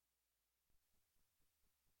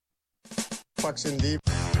Pucks in deep.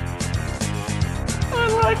 I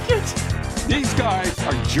like it. These guys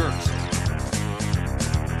are jerks.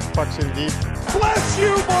 Pucks in deep. Bless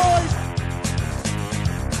you, boys.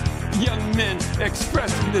 Young men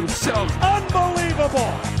expressing themselves.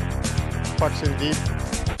 Unbelievable. Pucks in deep.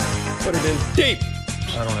 Put it in deep.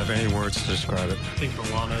 I don't have any words to describe it. I think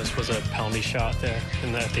Milano's was a penalty shot there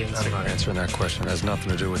at the end. I'm not answering that question. It has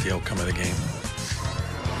nothing to do with the outcome of the game.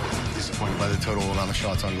 Disappointed by the total amount of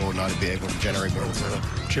shots on goal not to be able to generate goals.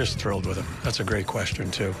 Just thrilled with him. That's a great question,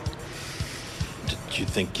 too. Did you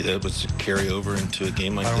think that was to carry over into a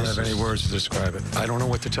game like this? I don't have any words to describe it. I don't know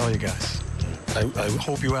what to tell you guys. I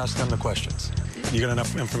hope you ask them the questions. You got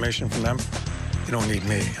enough information from them? You don't need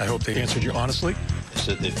me. I hope they answered you honestly. They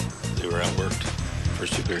said they were outworked,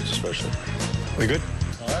 first two periods especially. We good?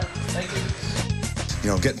 All right, thank you. You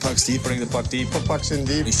know, getting pucks deep, putting the puck deep. Put pucks in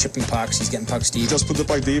deep. He's chipping pucks. He's getting pucks deep. Just put the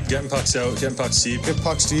puck deep. Getting pucks out. Getting pucks deep. Get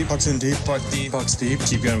pucks deep. Pucks in deep. Puck deep. Pucks deep.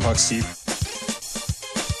 Keep getting pucks deep.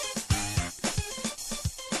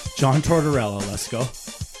 John Tortorella, let's go.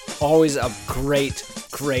 Always a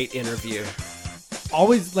great interview.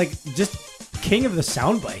 Always, like, just king of the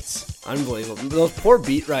sound bites. Unbelievable. Those poor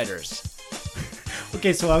beat writers.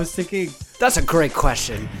 Okay, so I was thinking... That's a great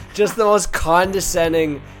question. Just the most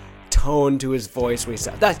condescending tone to his voice we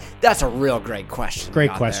said. That's a real great question.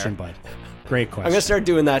 Great question, bud. Great question. I'm going to start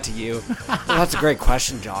doing that to you. That's a great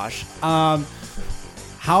question, Josh.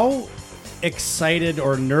 How excited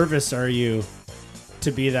or nervous are you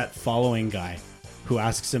to be that following guy who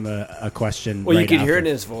asks him a question? Well, right you could after? hear it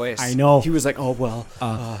in his voice. I know. He was like, oh, well,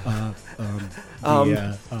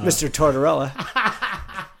 Mr. Tortorella.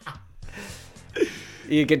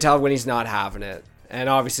 You can tell when he's not having it. And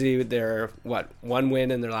obviously they're, one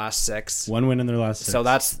win in their last six. One win in their last six. So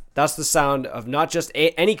that's the sound of not just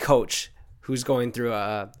any coach who's going through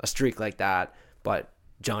a streak like that, but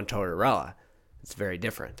John Tortorella. It's very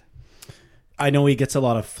different. I know he gets a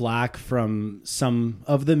lot of flack from some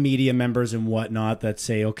of the media members and whatnot that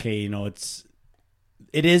say, okay, you know, it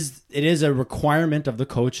is a requirement of the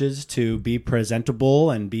coaches to be presentable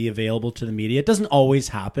and be available to the media. It doesn't always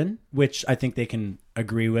happen, which I think they can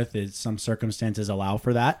agree with, is some circumstances allow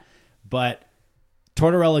for that. But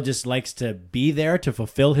Tortorella just likes to be there to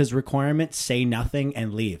fulfill his requirement, say nothing,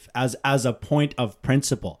 and leave as a point of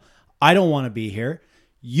principle. I don't want to be here.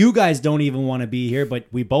 You guys don't even want to be here, but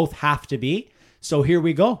we both have to be. So here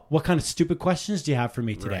we go. What kind of stupid questions do you have for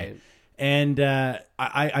me today? Right. And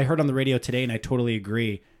I heard on the radio today, and I totally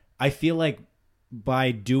agree. I feel like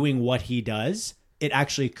by doing what he does, it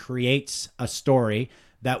actually creates a story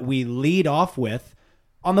that we lead off with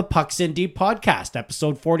on the Pucks in Deep podcast,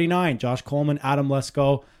 episode 49. Josh Coleman, Adam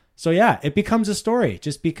Lesko. So yeah, it becomes a story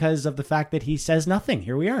just because of the fact that he says nothing.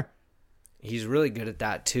 Here we are. He's really good at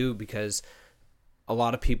that too, because a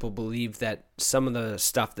lot of people believe that some of the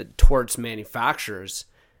stuff that Torts manufactures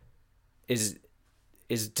is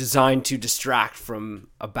designed to distract from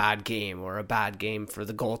a bad game or a bad game for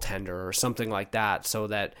the goaltender or something like that, so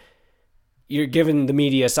that you're giving the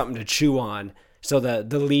media something to chew on. So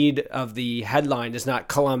the lead of the headline is not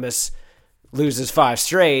Columbus loses 5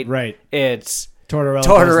 straight. Right. It's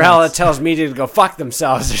Tortorella tells media to go fuck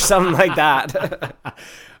themselves or something like that.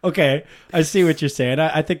 Okay. I see what you're saying.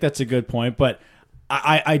 I think that's a good point, but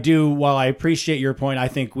I do, while I appreciate your point, I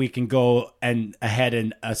think we can go ahead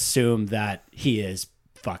and assume that he is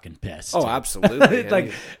fucking pissed. Oh, absolutely.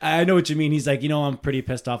 Like, I know what you mean. He's like, I'm pretty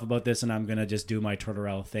pissed off about this, and I'm going to just do my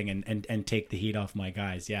Tortorella thing and take the heat off my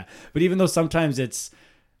guys. Yeah. But even though sometimes it's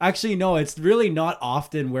really not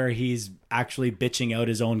often where he's actually bitching out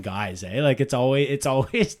his own guys, eh? Like, it's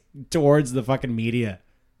always towards the fucking media.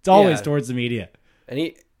 It's always towards the media.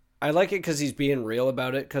 And I like it because he's being real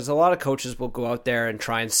about it, because a lot of coaches will go out there and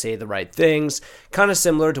try and say the right things, kind of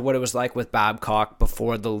similar to what it was like with Babcock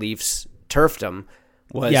before the Leafs turfed him.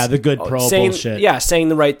 The good pro bullshit. Yeah, saying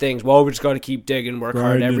the right things. Well, we just got to keep digging, work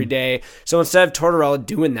hard every day. So instead of Tortorella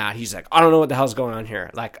doing that, he's like, I don't know what the hell's going on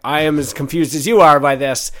here. Like, I am as confused as you are by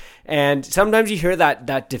this. And sometimes you hear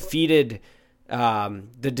that defeated, the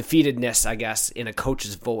defeatedness, I guess, in a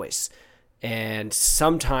coach's voice. And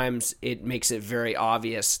sometimes it makes it very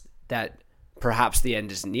obvious that perhaps the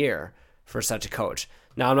end is near for such a coach.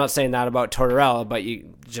 Now, I'm not saying that about Tortorella, but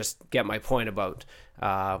you just get my point about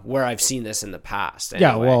where I've seen this in the past. Anyway.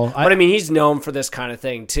 Yeah, well... But I mean, he's known for this kind of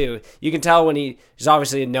thing, too. You can tell when he's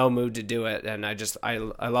obviously in no mood to do it, and I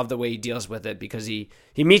love the way he deals with it, because he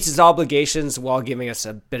meets his obligations while giving us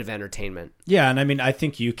a bit of entertainment. Yeah, and I mean, I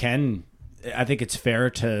think it's fair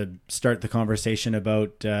to start the conversation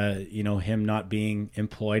about him not being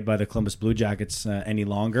employed by the Columbus Blue Jackets any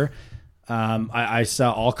longer. I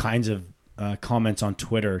saw all kinds of comments on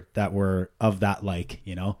Twitter that were of that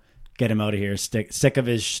get him out of here, sick of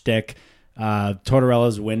his shtick.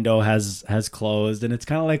 Tortorella's window has closed, and it's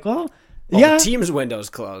kind of like, well, the team's window's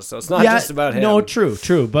closed, so it's not just about him. No,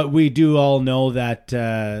 true. But we do all know that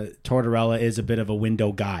Tortorella is a bit of a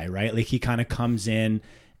window guy, right? Like he kind of comes in,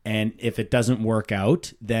 and if it doesn't work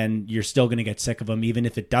out, then you're still going to get sick of him. Even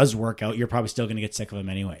if it does work out, you're probably still going to get sick of him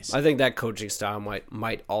anyways. I think that coaching style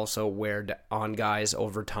might also wear on guys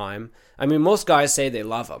over time. I mean, most guys say they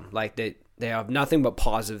love him. Like they have nothing but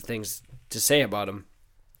positive things to say about him.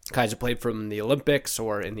 Guys who played for him in the Olympics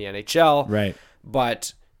or in the NHL. Right.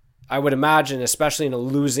 But I would imagine, especially in a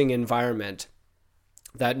losing environment,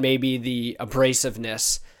 that maybe the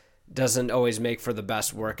abrasiveness doesn't always make for the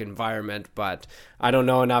best work environment. But I don't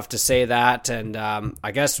know enough to say that. And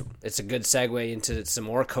I guess it's a good segue into some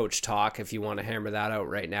more coach talk if you want to hammer that out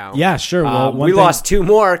right now. Yeah, sure. Well, we lost 2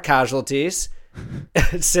 more casualties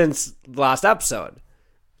since the last episode.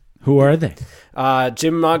 Who are they?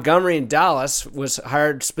 Jim Montgomery in Dallas was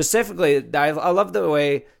hired specifically. I love the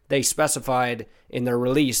way they specified in their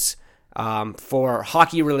release for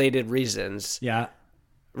hockey-related reasons. Yeah.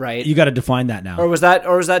 Right. You got to define that now. Or was that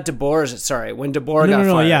DeBoer? Sorry, when DeBoer got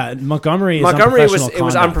fired. Yeah, Montgomery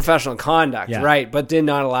was unprofessional conduct, yeah. Right? But did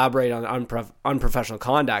not elaborate on unprofessional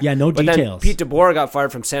conduct. Yeah, no details. Then Pete DeBoer got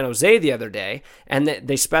fired from San Jose the other day, and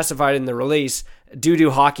they specified in the release due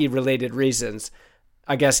to hockey-related reasons.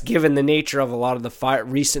 I guess given the nature of a lot of the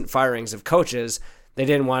recent firings of coaches, they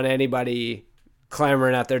didn't want anybody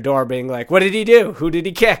clamoring at their door being like, what did he do? Who did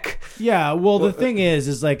he kick? Yeah, well, the thing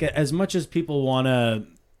is like as much as people want to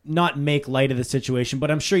not make light of the situation,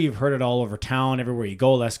 but I'm sure you've heard it all over town, everywhere you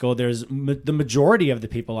go, there's the majority of the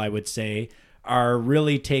people, I would say, are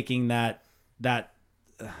really taking that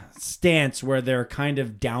stance where they're kind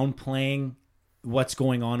of downplaying what's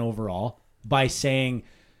going on overall by saying,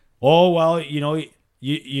 oh, well,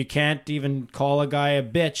 you can't even call a guy a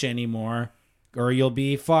bitch anymore or you'll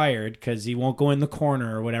be fired because he won't go in the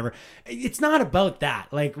corner or whatever. It's not about that.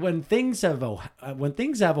 Like when things have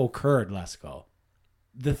occurred, Lesko,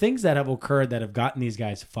 the things that have occurred that have gotten these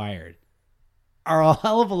guys fired are a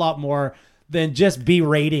hell of a lot more than just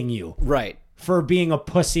berating you. Right. For being a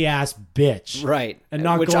pussy ass bitch. Right. And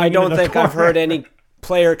not Which going I don't into the think corner. I've heard any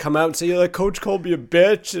player come out and say, like, coach called me a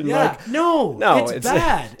bitch. And no, it's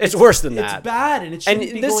bad. It's worse than that. It's bad, and it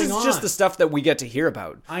shouldn't be this going is on. just the stuff that we get to hear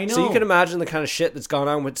about. I know. So you can imagine the kind of shit that's gone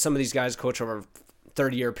on with some of these guys coach over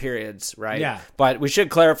 30-year periods, right? Yeah. But we should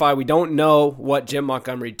clarify, we don't know what Jim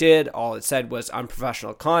Montgomery did. All it said was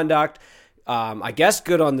unprofessional conduct. I guess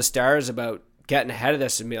good on the Stars about getting ahead of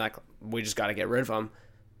this and being like, we just got to get rid of him.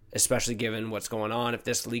 Especially given what's going on. If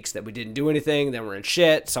this leaks that we didn't do anything, then we're in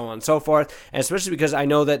shit, so on and so forth. And especially because I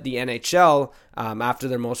know that the NHL, after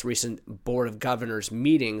their most recent Board of Governors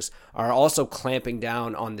meetings, are also clamping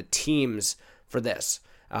down on the teams for this.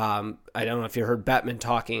 I don't know if you heard Bettman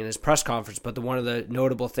talking in his press conference, but one of the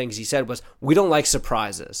notable things he said was, we don't like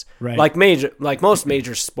surprises. Right. Like most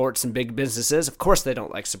major sports and big businesses, of course they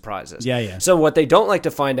don't like surprises. Yeah. So what they don't like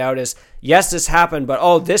to find out is, yes, this happened,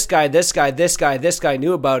 but this guy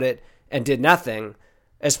knew about it and did nothing,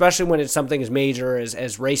 especially when it's something as major as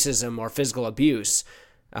racism or physical abuse.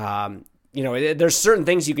 There's certain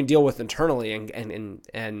things you can deal with internally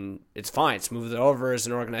and it's fine. Smooth it over as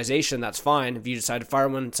an organization. That's fine. If you decide to fire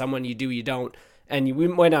someone, you do, you don't. And we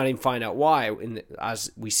might not even find out why,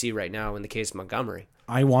 as we see right now in the case of Montgomery.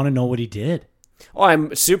 I want to know what he did. Oh,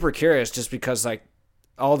 I'm super curious just because, like,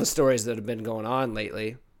 all the stories that have been going on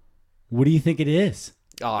lately. What do you think it is?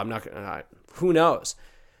 Oh, I'm not going to. Who knows?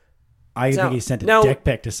 I think he sent a dick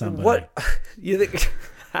pic to somebody. What? You think?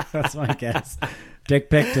 That's my guess. Dick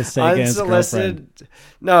pic to Sagan's girlfriend.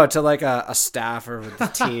 No, to like a staffer with the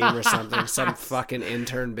team or something. Some fucking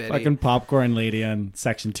intern biddy. Fucking popcorn lady on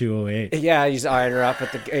section 208. Yeah, he's eyeing her up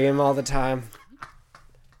at the game all the time.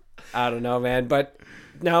 I don't know, man. But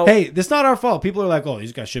no. Hey, this is not our fault. People are like, oh,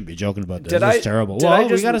 these guys shouldn't be joking about this. This is terrible. Well,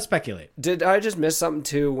 we got to speculate. Did I just miss something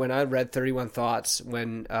too when I read 31 Thoughts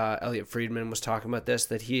when Elliot Friedman was talking about this,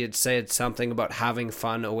 that he had said something about having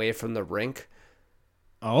fun away from the rink?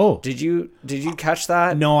 Oh. Did you catch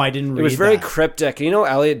that? No, I didn't read that. It was very cryptic.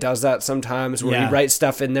 Elliot does that sometimes where he writes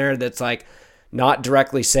stuff in there that's like not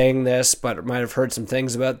directly saying this, but might have heard some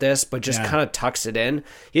things about this, but just kind of tucks it in.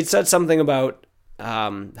 He'd said something about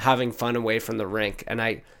having fun away from the rink, and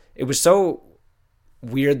it was so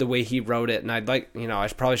weird the way he wrote it, and I'd like, I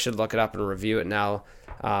probably should look it up and review it now.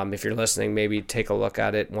 If you're listening, maybe take a look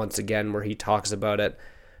at it once again where he talks about it.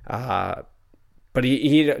 But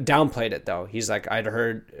he downplayed it though. He's like, I'd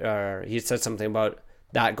heard, he said something about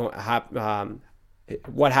that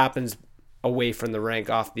what happens away from the rink,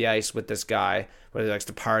 off the ice with this guy, whether he likes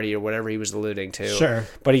to party or whatever he was alluding to. Sure.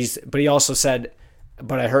 But he also said,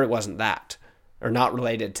 but I heard it wasn't that, or not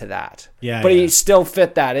related to that. Yeah. But he still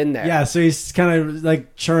fit that in there. Yeah, so he's kind of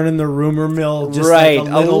like churning the rumor mill just right.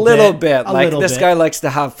 like a little bit. A Like little this bit. guy likes to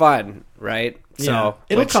have fun, right? Yeah. So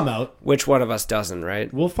It'll come out. Which one of us doesn't,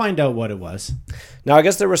 right? We'll find out what it was. Now, I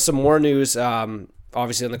guess there was some more news,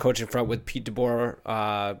 obviously, on the coaching front with Pete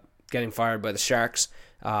DeBoer getting fired by the Sharks.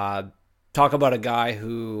 Talk about a guy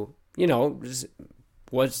who,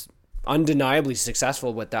 was undeniably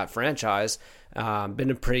successful with that franchise. Been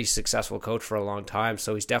a pretty successful coach for a long time,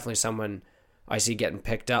 so he's definitely someone I see getting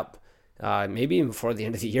picked up. Maybe even before the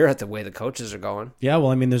end of the year at the way the coaches are going. Yeah,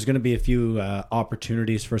 well, I mean, there's going to be a few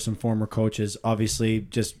opportunities for some former coaches. Obviously,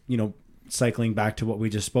 just, cycling back to what we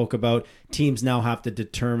just spoke about, teams now have to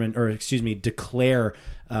declare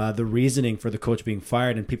the reasoning for the coach being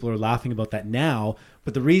fired, and people are laughing about that now.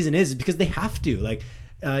 But the reason is because they have to. Like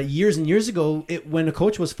years and years ago, when a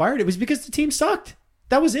coach was fired, it was because the team sucked.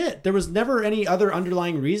 That was it. There was never any other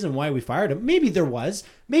underlying reason why we fired him. Maybe there was.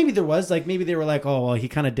 Maybe they were like, oh, well, he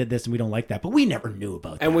kind of did this and we don't like that. But we never knew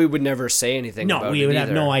about that. And we would never say anything about it. No, we would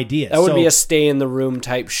have no idea. That would be a stay in the room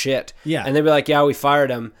type shit. Yeah. And they'd be like, yeah, we fired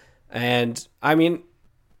him. And I mean,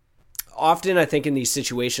 often I think in these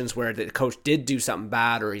situations where the coach did do something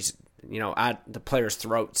bad or he's, at the players'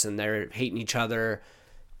 throats and they're hating each other,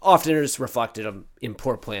 often it's reflected in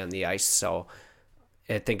poor play on the ice. So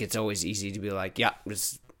I think it's always easy to be like, yeah,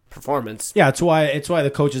 it's performance. Yeah, it's why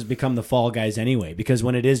the coaches become the fall guys anyway, because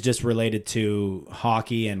when it is just related to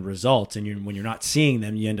hockey and results, and when you're not seeing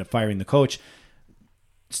them, you end up firing the coach.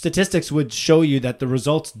 Statistics would show you that the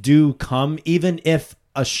results do come, even if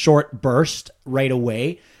a short burst right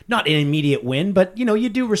away, not an immediate win, but you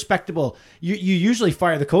do respectable. You usually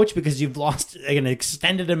fire the coach because you've lost an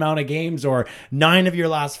extended amount of games or 9 of your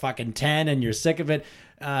last fucking 10, and you're sick of it.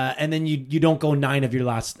 And then you don't go 9 of your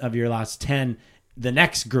last 10 the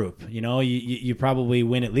next group. You probably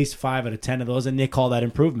win at least 5 out of 10 of those, and they call that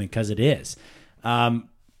improvement because it is. I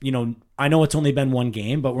know it's only been 1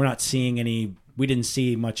 game, but we're not seeing any. We didn't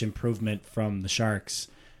see much improvement from the Sharks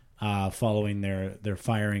following their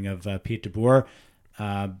firing of Pete DeBoer.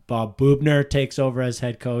 Bob Bubner takes over as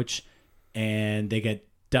head coach, and they get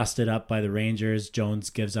dusted up by the Rangers. Jones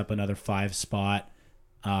gives up another 5 spot.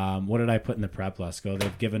 What did I put in the prep, Lesko?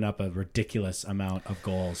 They've given up a ridiculous amount of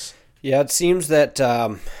goals. Yeah, it seems that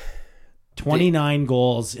 29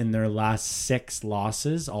 goals in their last 6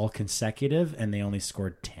 losses, all consecutive, and they only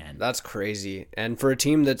scored 10. That's crazy. And for a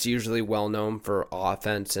team that's usually well known for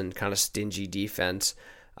offense and kind of stingy defense,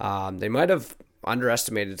 they might have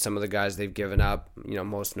underestimated some of the guys they've given up.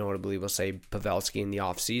 Most notably, we'll say Pavelski in the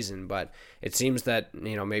offseason. But it seems that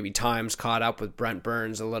maybe time's caught up with Brent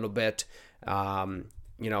Burns a little bit.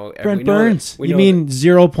 Brent Burns. You mean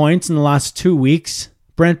 0 points in the last 2 weeks?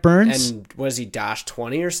 Brent Burns? And was he dash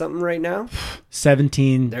 20 or something right now?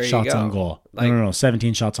 17 shots on goal. No,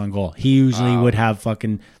 17 shots on goal. He usually would have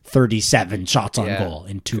fucking 37 shots on goal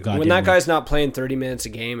in 2 goddamn When that weeks. guy's not playing 30 minutes a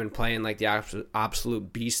game and playing like the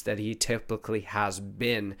absolute beast that he typically has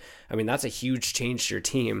been, I mean, that's a huge change to your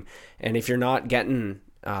team. And if you're not getting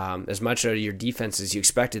as much out of your defense as you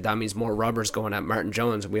expected, that means more rubbers going at Martin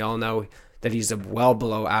Jones. We all know that he's a well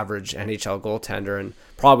below average NHL goaltender and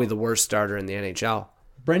probably the worst starter in the NHL.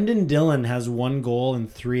 Brendan Dillon has 1 goal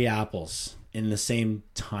and 3 apples in the same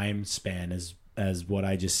time span as what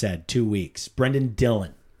I just said, 2 weeks. Brendan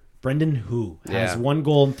Dillon. Brendan who? Has 1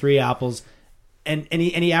 goal and 3 apples, and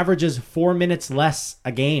he averages 4 minutes less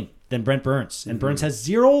a game than Brent Burns. And Burns has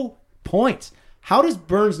 0 points. How does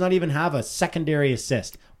Burns not even have a secondary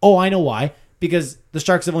assist? Oh, I know why. Because the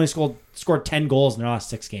Sharks have only scored 10 goals in their last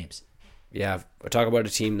 6 games. Yeah, we're talking about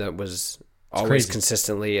a team that was always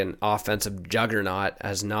consistently an offensive juggernaut,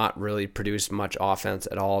 has not really produced much offense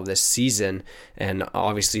at all this season, and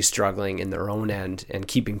obviously struggling in their own end and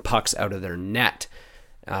keeping pucks out of their net.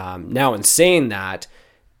 Now, in saying that,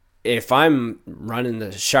 if I'm running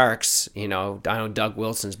the Sharks, I know Doug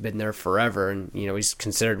Wilson's been there forever, and he's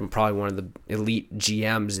considered probably one of the elite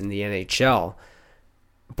GMs in the NHL.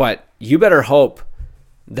 But you better hope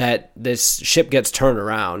that this ship gets turned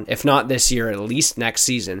around, if not this year, at least next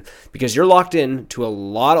season, because you're locked in to a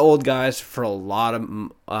lot of old guys for a lot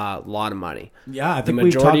of money. Yeah, I think the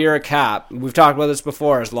majority of your cap, we've talked about this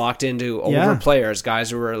before, is locked into older players,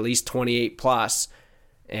 guys who are at least 28 plus,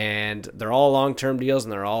 and they're all long-term deals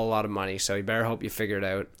and they're all a lot of money. So you better hope you figure it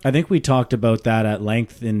out. I think we talked about that at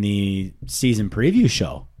length in the season preview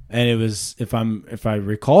show, and it was, if I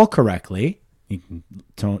recall correctly. You can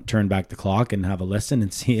turn back the clock and have a listen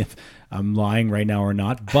and see if I'm lying right now or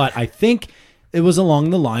not. But I think it was along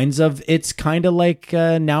the lines of it's kind of like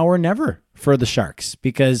now or never for the Sharks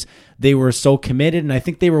because they were so committed. And I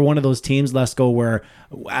think they were one of those teams, Lesko, where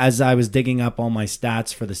as I was digging up all my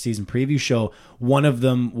stats for the season preview show, one of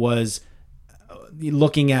them was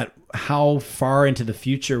looking at how far into the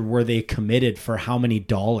future were they committed for how many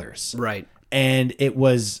dollars. Right. And it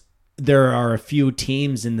was, there are a few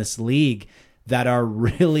teams in this league that are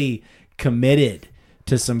really committed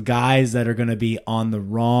to some guys that are going to be on the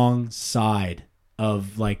wrong side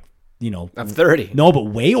of like, of 30. No, but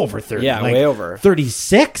way over 30. Yeah, like way over.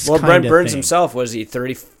 36. Well, Brent Burns thing. himself, was he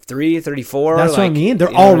 33, 34? That's what I mean. They're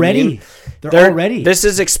you know already. what I mean? They're already. This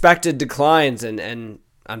is expected declines, and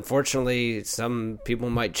unfortunately, some people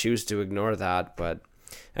might choose to ignore that. But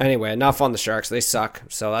anyway, enough on the Sharks. They suck,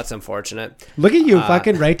 so that's unfortunate. Look at you,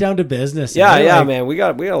 fucking right down to business. Yeah, You're yeah, like, man. We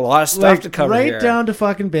got a lot of stuff to cover right here. down to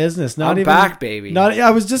fucking business. Not I'm even back, baby. Not.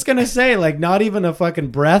 I was just gonna say, like, not even a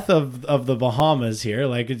fucking breath of the Bahamas here.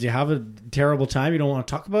 Like, did you have a terrible time? You don't want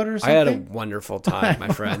to talk about it or something? I had a wonderful time, my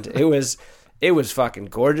friend. It was fucking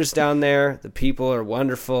gorgeous down there. The people are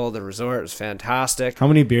wonderful. The resort is fantastic. How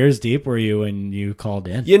many beers deep were you when you called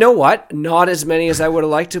in? You know what? Not as many as I would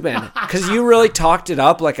have liked to have been. Because you really talked it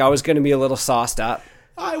up like I was going to be a little sauced up.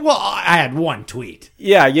 I had one tweet.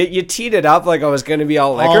 Yeah, you teed it up like I was going to be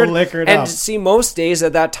all liquored. And see, most days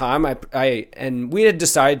at that time, and we had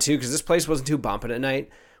decided to, because this place wasn't too bumping at night.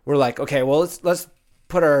 We're like, okay, well, let's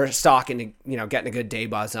put our stock into, getting a good day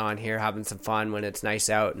buzz on here, having some fun when it's nice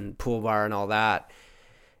out and pool bar and all that.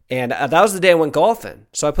 And that was the day I went golfing.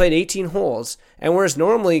 So I played 18 holes. And whereas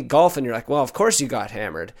normally golfing, you're like, well, of course you got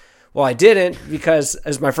hammered. Well, I didn't, because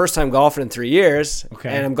it's my first time golfing in 3 years. Okay.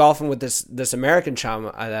 And I'm golfing with this American chum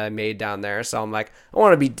that I made down there. So I'm like, I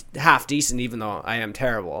want to be half decent, even though I am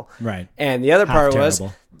terrible. Right. And the other part was,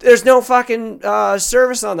 terrible. there's no fucking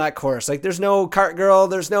service on that course. Like, there's no cart girl,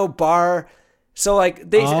 there's no bar. So like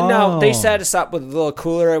they set us up with a little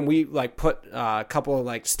cooler, and we like put a couple of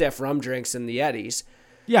like stiff rum drinks in the Yeti's.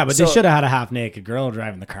 Yeah, but they should have had a half naked girl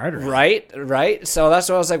driving the cart around. Right. So that's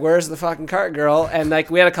why I was like, "Where's the fucking cart girl?" And like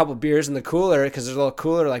we had a couple beers in the cooler because there's a little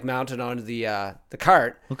cooler like mounted onto the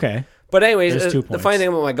cart. Okay. But anyways, There's 2 the points. funny thing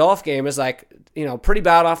about my golf game is like pretty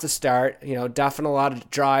bad off the start. Duffing a lot of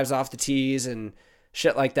drives off the tees and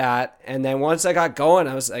shit like that. And then once I got going,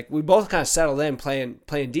 I was like, we both kind of settled in playing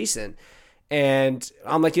decent. And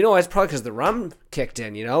I'm like, it's probably because the rum kicked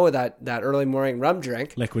in, with that early morning rum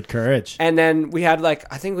drink. Liquid courage. And then we had I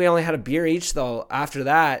think we only had a beer each though after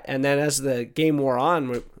that. And then as the game wore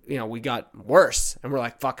on, we got worse. And we're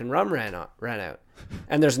like, fucking rum ran out.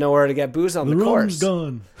 And there's nowhere to get booze on the course.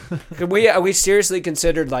 Rum's gone. we seriously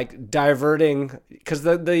considered like diverting, because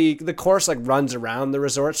the course like runs around the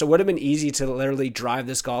resort. So it would have been easy to literally drive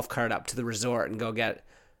this golf cart up to the resort and go get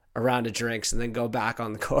a round of drinks and then go back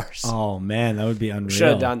on the course. Oh man, that would be unreal. Should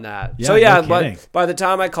have done that. Yeah, so yeah, no kidding. but by the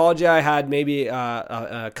time I called you, I had maybe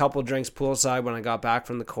a couple drinks poolside when I got back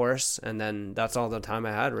from the course, and then that's all the time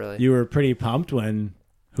I had really. You were pretty pumped when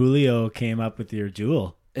Julio came up with your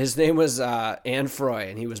jewel. His name was Anfroy,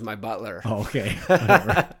 and he was my butler. Oh, okay.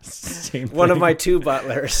 Whatever. Same One of thing. my 2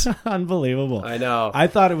 butlers. Unbelievable. I know. I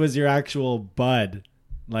thought it was your actual bud,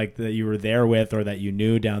 like that you were there with or that you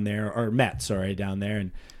knew down there or met, down there.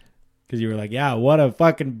 And because you were like, yeah, what a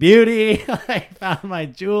fucking beauty. I found my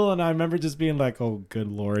jewel. And I remember just being like, oh, good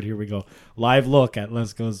Lord, here we go. Live look at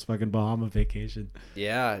Lesko's fucking Bahama vacation.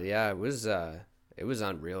 Yeah. It was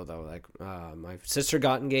unreal though. Like my sister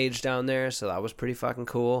got engaged down there, so that was pretty fucking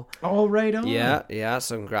cool. Oh, right on. Yeah.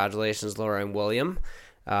 So congratulations, Laura and William.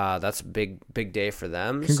 That's a big day for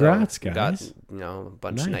them. Congrats, so guys. Got a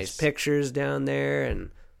bunch of nice pictures down there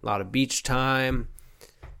and a lot of beach time.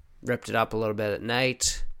 Ripped it up a little bit at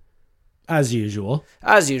night. As usual.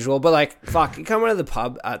 But like, fuck, you come into the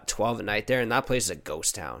pub at 12 at night there, and that place is a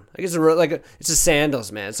ghost town. Like it's a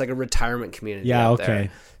Sandals, man. It's like a retirement community. Yeah, out okay.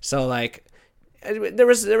 there. So like, there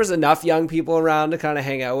was enough young people around to kind of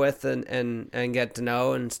hang out with and get to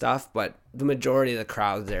know and stuff, but the majority of the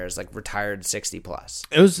crowd there is like retired 60 plus.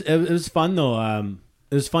 It was fun though.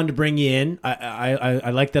 It was fun to bring you in.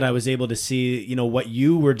 I like that I was able to see, what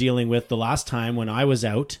you were dealing with the last time when I was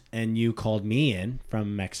out and you called me in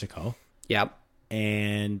from Mexico. Yep.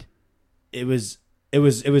 And it was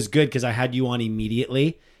good because I had you on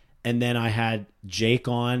immediately, and then I had Jake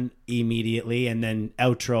on immediately, and then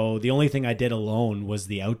outro. The only thing I did alone was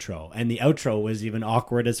the outro, and the outro was even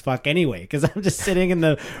awkward as fuck anyway because I'm just sitting in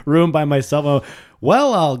the room by myself.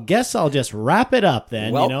 Well, I'll guess I'll just wrap it up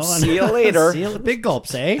then. Well, see you later. Big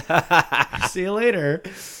gulps, eh? See you later.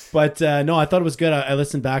 But no, I thought it was good. I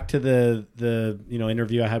listened back to the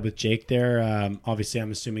interview I had with Jake there. Obviously,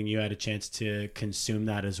 I'm assuming you had a chance to consume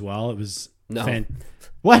that as well. It was No.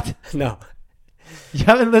 What? No. You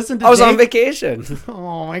haven't listened to I was Jake? on vacation.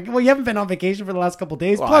 Oh my god! Well, you haven't been on vacation for the last couple of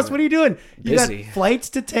days. Well, Plus, I'm what are you doing? You busy. got flights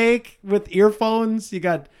to take with earphones. You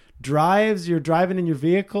got drives. You're driving in your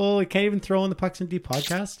vehicle. You can't even throw in the Pucks and D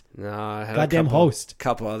podcast. No, I had Goddamn a couple, host.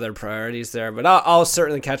 couple other priorities there, but I'll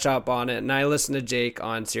certainly catch up on it. And I listen to Jake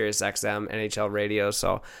on Sirius XM NHL radio,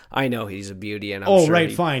 so I know he's a beauty. And I'm Oh, sure right,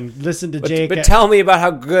 he- fine. Listen to But, Jake. but tell me about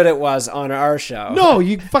how good it was on our show. No,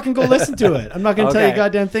 you fucking go listen to it. I'm not going to tell you a Okay.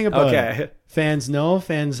 goddamn thing about Okay. it. Fans know.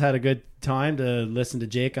 Fans had a good time to listen to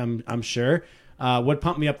Jake, I'm sure. What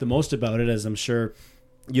pumped me up the most about it, as I'm sure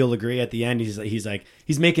you'll agree at the end,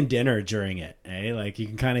 he's making dinner during it. Eh? Like you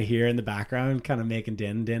can kind of hear in the background, kind of making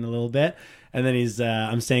din a little bit. And then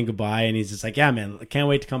I'm saying goodbye, and he's just like, yeah, man, can't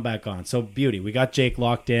wait to come back on. So beauty. We got Jake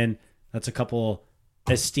locked in. That's a couple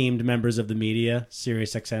esteemed members of the media,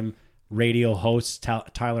 Sirius XM radio hosts,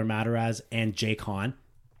 Tyler Mataraz and Jake Hahn,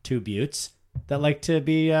 two beauts that like to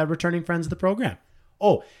be returning friends of the program.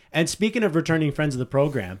 Oh, and speaking of returning friends of the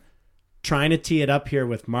program, trying to tee it up here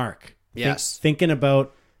with Mark. Yes. Thinking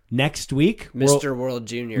about next week. Mr. World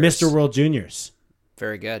Juniors. Mr. World Juniors.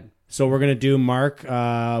 Very good. So we're going to do Mark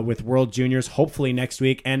with World Juniors hopefully next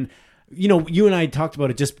week. And, you know, you and I talked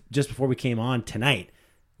about it just before we came on tonight.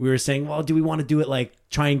 We were saying, well, do we want to do it like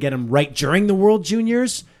try and get him right during the World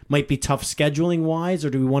Juniors? Might be tough scheduling wise, or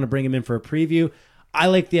do we want to bring him in for a preview? I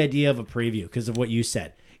like the idea of a preview because of what you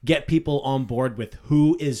said. Get people on board with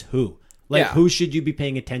who is who. Like, Yeah. who should you be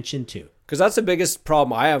paying attention to? Because that's the biggest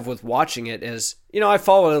problem I have with watching it is, you know, I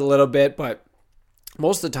follow it a little bit, but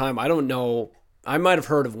most of the time I don't know. I might have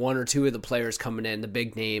heard of one or two of the players coming in, the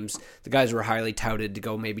big names, the guys who were highly touted to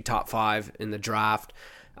go maybe top 5 in the draft.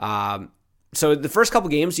 So the first couple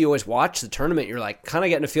games you always watch the tournament, you're like kind of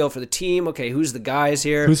getting a feel for the team. Okay, who's the guys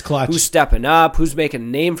here? Who's clutch? Who's stepping up? Who's making a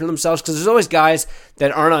name for themselves? Because there's always guys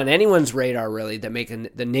that aren't on anyone's radar really that make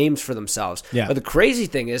the names for themselves. Yeah. But the crazy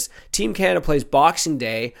thing is Team Canada plays Boxing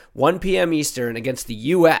Day, 1 p.m. Eastern against the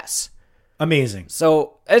U.S. Amazing.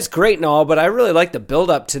 So it's great and all, but I really like the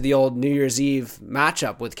build-up to the old New Year's Eve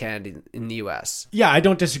matchup with Canada in the U.S. Yeah, I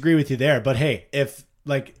don't disagree with you there. But hey, if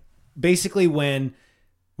like basically when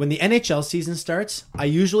the NHL season starts, I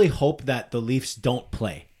usually hope that the Leafs don't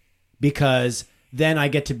play because then I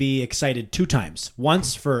get to be excited 2 times.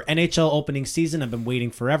 Once for NHL opening season, I've been waiting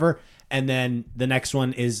forever. And then the next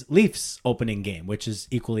one is Leafs opening game, which is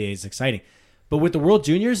equally as exciting. But with the World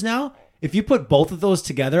Juniors now, if you put both of those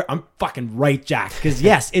together, I'm fucking right, Jack. Because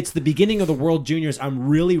yes, it's the beginning of the World Juniors. I'm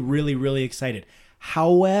really, really, really excited.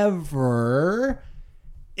 However,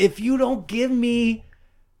 if you don't give me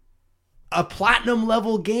a platinum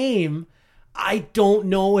level game, I don't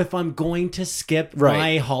know if I'm going to skip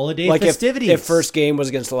my holiday festivities. If first game was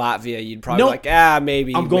against Latvia, you'd probably Nope. be like,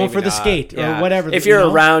 maybe I'm going maybe for the not. skate or whatever, If you you're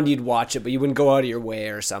know? around, you'd watch it, but you wouldn't go out of your way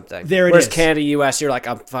or something. There it Whereas is. Canada, US, you're like,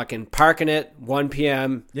 I'm fucking parking it, 1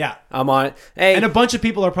 p.m. Yeah. I'm on it. Hey, And a bunch of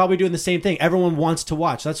people are probably doing the same thing. Everyone wants to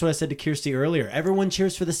watch. That's what I said to Kirsty earlier. Everyone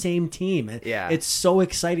cheers for the same team. Yeah. It's so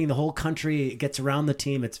exciting. The whole country gets around the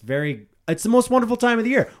team. It's the most wonderful time of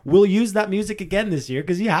the year. We'll use that music again this year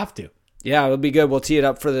because you have to. yeah, it'll be good. We'll tee it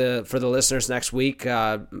up for the listeners next week.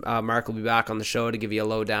 Mark will be back on the show to give you a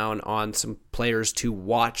lowdown on some players to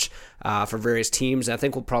watch for various teams. I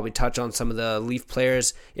think we'll probably touch on some of the Leaf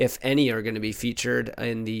players, if any, are going to be featured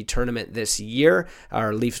in the tournament this year,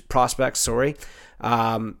 or Leaf prospects, sorry.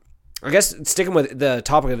 I guess sticking with the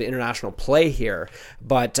topic of international play here,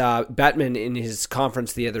 but Bettman in his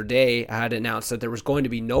conference the other day had announced that there was going to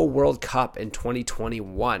be no World Cup in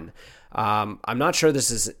 2021. I'm not sure this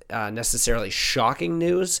is necessarily shocking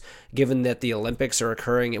news, given that the Olympics are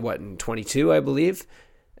occurring in 22, I believe,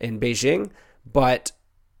 in Beijing. But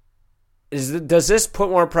does this put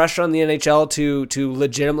more pressure on the NHL to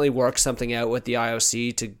legitimately work something out with the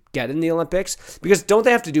IOC to get in the Olympics? Because don't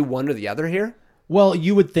they have to do one or the other here? Well,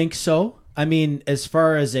 you would think so. I mean, as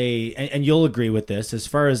far as and you'll agree with this, as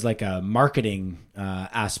far as like a marketing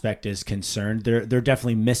aspect is concerned, they're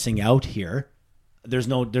definitely missing out here. There's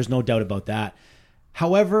no doubt about that.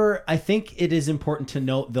 However, I think it is important to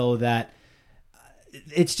note though that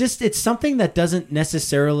it's something that doesn't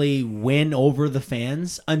necessarily win over the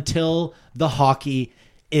fans until the hockey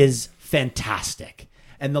is fantastic.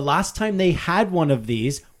 And the last time they had one of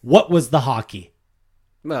these, what was the hockey?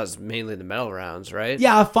 Well, it was mainly the medal rounds, right?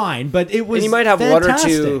 Yeah, fine, but it was and you might have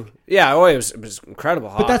fantastic. 1 or 2. Yeah, it was incredible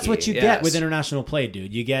hockey. But that's what you get yes. with international play,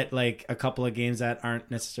 dude. You get like a couple of games that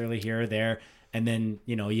aren't necessarily here or there, and then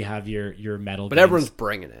you have your medal. But games. everyone's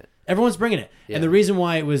bringing it. Everyone's bringing it, Yeah. and the reason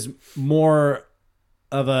why it was more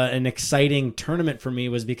of an exciting tournament for me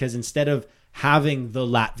was because instead of having the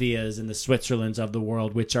Latvias and the Switzerlands of the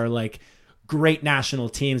world, which are like great national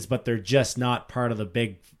teams, but they're just not part of the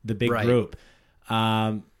big Right. group.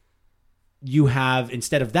 You have,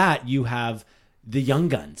 instead of that, you have the young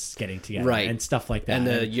guns getting together, Right. and stuff like that. And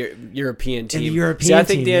the European team. the European See, I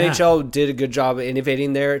think team, the yeah. NHL did a good job of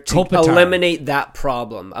innovating there to Kopitar. eliminate that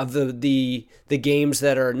problem of the games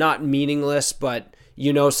that are not meaningless, but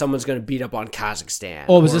someone's going to beat up on Kazakhstan.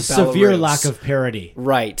 Oh, it was or a severe Belarus. lack of parity.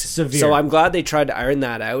 Right. Severe. So I'm glad they tried to iron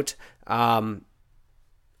that out. I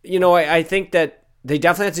think that they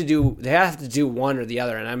definitely have to do one or the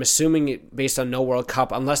other, and I'm assuming it based on no World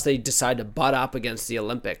Cup, unless they decide to butt up against the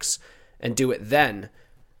Olympics and do it then.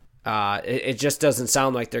 It just doesn't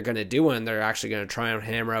sound like they're going to do one. They're actually going to try and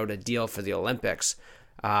hammer out a deal for the Olympics.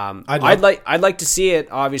 I'd like to see it,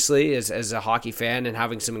 obviously, as a hockey fan, and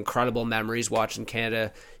having some incredible memories watching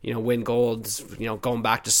Canada, win golds, going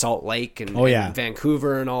back to Salt Lake and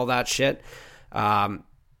Vancouver and all that shit.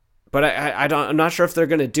 But I'm not sure if they're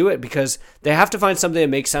going to do it, because they have to find something that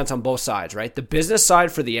makes sense on both sides, right? The business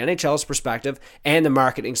side for the NHL's perspective and the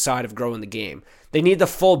marketing side of growing the game. They need the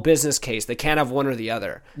full business case. They can't have one or the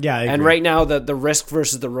other. Yeah, I and agree. right now the risk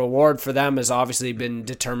versus the reward for them has obviously been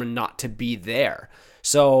determined not to be there.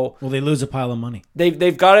 So Well, they lose a pile of money.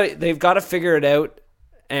 they've got to figure it out.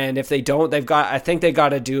 And if they don't, I think they got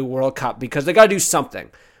to do World Cup, because they got to do something.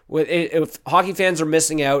 If hockey fans are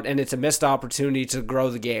missing out, and it's a missed opportunity to grow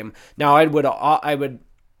the game. Now, I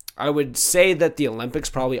would say that the Olympics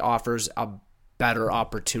probably offers a better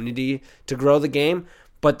opportunity to grow the game,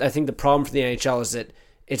 but I think the problem for the NHL is that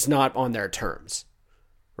it's not on their terms,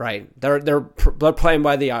 right? They're playing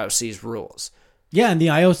by the IOC's rules, Yeah, and the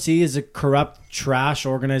IOC is a corrupt, trash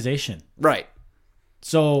organization. right?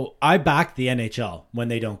 So I back the NHL when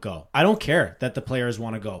they don't go. I don't care that the players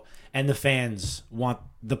want to go and the fans want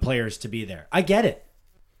the players to be there. I get it.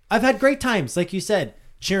 I've had great times, like you said,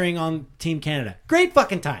 cheering on Team Canada. Great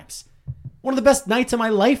fucking times. One of the best nights of my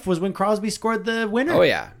life was when Crosby scored the winner. Oh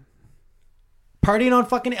yeah, Partying on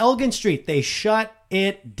fucking Elgin Street. They shut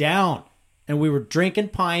it down. And we were drinking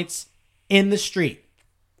pints in the street.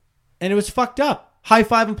 And it was fucked up.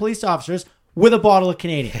 High-fiving police officers with a bottle of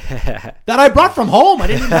Canadian that I brought from home. I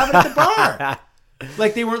didn't even have it at the bar.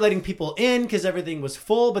 Like, they weren't letting people in because everything was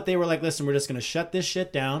full, but they were like, listen, we're just going to shut this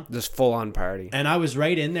shit down. just full on party. And I was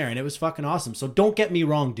right in there, and it was fucking awesome. So don't get me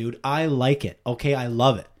wrong, dude. I like it. Okay, I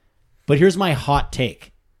love it. But here's my hot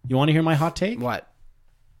take. You want to hear my hot take? What?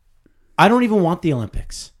 I don't even want the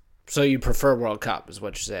Olympics. So you prefer World Cup, is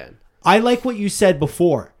what you're saying? I like what you said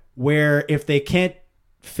before, where if they can't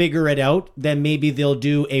figure it out, then maybe they'll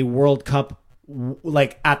do a World Cup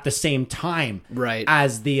like at the same time Right.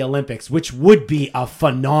 as the Olympics, which would be a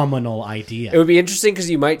phenomenal idea. It would be interesting because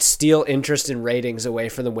you might steal interest in ratings away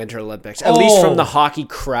from the Winter Olympics, at least from the hockey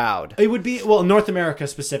crowd. It would be, well, North America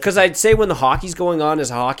specifically. Because I'd say when the hockey's going on, as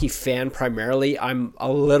a hockey fan primarily, I'm a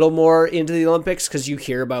little more into the Olympics because you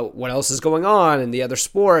hear about what else is going on in the other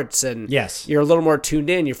sports, and Yes. you're a little more tuned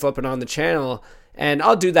in. You're flipping on the channel, and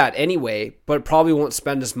I'll do that anyway, but probably won't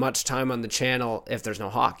spend as much time on the channel if there's no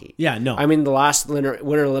hockey. Yeah, no. I mean, the last Winter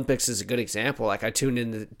Olympics is a good example. Like, I tuned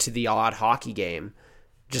in to the odd hockey game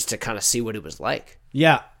just to kind of see what it was like.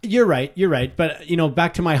 Yeah, you're right. You're right. But,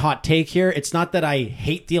 back to my hot take here. It's not that I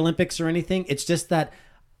hate the Olympics or anything. It's just that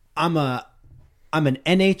I'm an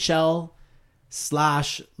NHL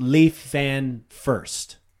 / Leaf fan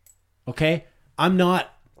first. Okay? I'm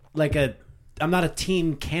not a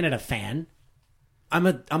Team Canada fan. I'm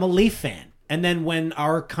a Leaf fan. And then when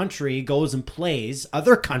our country goes and plays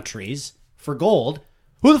other countries for gold,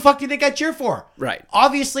 who the fuck do you think I cheer for? Right.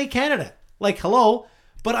 Obviously Canada. Like, hello.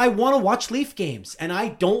 But I want to watch Leaf games, and I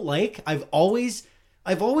don't I've always,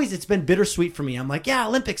 it's been bittersweet for me. I'm like, yeah,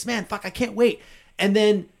 Olympics, man, fuck, I can't wait. And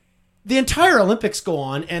then the entire Olympics go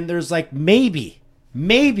on, and there's like maybe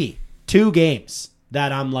 2 games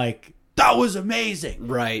that I'm like, that was amazing.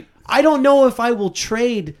 Right. I don't know if I will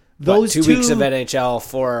trade those 2 weeks of NHL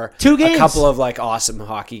for 2 games. A couple of like awesome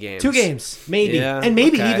hockey games. 2 games, maybe. Yeah, and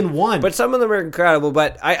maybe okay. even 1. But some of them are incredible.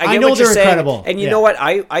 But I get know what you're they're saying. incredible. And you Yeah. know what?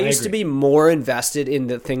 I used to agree. be more invested in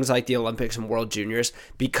the things like the Olympics and World Juniors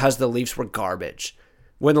because the Leafs were garbage.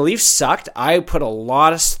 When the Leafs sucked, I put a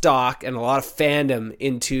lot of stock and a lot of fandom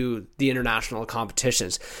into the international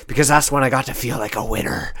competitions because that's when I got to feel like a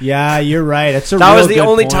winner. Yeah, you're right. That was the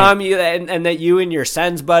only time you and that you and your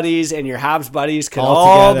Sens buddies and your Habs buddies could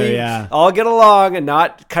all get along and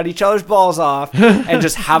not cut each other's balls off and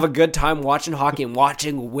just have a good time watching hockey and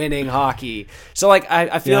watching winning hockey. So like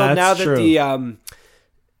I feel now that true.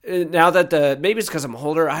 maybe it's because I'm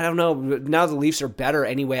older, I don't know. Now the Leafs are better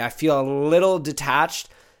anyway. I feel a little detached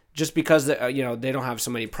just because they don't have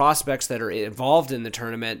so many prospects that are involved in the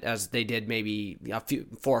tournament as they did maybe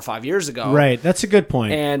 4 or 5 years ago. Right, that's a good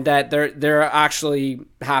point. And that they're actually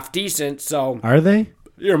half decent. So are they?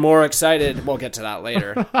 You're more excited. We'll get to that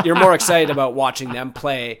later. You're more excited about watching them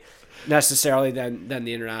play necessarily than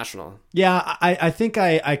the international. Yeah, I think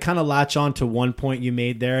I kind of latch on to one point you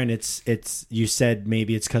made there, and it's you said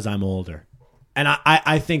maybe it's because I'm older, and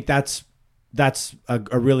I think that's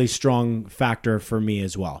a really strong factor for me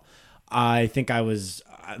as well. I think I was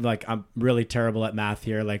I'm really terrible at math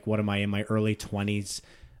here. Like, what am I, in my early 20s,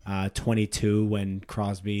 22 when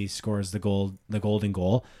Crosby scores the golden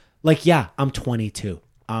goal? Like, yeah, I'm 22.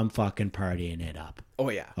 I'm fucking partying it up. Oh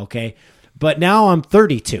yeah. Okay, but now I'm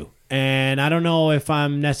 32. And I don't know if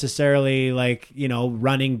I'm necessarily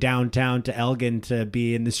running downtown to Elgin to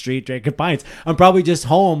be in the street drinking pints. I'm probably just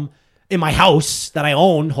home in my house that I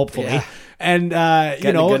own, hopefully. Yeah. And, a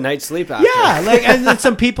good night's sleep after. Yeah. And then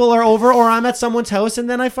some people are over, or I'm at someone's house and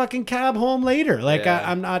then I fucking cab home later.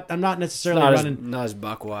 I'm not necessarily running. Not as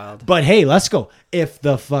buck wild. But hey, let's go. If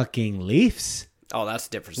the fucking Leafs, oh, that's a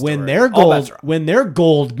different story. When they're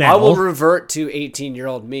gold medal, I will revert to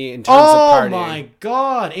 18-year-old me in terms of partying. Oh my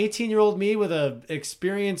god, 18-year-old me with a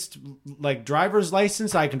experienced driver's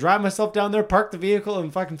license. I can drive myself down there, park the vehicle,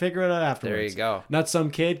 and fucking figure it out afterwards. There you go. Not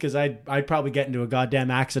some kid, because I'd probably get into a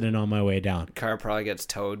goddamn accident on my way down. Car probably gets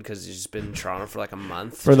towed because he's just been in Toronto for like a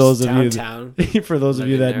month. For those of you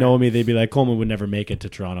that know me, they'd be like, Coleman would never make it to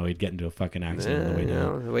Toronto. He'd get into a fucking accident on the way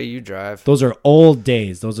down. The way you drive. Those are old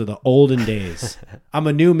days. Those are the olden days. I'm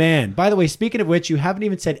a new man. By the way, speaking of which, you haven't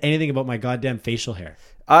even said anything about my goddamn facial hair.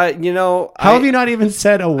 How have you not even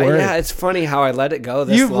said a word? Yeah, it's funny how I let it go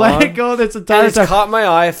this You've long. let it go this entire It's time. caught my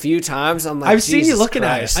eye a few times. I'm like, I've seen you looking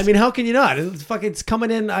Christ. at it. I mean, how can you not? It's coming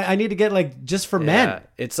in. I need to get just for men.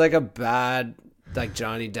 It's like a bad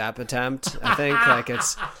Johnny Depp attempt. I think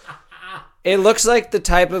it looks like the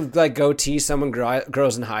type of goatee someone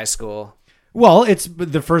grows in high school. Well, it's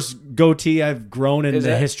the first goatee I've grown in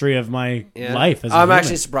the history of my life. I'm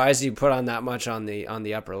actually surprised you put on that much on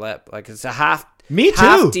the upper lip. Like, it's a half. Me too.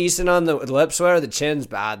 Half decent on the lip sweater. The chin's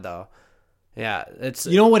bad though. Yeah, it's.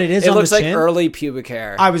 You know what it is? It on looks the like chin? early pubic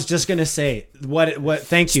hair. I was just gonna say what.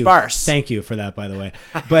 Thank you. Sparse. Thank you for that, by the way.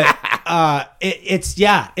 But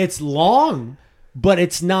it's long, but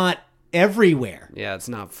it's not everywhere. Yeah, it's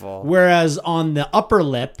not full. Whereas on the upper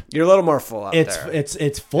lip, you're a little more full up there.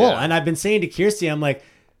 It's full, and I've been saying to Kirsty, I'm like,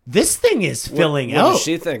 this thing is filling out. What does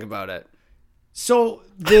she think about it? So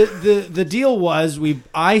the deal was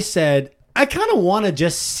I said, I kind of want to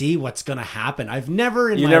just see what's going to happen. I've never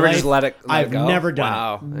in my life. Just let it I've go? never done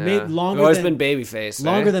Wow. it. Yeah. Longer You've always than, been babyface.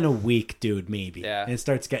 Longer than a week, dude, maybe. Yeah. And it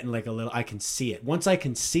starts getting like a little, I can see it. Once I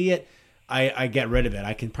can see it, I get rid of it.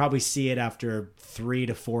 I can probably see it after 3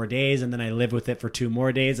 to 4 days, and then I live with it for 2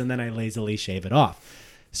 more days, and then I lazily shave it off.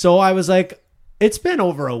 So I was like, it's been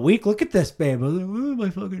over a week. Look at this, babe. I was like, oh, my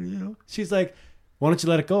fucking, She's like, why don't you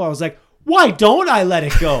let it go? I was like, why don't I let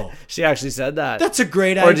it go? She actually said that. That's a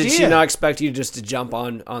great idea. Or did she not expect you just to jump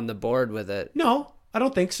on the board with it? No, I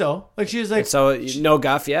don't think so. Like, she was like, so no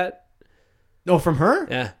guff yet? No, from her?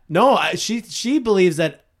 Yeah. No, she believes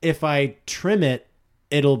that if I trim it,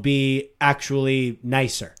 it'll be actually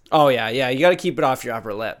nicer. Oh yeah. You got to keep it off your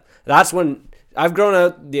upper lip. That's when I've grown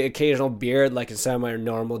out the occasional beard, like instead of my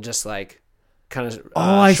normal, just like kind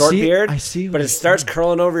of short beard. I see. But it starts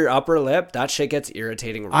curling over your upper lip. That shit gets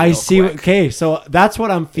irritating real I see. quick. Okay, so that's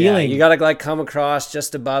what I'm feeling. Yeah, you got to come across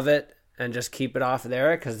just above it and just keep it off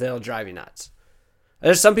there because they'll drive you nuts.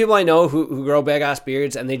 There's some people I know who grow big ass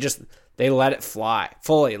beards and they let it fly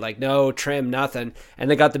fully, like no trim, nothing,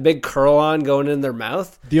 and they got the big curl on going in their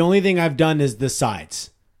mouth. The only thing I've done is the sides.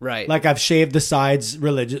 Right. Like I've shaved the sides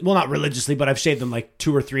not religiously, but I've shaved them like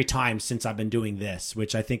 2 or 3 times since I've been doing this,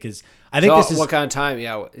 which I think this is what kind of time?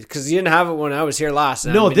 Yeah, because you didn't have it when I was here last.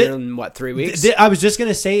 And no, I've been here in, what, 3 weeks? I was just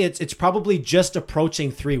gonna say it's probably just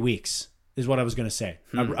approaching 3 weeks is what I was gonna say.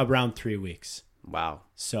 Around 3 weeks. Wow.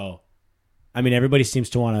 So, I mean, everybody seems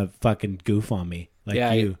to want to fucking goof on me.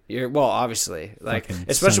 Like you're well, obviously, like fucking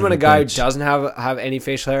especially when a guy who doesn't have any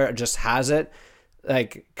facial hair, just has it.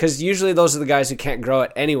 Like, because usually those are the guys who can't grow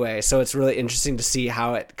it anyway, so it's really interesting to see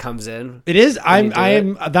how it comes in. It is.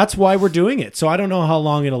 That's why we're doing it. So I don't know how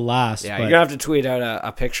long it'll last. Yeah, but you're gonna have to tweet out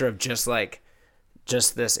a picture of just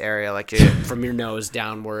this area, like from your nose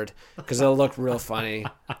downward, because it'll look real funny.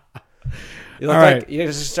 You look All like right. you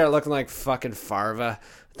just start looking like fucking Farva.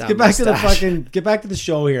 Get back to the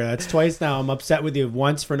show here. That's twice now. I'm upset with you.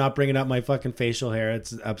 Once for not bringing up my fucking facial hair.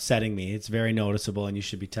 It's upsetting me. It's very noticeable, and you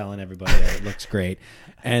should be telling everybody that it looks great.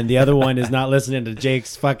 And the other one is not listening to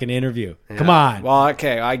Jake's fucking interview. Come on. Well,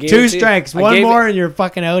 okay. I gave 2 strikes. One more, and you're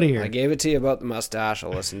fucking out of here. I gave it to you about the mustache.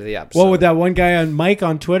 I'll listen to the episode. Well, with that one guy on Mike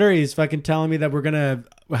on Twitter, he's fucking telling me that we're gonna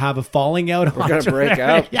have a falling out. We're gonna break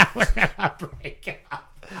up. Yeah, we're gonna break up.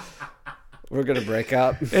 We're gonna break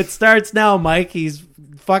up. It starts now, Mike. He's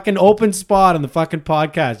fucking open spot on the fucking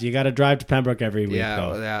podcast. You got to drive to Pembroke every week.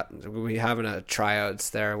 Yeah. We having a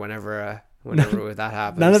tryouts there whenever that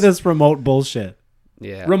happens. None of this remote bullshit.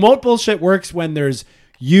 Yeah. Remote bullshit works when there's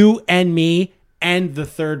you and me and the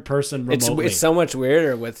third person remotely. It's so much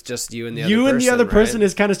weirder with just you and the other person. You and the other person right?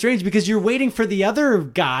 is kind of strange because you're waiting for the other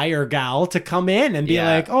guy or gal to come in and be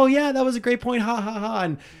like, oh yeah, that was a great point. Ha ha ha.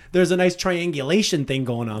 And there's a nice triangulation thing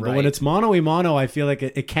going on. But when Right. it's mono, I feel like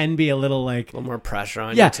it can be a little like... A little more pressure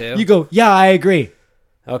on you too. You go, yeah, I agree.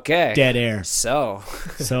 Okay. Dead air. So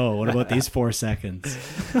what about these 4 seconds?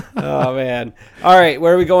 Oh man. All right,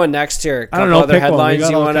 where are we going next here? I don't know, Other pick one. We headlines got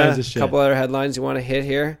you all want kinds to of shit. couple other headlines you want to hit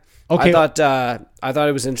here? Okay. I thought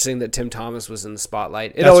it was interesting that Tim Thomas was in the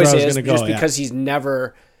spotlight. It That's always where I was is gonna go, just because he's been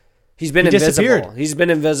He invisible. disappeared. He's been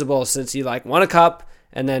invisible since he won a cup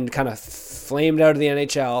and then kind of flamed out of the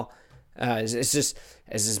NHL. It's just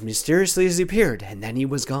as mysteriously as he appeared, and then he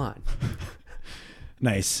was gone.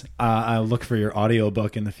 Nice. I'll look for your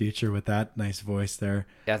audiobook in the future with that nice voice there.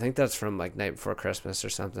 Yeah, I think that's from Night Before Christmas or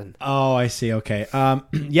something. Oh, I see. Okay.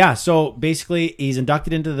 Yeah. So basically, he's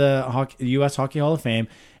inducted into the U.S. Hockey Hall of Fame,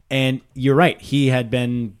 and you're right. He had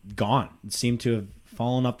been gone. Seemed to have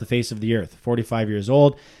fallen off the face of the earth. 45 years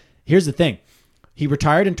old. Here's the thing. He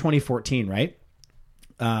retired in 2014, right?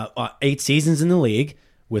 8 seasons in the league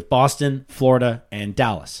with Boston, Florida, and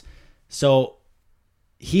Dallas. So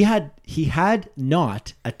he had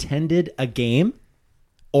not attended a game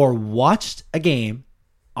or watched a game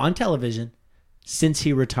on television since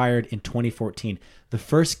he retired in 2014. The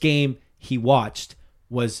first game he watched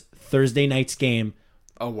was Thursday night's game.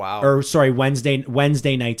 Oh wow. Or sorry,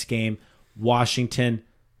 Wednesday night's game, Washington,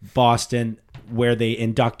 Boston, where they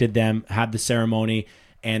inducted them, had the ceremony,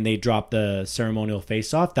 and they dropped the ceremonial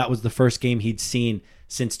face-off. That was the first game he'd seen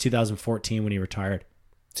since 2014 when he retired.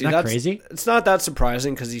 See, Isn't that crazy? It's not that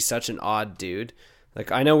surprising because he's such an odd dude.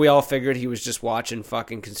 I know we all figured he was just watching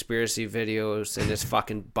fucking conspiracy videos in his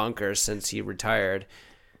fucking bunker since he retired.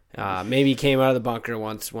 Maybe he came out of the bunker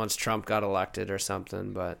once Trump got elected or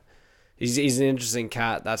something, but he's an interesting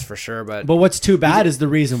cat, that's for sure. But what's too bad is the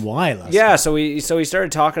reason why. Leslie. Yeah, so he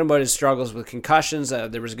started talking about his struggles with concussions.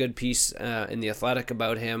 There was a good piece in The Athletic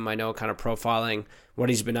about him, I know, kind of profiling what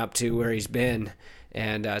he's been up to, where he's been.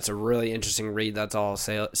 And it's a really interesting read. That's all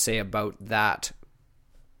I'll say about that.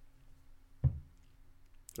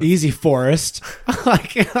 Easy, Forrest.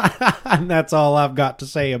 And that's all I've got to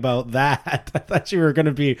say about that. I thought you were going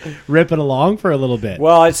to be ripping along for a little bit.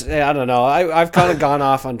 Well, I don't know. I've kind of gone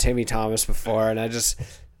off on Timmy Thomas before, and I just...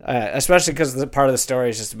 especially because the part of the story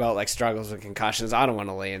is just about struggles with concussions. I don't want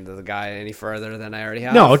to lay into the guy any further than I already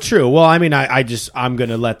have. No, true. Well, I mean, I'm going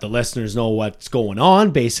to let the listeners know what's going on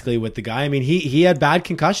basically with the guy. I mean, he had bad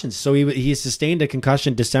concussions. So he sustained a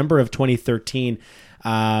concussion December of 2013.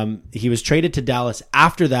 He was traded to Dallas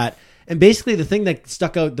after that. And basically the thing that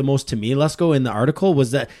stuck out the most to me, Lesko, in the article was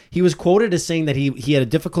that he was quoted as saying that he had a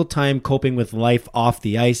difficult time coping with life off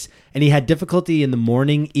the ice. And he had difficulty in the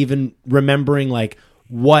morning even remembering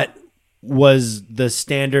what was the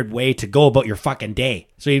standard way to go about your fucking day.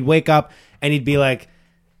 So he'd wake up and he'd be like,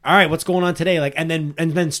 all right, what's going on today? And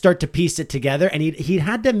then start to piece it together. And he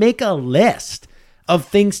had to make a list of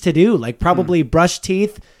things to do, probably brush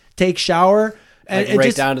teeth, take shower. And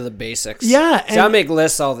right down to the basics. Yeah. See, I make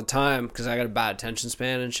lists all the time because I got a bad attention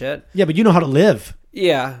span and shit. Yeah, but you know how to live.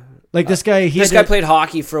 Yeah. This guy... This guy played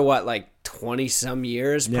hockey for 20-some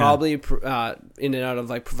years, Yeah. probably in and out of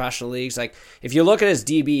professional leagues. If you look at his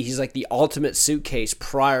DB, he's the ultimate suitcase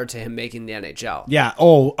prior to him making the NHL. Yeah.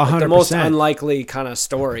 Oh, 100%. The most unlikely kind of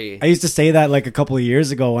story. I used to say that a couple of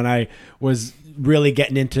years ago when I was really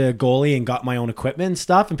getting into goalie and got my own equipment and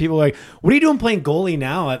stuff. And people were like, what are you doing playing goalie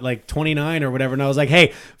now at 29 or whatever? And I was like,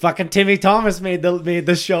 hey, fucking Timmy Thomas made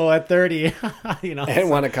the show at 30. And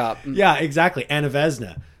won a cup. Yeah, exactly. And a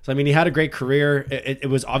Vezina. So, I mean, he had a great career. It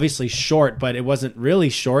was obviously short, but it wasn't really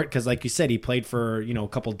short because, like you said, he played for, a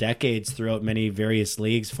couple decades throughout many various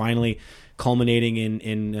leagues, finally culminating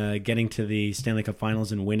in getting to the Stanley Cup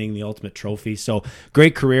Finals and winning the ultimate trophy. So,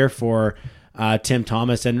 great career for Tim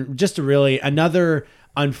Thomas. And just another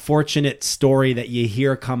unfortunate story that you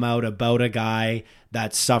hear come out about a guy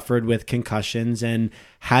that suffered with concussions and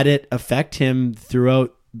had it affect him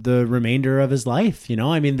throughout the remainder of his life. You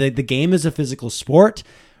know, I mean, the game is a physical sport.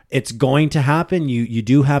 It's going to happen. You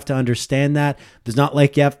do have to understand that. There's not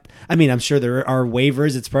like you have, I mean, I'm sure there are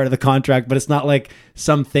waivers. It's part of the contract, but it's not like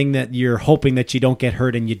something that you're hoping that you don't get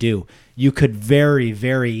hurt and you do. You could very,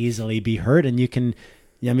 very easily be hurt, and you can,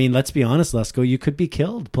 I mean, let's be honest, Lesko, you could be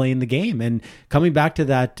killed playing the game. And coming back to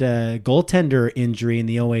that goaltender injury in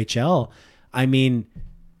the OHL, I mean,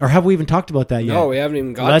 or have we even talked about that yet? No, we haven't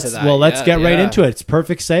even got to that. Well, let's get right yeah. into it. It's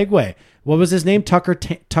perfect segue. What was his name? Tucker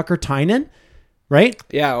Tynan, right?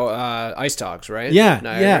 Yeah, Ice Dogs, right? Yeah,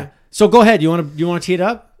 Niagara. yeah. So go ahead. You want to tee it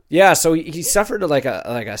up? Yeah, so he suffered like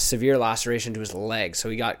a severe laceration to his leg, so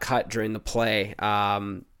he got cut during the play.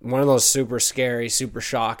 One of those super scary, super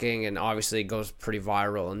shocking, and obviously it goes pretty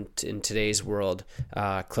viral in today's world,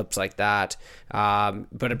 clips like that.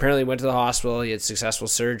 But apparently went to the hospital. He had successful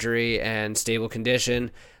surgery and stable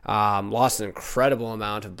condition. Lost an incredible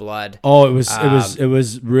amount of blood. Oh, it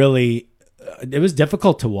was really, it was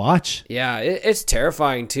difficult to watch. Yeah, it's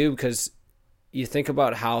terrifying too, because you think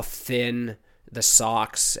about how thin the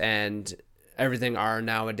socks and everything are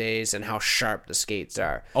nowadays and how sharp the skates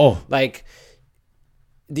are. Oh, like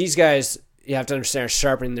these guys, you have to understand, are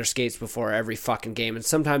sharpening their skates before every fucking game, and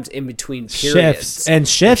sometimes in between periods.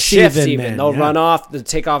 Shifts even. Man, they'll run off, they'll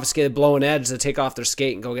take off a skate, blow an edge, they'll take off their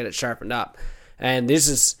skate and go get it sharpened up. And this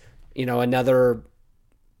is, another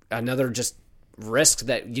just risk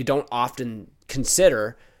that you don't often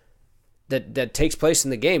consider that takes place in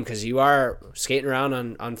the game, because you are skating around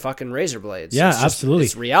on fucking razor blades. Yeah, absolutely.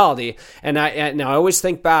 It's reality. And I always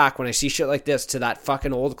think back when I see shit like this to that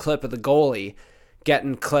fucking old clip of the goalie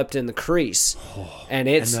getting clipped in the crease. And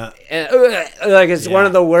it's one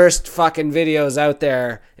of the worst fucking videos out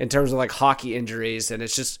there in terms of like hockey injuries. And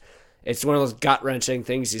it's one of those gut-wrenching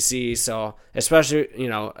things you see. So especially,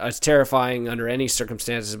 it's terrifying under any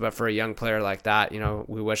circumstances, but for a young player like that,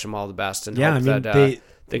 we wish him all the best and hope that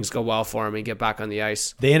things go well for him and get back on the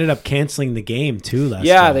ice. They ended up canceling the game too last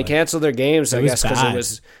Yeah, they canceled their games, I guess, bad.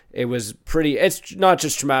 because it was pretty. It's not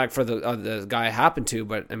just traumatic for the guy it happened to,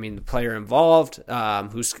 but I mean the player involved,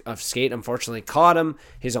 whose skate unfortunately caught him,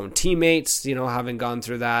 his own teammates, having gone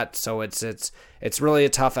through that. So it's really a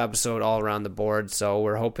tough episode all around the board. So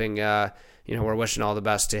we're hoping, we're wishing all the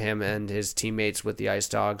best to him and his teammates with the Ice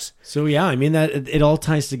Dogs. So yeah, I mean that it all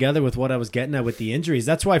ties together with what I was getting at with the injuries.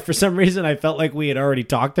 That's why for some reason I felt like we had already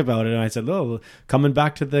talked about it, and I said, "Oh, coming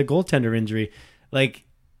back to the goaltender injury, like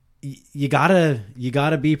you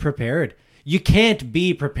gotta be prepared. You can't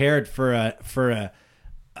be prepared for a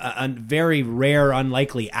very rare,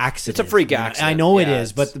 unlikely accident. It's a freak accident. I know it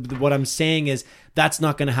is, but what I'm saying is that's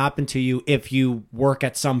not going to happen to you if you work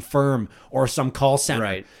at some firm or some call center.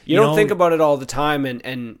 Right. You don't think about it all the time,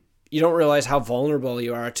 and you don't realize how vulnerable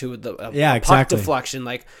you are to puck deflection.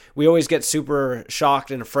 Like, we always get super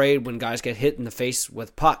shocked and afraid when guys get hit in the face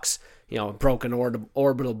with pucks. Broken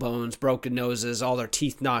orbital bones, broken noses, all their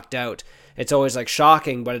teeth knocked out. It's always like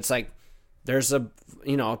shocking, but it's like there's a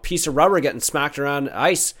piece of rubber getting smacked around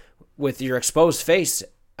ice with your exposed face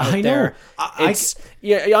out there.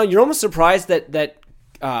 You're almost surprised that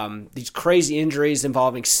these crazy injuries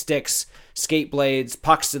involving sticks, skate blades,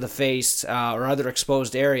 pucks to the face, or other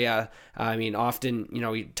exposed area. I mean, often,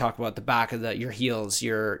 you talk about the back of your heels,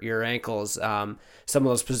 your ankles, some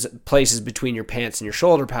of those places between your pants and your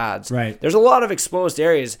shoulder pads. Right. There's a lot of exposed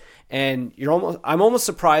areas, and I'm almost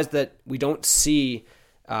surprised that we don't see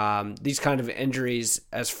these kind of injuries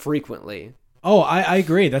as frequently. Oh, I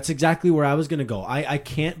agree. That's exactly where I was going to go. I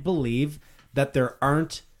can't believe that there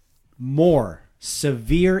aren't more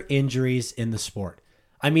severe injuries in the sport.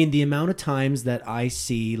 I mean, the amount of times that I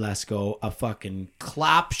see Lesko, a fucking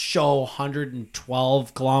clap show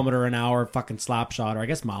 112 kilometer an hour fucking slap shot, or I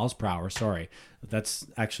guess miles per hour. Sorry, that's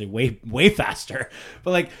actually way faster.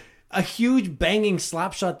 But like a huge banging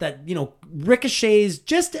slap shot that ricochets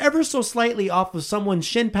just ever so slightly off of someone's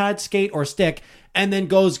shin pad, skate, or stick, and then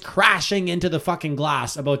goes crashing into the fucking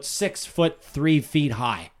glass about 6 foot 3 feet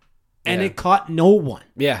high, and it caught no one.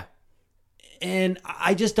 Yeah, and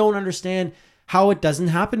I just don't understand how it doesn't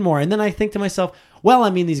happen more. And then I think to myself, well, I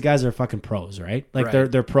mean, these guys are fucking pros, right? Like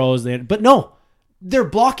they're pros. But no, they're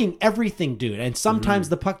blocking everything, dude. And sometimes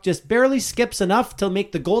the puck just barely skips enough to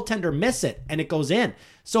make the goaltender miss it, and it goes in.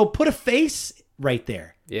 So put a face right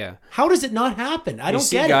there. Yeah. How does it not happen? I don't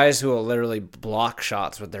get it. You see guys who will literally block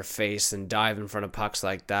shots with their face and dive in front of pucks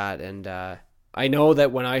like that. And I know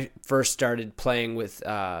that when I first started playing with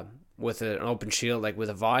an open shield, like with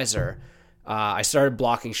a visor, I started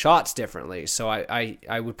blocking shots differently. So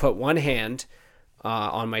I would put one hand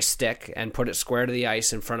on my stick and put it square to the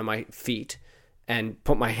ice in front of my feet, and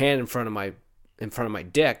put my hand in front of my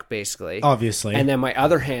dick, basically. Obviously. And then my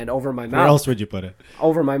other hand over my mouth. Where else would you put it?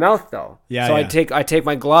 Over my mouth, though. Yeah. So yeah. I take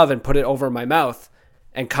my glove and put it over my mouth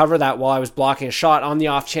and cover that while I was blocking a shot on the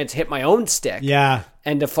off chance to hit my own stick. Yeah.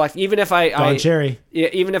 And deflect. Even if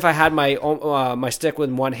even if I had my my stick with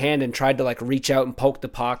one hand and tried to like reach out and poke the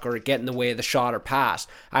puck or get in the way of the shot or pass,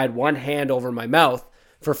 I had one hand over my mouth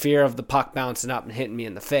for fear of the puck bouncing up and hitting me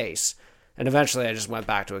in the face. And eventually I just went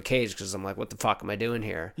back to a cage because I'm like, what the fuck am I doing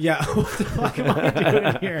here? Yeah, what the fuck am I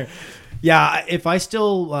doing here? Yeah, if I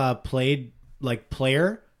still played like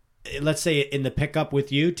player, let's say in the pickup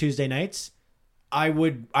with you Tuesday nights, I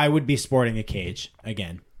would be sporting a cage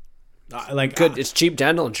again. Good, it's cheap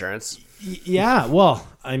dental insurance. Yeah, well,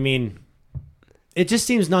 I mean, it just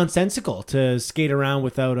seems nonsensical to skate around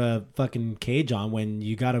without a fucking cage on when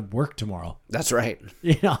you got to work tomorrow. That's right.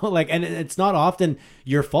 You know, like, and it's not often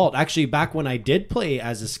your fault. Actually, back when I did play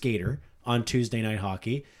as a skater on Tuesday night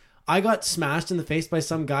hockey, I got smashed in the face by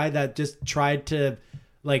some guy that just tried to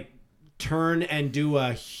like turn and do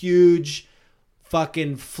a huge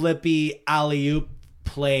fucking flippy alley-oop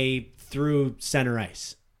play through center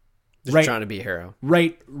ice. Just trying to be a hero.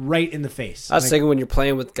 Right in the face. I was thinking when you're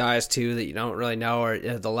playing with guys too that you don't really know, or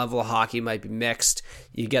the level of hockey might be mixed,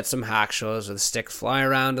 you get some hack shows where the sticks fly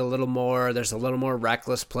around a little more. There's a little more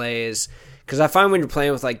reckless plays. Because I find when you're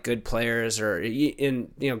playing with like good players, or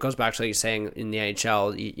it goes back to like you're saying in the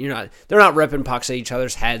NHL, they're not ripping pucks at each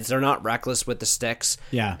other's heads. They're not reckless with the sticks,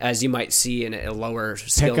 as you might see in a lower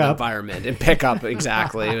skilled environment. And pick up,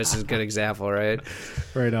 exactly. This is a good example, right?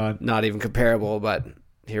 Right on. Not even comparable, but.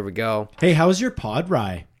 Here we go. Hey, how's your pod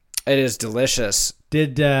rye? It is delicious.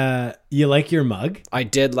 Did you like your mug? I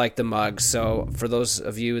did like the mug. So for those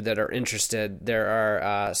of you that are interested, there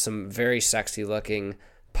are some very sexy looking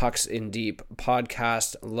Pucks in Deep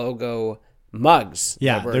podcast logo mugs.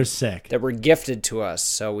 Yeah, they're sick. That were gifted to us.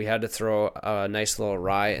 So we had to throw a nice little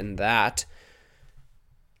rye in that.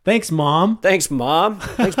 Thanks, Mom. Thanks,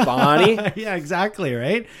 Bonnie. Yeah, exactly,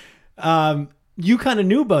 right? You kind of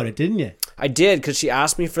knew about it, didn't you? I did, because she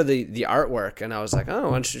asked me for the artwork, and I was like, oh,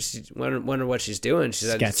 wonder what she's doing. She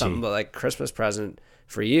said Sketchy. Something about like Christmas present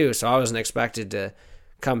for you. So I wasn't expected to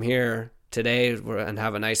come here today and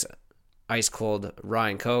have a nice ice cold rye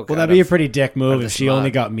and Coke. Well, that'd be a pretty dick move if she only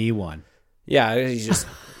got me one. Yeah, you just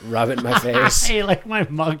rub it in my face. Hey, like my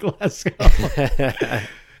mug, let's go.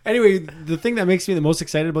 Anyway, the thing that makes me the most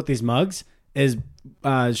excited about these mugs is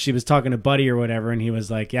she was talking to Buddy or whatever, and he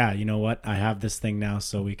was like, yeah, you know what? I have this thing now,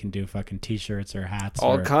 so we can do fucking t-shirts or hats.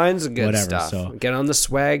 All or kinds of good whatever, stuff. So get on the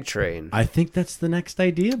swag train. I think that's the next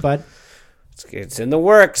idea, bud. It's in the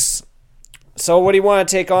works. So what do you want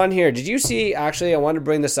to take on here? Did you see, actually, I wanted to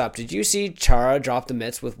bring this up. Did you see Chara drop the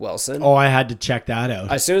mitts with Wilson? Oh, I had to check that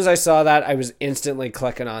out. As soon as I saw that, I was instantly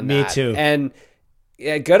clicking on that. Me too. And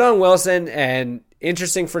yeah, good on Wilson, and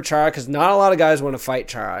interesting for Chara, because not a lot of guys want to fight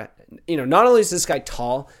Chara. Not only is this guy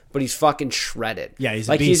tall, but he's fucking shredded. Yeah, he's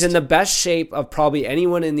a like beast. He's in the best shape of probably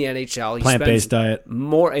anyone in the NHL. He Plant-based diet.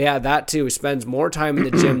 More, yeah, that too. He spends more time in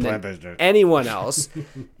the gym than anyone else.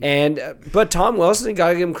 But Tom Wilson, you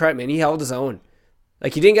gotta give him credit, man. He held his own.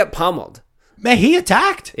 Like, he didn't get pummeled. Man, he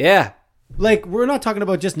attacked. Yeah. Like, we're not talking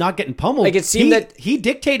about just not getting pummeled. Like, it seemed that he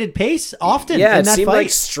dictated pace often. Yeah, in that it seemed fight. like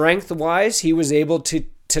strength-wise, he was able to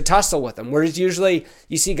tussle with him. Whereas usually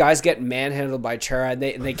you see guys get manhandled by Chara and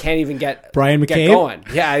they can't even get Brian McCabe? get going.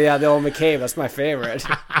 Yeah, the old McCabe. That's my favorite.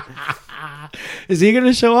 Is he going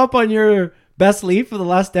to show up on your best lead for the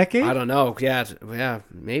last decade? I don't know. Yeah,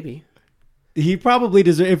 maybe. He probably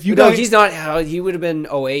deserves. If you no, he's not. He would have been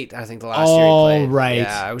 08, I think, the last year he played. Right.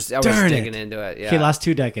 Yeah, I was digging into it. Yeah. Okay, last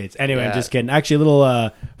 2 decades. Anyway, I'm just kidding. Actually, a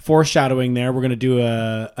little foreshadowing there. We're going to do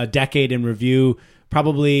a decade in review.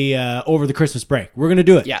 Probably over the Christmas break. We're going to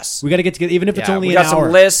do it. Yes. We got to get together, even if it's only an hour. We got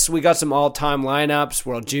some lists. We got some all-time lineups,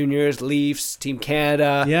 World Juniors, Leafs, Team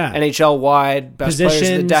Canada, NHL-wide, best players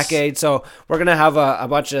of the decade. So we're going to have a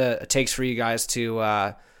bunch of takes for you guys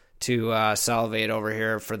to salivate over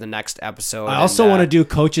here for the next episode. I also want to do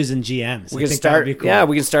coaches and GMs. We can start, cool.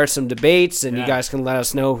 We can start some debates, and you guys can let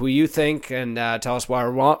us know who you think and tell us why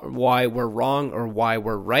we're wrong or why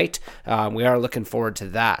we're right. We are looking forward to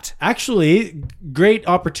that. Actually, great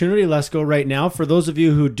opportunity, Let's Go, right now for those of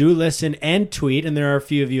you who do listen and tweet, and there are a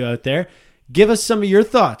few of you out there. Give us some of your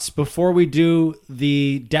thoughts before we do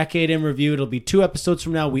the decade in review. It'll be 2 episodes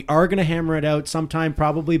from now. We are going to hammer it out sometime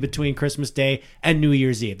probably between Christmas Day and New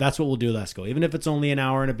Year's Eve. That's what we'll do, Let's Go. Even if it's only an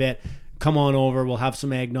hour and a bit, come on over. We'll have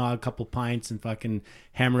some eggnog, a couple pints, and fucking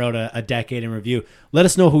hammer out a decade in review. Let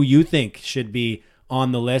us know who you think should be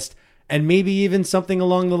on the list, and maybe even something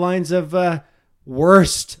along the lines of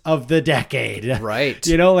worst of the decade. Right.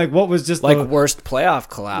 You know, like what was just like the worst playoff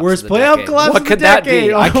collapse. worst of the playoff decade. collapse What of could the that decade?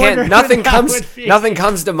 be? I I can't. wonder Nothing what that comes. would be. Nothing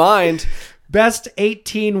comes to mind. best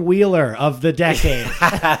 18-wheeler of the decade.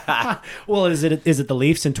 Well, is it the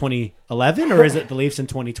Leafs in 2011 or is it the Leafs in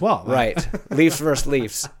 2012? Right. Leafs versus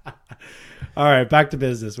Leafs. All right, back to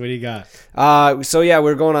business. What do you got? So yeah,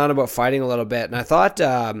 we're going on about fighting a little bit, and I thought,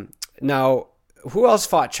 now who else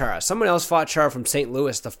fought Chara? Someone else fought Chara from St.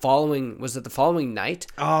 Louis. The following night?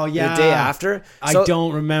 Oh yeah, the day after. I So,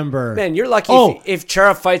 don't remember. Man, you're lucky if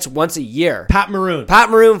Chara fights once a year. Pat Maroon. Pat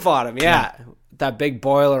Maroon fought him. Yeah. That big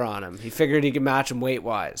boiler on him. He figured he could match him weight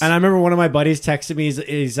wise. And I remember one of my buddies texted me.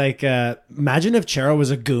 He's like, "Imagine if Chara was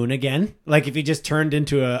a goon again. Like if he just turned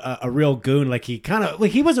into a real goon. Like he kind of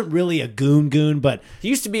like he wasn't really a goon, but he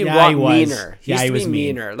used to be meaner. He used to be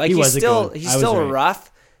meaner. Like he's still rough."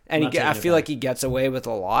 And I feel like he gets away with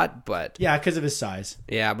a lot, but yeah, because of his size.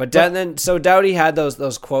 Yeah, but then so Doughty had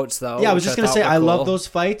those quotes though. Yeah, I was just gonna say I cool. love those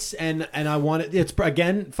fights, and I want it. It's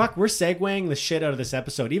again, fuck, we're segueing the shit out of this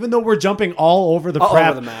episode, even though we're jumping all over the prep,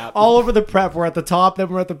 over the map. all over the prep. We're at the top, then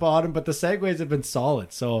we're at the bottom, but the segues have been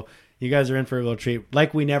solid. So you guys are in for a little treat,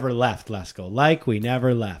 like we never left, Lesko, like we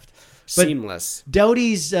never left. But Seamless.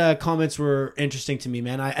 Doughty's comments were interesting to me,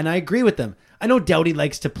 man. I agree with them. I know Doughty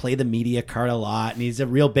likes to play the media card a lot, and he's a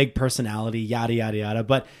real big personality, yada, yada, yada.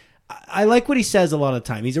 But I like what he says a lot of the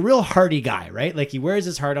time. He's a real hearty guy, right? Like he wears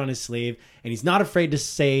his heart on his sleeve, and he's not afraid to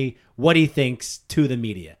say what he thinks to the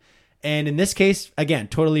media. And in this case, again,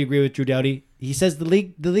 totally agree with Drew Doughty. He says the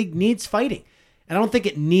league needs fighting. And I don't think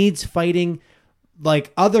it needs fighting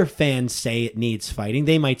like other fans say it needs fighting.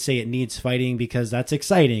 They might say it needs fighting because that's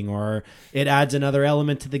exciting or it adds another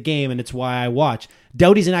element to the game and it's why I watch.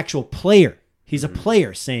 Doughty's an actual player. He's a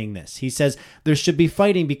player saying this. He says there should be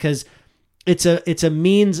fighting because it's a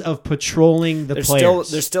means of patrolling the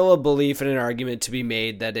players. There's still a belief and an argument to be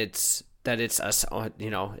made that it's as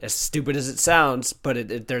stupid as it sounds,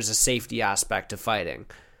 but there's a safety aspect to fighting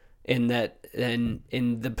in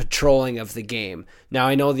the patrolling of the game. Now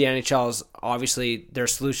I know the NHL's obviously their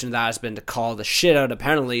solution to that has been to call the shit out of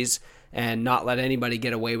penalties and not let anybody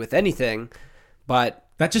get away with anything, but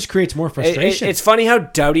that just creates more frustration. It's funny how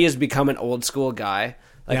Doughty has become an old school guy.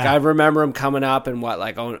 Like Yeah. I remember him coming up in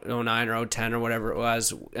 09 or 010 or whatever it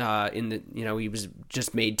was. He was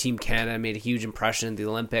just made Team Canada, made a huge impression in the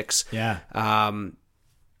Olympics. Yeah.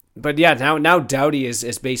 But yeah, now Doughty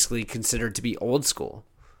is basically considered to be old school.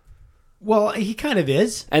 Well, he kind of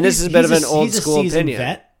is. And this is a bit of an old school seasoned opinion.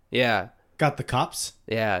 vet. Yeah. Got the cups.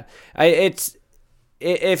 Yeah.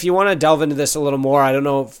 If you want to delve into this a little more, I don't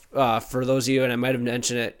know if, for those of you, and I might have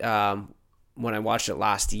mentioned it when I watched it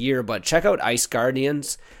last year, but check out Ice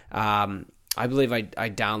Guardians. I believe I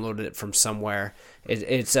downloaded it from somewhere.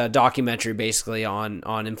 It's a documentary basically on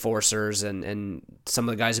enforcers and some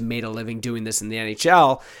of the guys who made a living doing this in the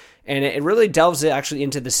NHL. And it really delves actually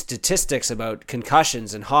into the statistics about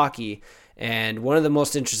concussions in hockey. And one of the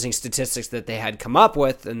most interesting statistics that they had come up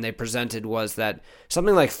with and they presented was that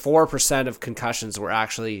something like 4% of concussions were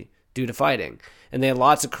actually due to fighting. And they had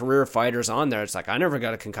lots of career fighters on there. It's like, I never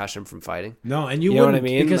got a concussion from fighting. No, and you know wouldn't, what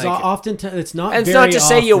I mean? because Like, often it's not. and it's very not to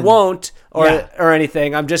say you often. won't Yeah. or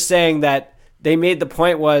anything. I'm just saying that they made the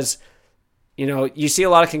point was, you see a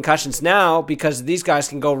lot of concussions now because these guys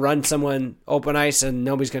can go run someone open ice and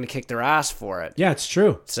nobody's going to kick their ass for it. Yeah, it's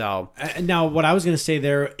true. So Now, what I was going to say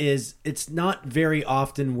there is it's not very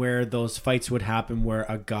often where those fights would happen where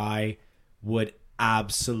a guy would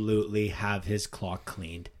absolutely have his clock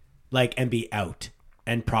cleaned, and be out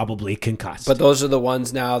and probably concussed. but those are the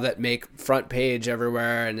ones now that make front page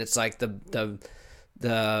everywhere, and it's like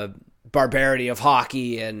the barbarity of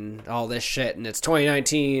hockey and all this shit, and it's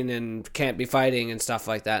 2019 and can't be fighting and stuff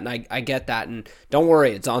like that. And I get that, and don't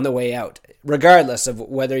worry, it's on the way out, regardless of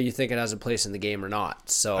whether you think it has a place in the game or not.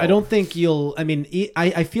 So I don't think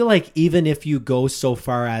I feel like even if you go so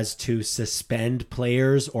far as to suspend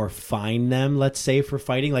players or fine them, let's say, for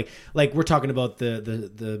fighting, like we're talking about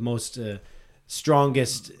the most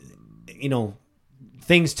strongest,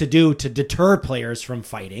 things to do to deter players from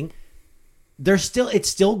fighting. It's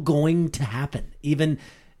still going to happen. Even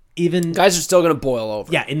guys are still going to boil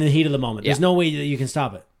over. Yeah, in the heat of the moment. There's Yeah. no way that you can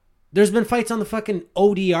stop it. There's been fights on the fucking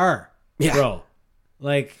ODR, bro.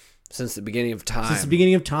 Since the beginning of time. Since the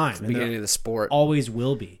beginning of time. the beginning of the sport. Always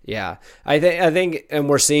will be. Yeah, I think, and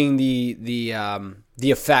we're seeing the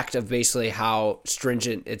effect of basically how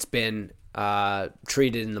stringent it's been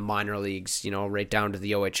treated in the minor leagues. Right down to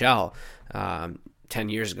the OHL. 10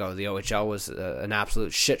 years ago, the OHL was an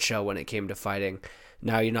absolute shit show when it came to fighting.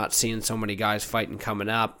 Now you're not seeing so many guys fighting coming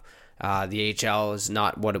up. The AHL is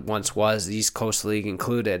not what it once was, the East Coast League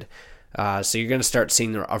included. So you're going to start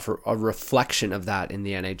seeing a reflection of that in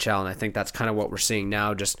the NHL, and I think that's kind of what we're seeing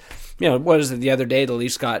now. Just, what is it? The other day, the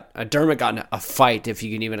Leafs Dermott got in a fight, if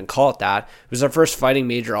you can even call it that. It was their first fighting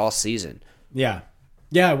major all season. Yeah,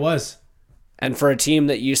 it was. And for a team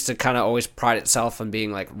that used to kind of always pride itself on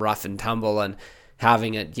being like rough and tumble and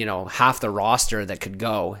having it, half the roster that could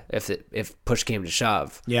go if push came to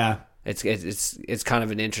shove. Yeah, it's kind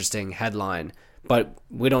of an interesting headline, but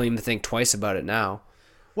we don't even think twice about it now.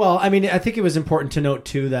 Well, I mean, I think it was important to note,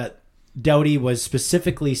 too, that Doughty was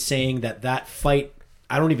specifically saying that fight,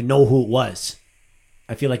 I don't even know who it was.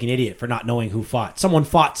 I feel like an idiot for not knowing who fought. Someone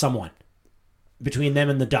fought someone between them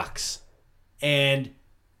and the Ducks. And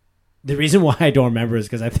the reason why I don't remember is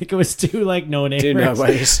because I think it was two, no-namers. Two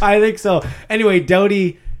nobodies. I think so. Anyway,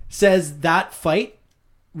 Doughty says that fight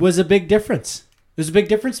was a big difference. It was a big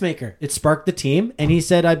difference maker. It sparked the team, and he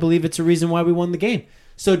said, I believe it's a reason why we won the game.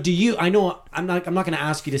 So I know I'm not going to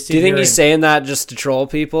ask you to sit. Do you think here he's saying that just to troll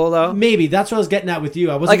people though? Maybe that's what I was getting at with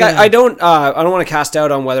you. I wasn't I don't want to cast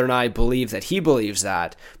doubt on whether or not I believe that he believes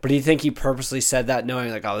that, but do you think he purposely said that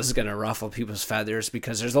knowing this is going to ruffle people's feathers?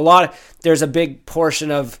 Because there's a big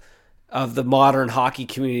portion of the modern hockey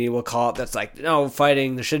community, we'll call it, that's like, no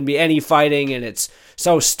fighting, there shouldn't be any fighting, and it's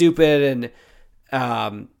so stupid,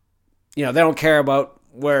 and they don't care about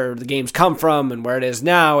where the games come from and where it is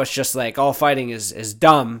now. It's just like all fighting is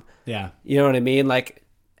dumb. Yeah. You know what I mean? But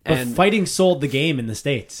fighting sold the game in the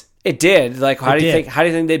States. It did. How do you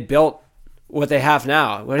think they built what they have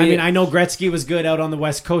now? I know Gretzky was good out on the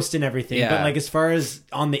West Coast and everything, Yeah. but as far as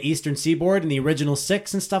on the Eastern Seaboard and the original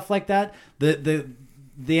six and stuff like that, the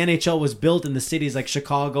NHL was built in the cities like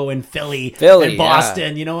Chicago and Philly and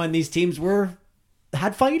Boston, and these teams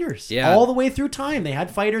had fighters all the way through time. They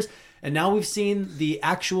had fighters. And now we've seen the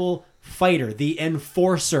actual fighter, the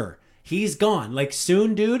enforcer. He's gone.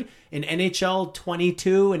 Soon, dude, in NHL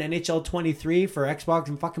 22 and NHL 23 for Xbox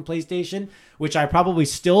and fucking PlayStation, which I probably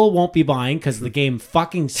still won't be buying because the game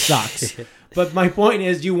fucking sucks. But my point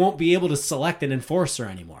is you won't be able to select an enforcer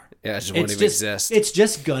anymore. Yeah, it won't even exist. It's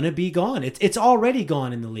just going to be gone. It's already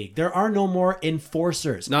gone in the league. There are no more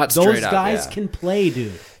enforcers. Not straight Those up, guys yeah. can play,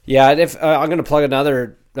 dude. Yeah, if I'm going to plug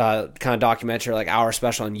another kind of documentary, hour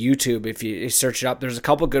special on YouTube. If you search it up, there's a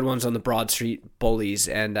couple good ones on the Broad Street Bullies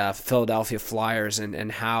and Philadelphia Flyers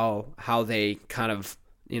and how they kind of,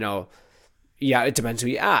 it depends who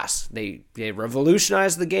you ask. They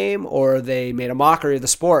revolutionized the game, or they made a mockery of the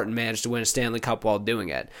sport and managed to win a Stanley Cup while doing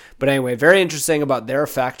it. But anyway, very interesting about their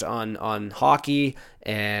effect on hockey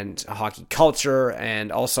and hockey culture,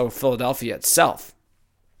 and also Philadelphia itself.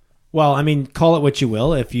 Well, call it what you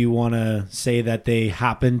will. If you want to say that they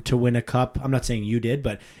happened to win a cup, I'm not saying you did,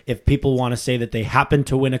 but if people want to say that they happened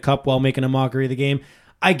to win a cup while making a mockery of the game,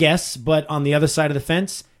 I guess. But on the other side of the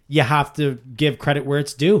fence, you have to give credit where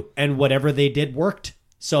it's due, and whatever they did worked.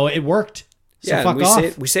 So it worked. So fuck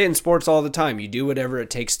off. We say in sports all the time, you do whatever it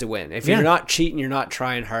takes to win. If you're not cheating, you're not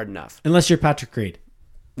trying hard enough. Unless you're Patrick Reed.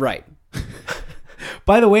 Right.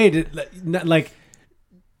 By the way,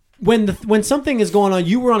 when something is going on,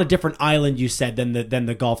 you were on a different island, you said, than the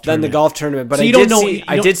golf tournament. Than the golf tournament. But so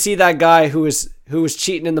I did see that guy who was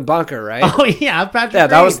cheating in the bunker, right? Oh yeah, Patrick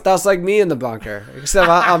Reed. that was like me in the bunker. Except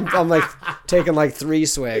I'm taking 3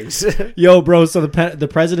 swings. Yo, bro, so the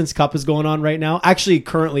President's Cup is going on right now. Actually,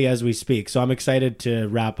 currently as we speak. So I'm excited to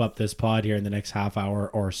wrap up this pod here in the next half hour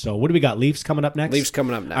or so. What do we got? Leafs coming up next? Leafs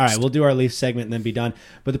coming up next. All right, we'll do our Leafs segment and then be done.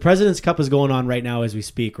 But the President's Cup is going on right now as we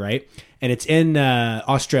speak, right? And it's in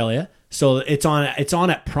Australia. So it's on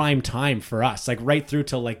at prime time for us, right through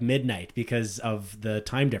till midnight because of the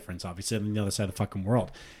time difference, obviously, on the other side of the fucking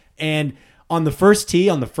world. And on the first tee,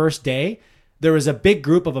 on the first day, there was a big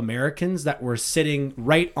group of Americans that were sitting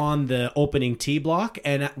right on the opening tee block.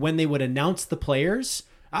 And when they would announce the players,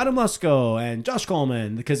 Adam Lusko and Josh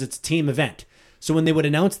Coleman, because it's a team event. So when they would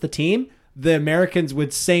announce the team, the Americans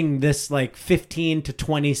would sing this 15 to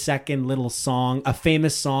 20 second little song, a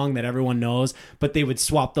famous song that everyone knows, but they would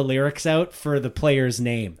swap the lyrics out for the player's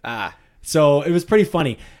name. So it was pretty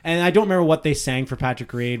funny. And I don't remember what they sang for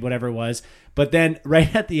Patrick Reed, whatever it was. But then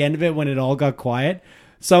right at the end of it, when it all got quiet,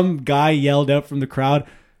 some guy yelled out from the crowd,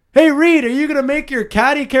 "Hey Reed, are you going to make your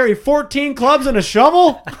caddy carry 14 clubs and a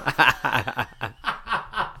shovel?"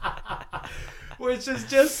 Which is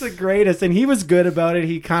just the greatest. And he was good about it.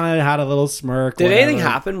 He kind of had a little smirk. Did anything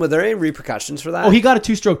happen? Were there any repercussions for that? Oh, he got a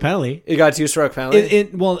 2-stroke penalty. He got a 2-stroke penalty?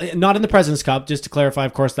 Well, not in the President's Cup. Just to clarify,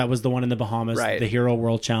 of course, that was the one in the Bahamas, right. The Hero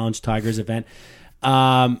World Challenge Tigers event.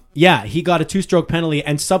 Yeah, he got a 2-stroke penalty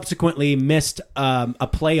and subsequently missed a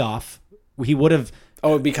playoff. He would have...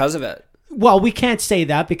 Oh, because of it? Well, we can't say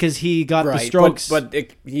that because he got the strokes. But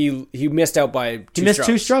he missed out by two he missed strokes.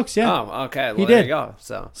 2 strokes, yeah. Oh, okay. Well, He there did. you go.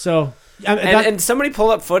 So And somebody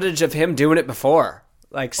pulled up footage of him doing it before.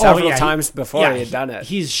 Like several times before he had done it.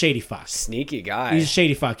 He's a shady fuck. Sneaky guy. He's a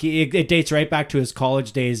shady fuck. It dates right back to his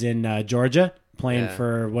college days in Georgia, playing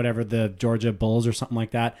for whatever the Georgia Bulls or something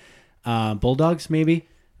like that. Bulldogs, maybe.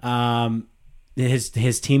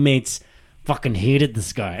 His teammates fucking hated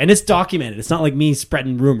this guy. And it's documented. It's not like me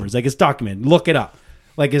spreading rumors. Like, it's documented. Look it up.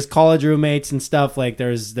 Like, his college roommates and stuff. Like,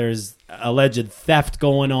 there's alleged theft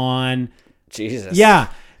going on. Jesus. Yeah.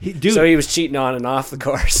 Dude. So he was cheating on and off the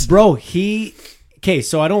course. Bro, Okay,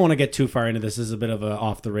 so I don't want to get too far into this. This is a bit of a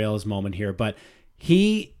off the rails moment here, but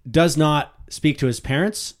he does not speak to his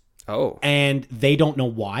parents. Oh. And they don't know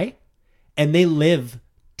why. And they live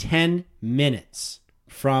 10 minutes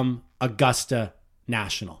from Augusta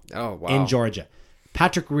National. Oh, wow. In Georgia.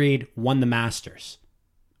 Patrick Reed won the Masters.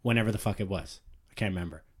 Whenever the fuck it was. I can't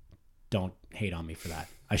remember. Don't hate on me for that.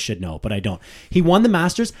 I should know, but I don't. He won the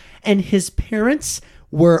Masters, and his parents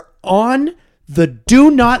were on the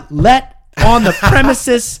do not let on the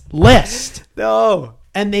premises list. No.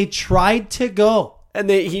 And they tried to go. And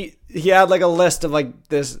he had like a list of like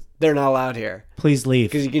this. They're not allowed here. Please leave.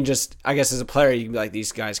 Because you can just, I guess as a player, you can be like,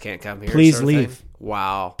 these guys can't come here. Please sort of leave. thing.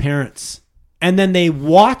 Wow. Parents. And then they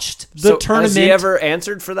watched the tournament. Has he ever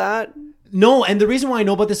answered for that? No, and the reason why I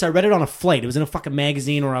know about this, I read it on a flight. It was in a fucking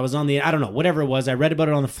magazine, or I was on I don't know, whatever it was. I read about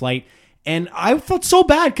it on the flight. And I felt so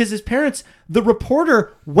bad because his parents, the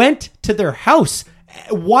reporter went to their house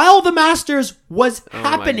while the Masters was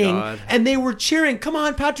happening, and they were cheering, come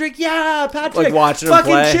on, Patrick, yeah, Patrick. Like watching him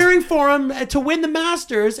fucking play. cheering for him to win the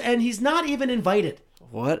Masters, and he's not even invited.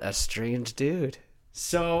 What a strange dude.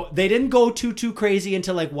 So they didn't go too crazy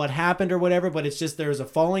into like what happened or whatever, but it's just there's a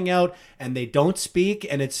falling out, and they don't speak,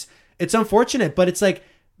 and it's unfortunate, but it's like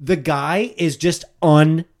the guy is just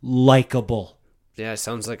unlikable. Yeah,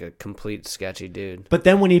 sounds like a complete sketchy dude. But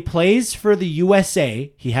then when he plays for the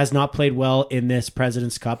USA, he has not played well in this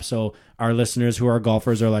President's Cup. So our listeners who are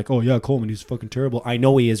golfers are like, oh yeah, Coleman, he's fucking terrible. I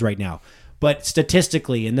know he is right now. But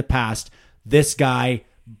statistically in the past, this guy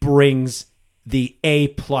brings the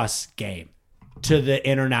A+ game to the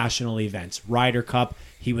international events. Ryder Cup,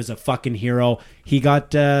 he was a fucking hero. He got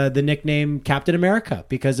the nickname Captain America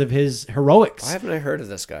because of his heroics. Why haven't I heard of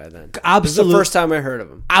this guy then? Absolute, this is the first time I heard of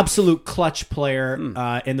him. Absolute clutch player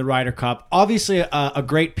in the Ryder Cup. Obviously a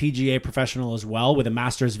great PGA professional as well with a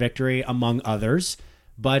Masters victory among others.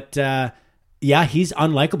 But yeah, he's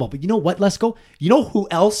unlikable. But you know what, Lesko? You know who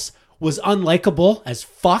else was unlikable as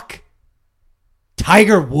fuck?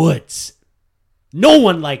 Tiger Woods. No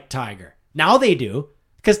one liked Tiger. Now they do.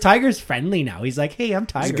 Because Tiger's friendly now. He's like, hey, I'm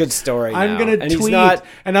Tiger. It's a good story I'm now. going to And he's tweet, not-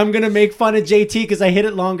 and I'm going to make fun of JT because I hit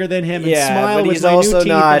it longer than him and smile but with he's my also new teeth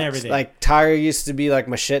not and everything. like Tiger used to be like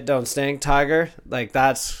my shit don't stink Tiger. Like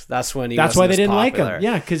that's when he. That's wasn't why they as didn't popular. like him.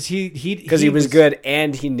 Yeah, because he was good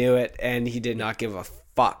and he knew it and he did not give a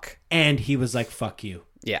fuck. And he was like, fuck you.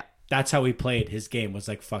 Yeah. That's how he played. His game was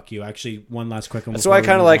like, fuck you. Actually, one last quick one. That's what I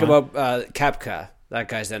kind of like about Kepka. That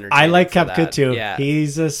guy's entertaining. I like for Kepka that. too. Yeah.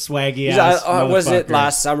 He's a swaggy ass was it motherfucker.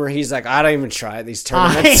 last summer? He's like, I don't even try these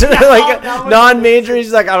tournaments. Like non-major,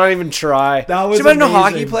 he's like, I don't even try. That was Should have been a amazing.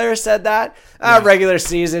 hockey player said that. Regular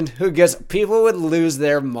season, who gets people would lose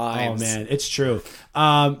their minds. Oh man, it's true.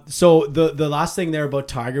 So the last thing there about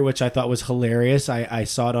Tiger, which I thought was hilarious, I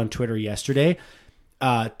saw it on Twitter yesterday.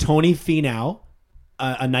 Tony Finau,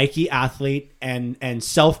 a Nike athlete and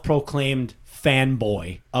self-proclaimed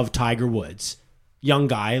fanboy of Tiger Woods, young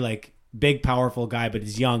guy, like big powerful guy, but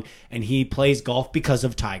he's young and he plays golf because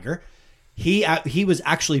of Tiger. He was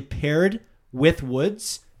actually paired with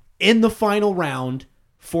Woods in the final round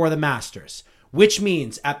for the Masters, which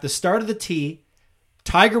means at the start of the tee,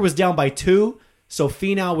 Tiger was down by 2, so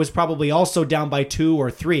Finau was probably also down by 2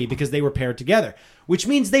 or 3 because they were paired together, which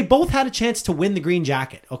means they both had a chance to win the green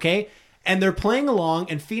jacket, okay? And they're playing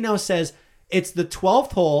along, and Finau says, it's the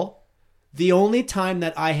 12th hole, the only time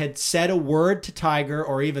that I had said a word to Tiger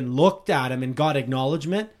or even looked at him and got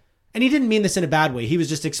acknowledgement, and he didn't mean this in a bad way, he was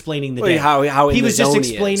just explaining the day. How in he the was just zone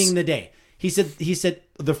he explaining is. the day. He said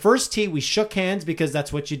the first tee we shook hands because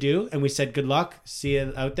that's what you do, and we said good luck, see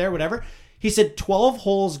you out there, whatever. He said 12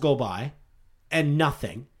 holes go by and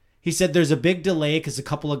nothing. He said there's a big delay because a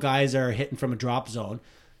couple of guys are hitting from a drop zone.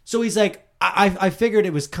 So he's like, I figured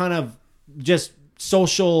it was kind of just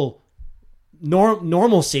social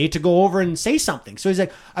normalcy to go over and say something. So he's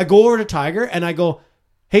like, I go over to Tiger and I go,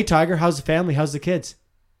 hey Tiger, how's the family? How's the kids?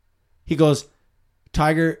 He goes,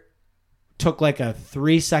 Tiger took like a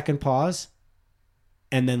 3-second pause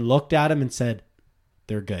and then looked at him and said,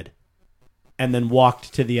 they're good. and then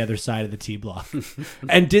walked to the other side of the tee block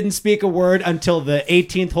and didn't speak a word until the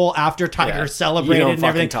 18th hole after Tiger celebrated and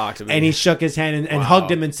everything. Talk to me. And he shook his hand and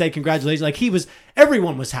hugged him and said congratulations. Like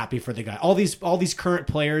everyone was happy for the guy. All these current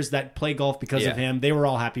players that play golf because of him, they were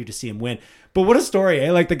all happy to see him win. But what a story,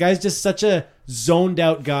 eh? Like the guy's just such a zoned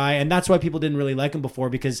out guy, and that's why people didn't really like him before,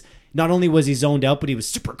 because not only was he zoned out, but he was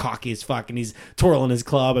super cocky as fuck, and he's twirling his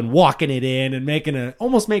club and walking it in and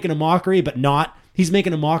almost making a mockery, but not. He's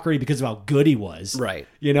making a mockery because of how good he was. Right.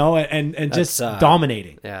 You know, and just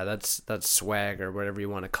dominating. Yeah, that's swag or whatever you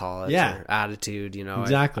want to call it. Yeah. Or attitude, you know.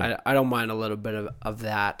 Exactly. I don't mind a little bit of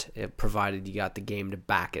that, provided you got the game to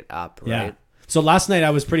back it up, right? Yeah. So last night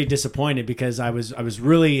I was pretty disappointed because I was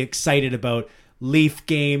really excited about Leaf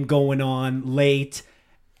game going on late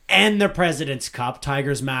and the President's Cup.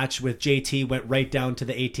 Tiger's match with JT went right down to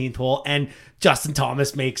the 18th hole, and Justin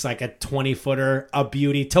Thomas makes like a 20-footer, a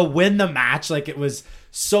beauty to win the match. Like, it was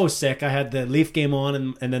so sick. I had the Leaf game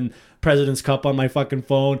on and then President's Cup on my fucking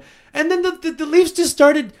phone, and then the Leafs just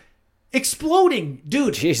started exploding,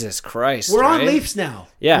 dude. Jesus Christ. We're right? on Leafs now.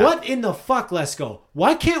 Yeah. What in the fuck, let's go.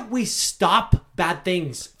 Why can't we stop bad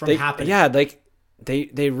things from happening? Yeah, like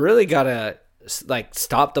they really gotta like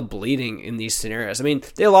stop the bleeding in these scenarios. I mean,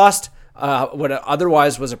 they lost what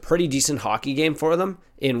otherwise was a pretty decent hockey game for them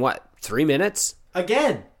in 3 minutes?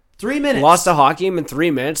 Again, 3 minutes. Lost a hockey game in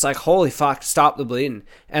 3 minutes. Like, holy fuck, stop the bleeding.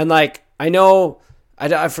 And like, I know,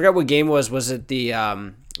 I forget what game it was. Was it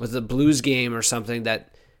the Blues game or something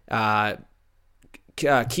that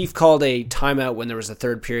Keefe called a timeout when there was a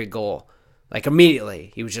third period goal? Like,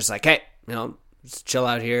 immediately he was just like, hey, let's chill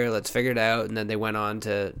out here, let's figure it out. And then they went on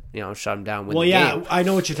to shut him down. Well, yeah, game. I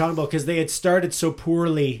know what you're talking about, because they had started so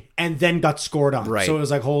poorly and then got scored on. Right. So it was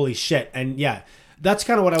like, holy shit. And yeah, that's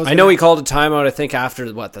kind of what I was. I know he called a timeout, I think,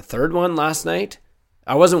 after the third one last night.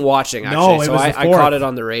 I wasn't watching, actually. No, it so was I caught it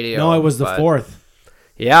on the radio. No, it was the fourth.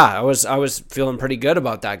 Yeah, I was feeling pretty good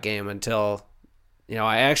about that game until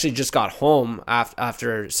I actually just got home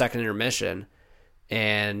after second intermission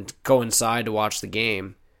and go inside to watch the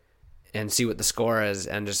game and see what the score is,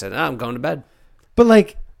 and just said, I'm going to bed. But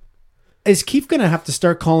like, is Keefe going to have to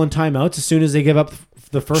start calling timeouts as soon as they give up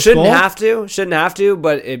the first goal? Shouldn't have to,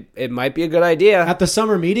 but it might be a good idea. At the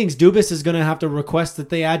summer meetings, Dubas is going to have to request that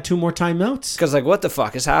they add 2 more timeouts. Because like, what the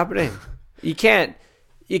fuck is happening? You can't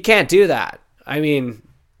do that. I mean,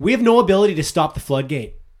 we have no ability to stop the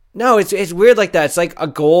floodgate. No, it's weird like that. It's like a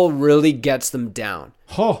goal really gets them down.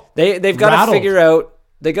 Oh, they've got to figure out.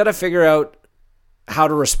 They got to figure out how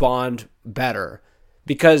to respond better,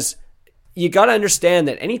 because you got to understand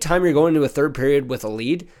that anytime you're going into a third period with a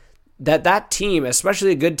lead, that team,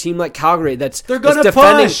 especially a good team like Calgary, that's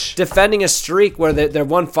defending a streak where they've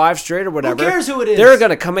won 5 straight or whatever. Who cares who it is? They're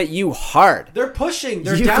going to come at you hard. They're pushing.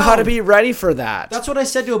 They're you down. got to be ready for that. That's what I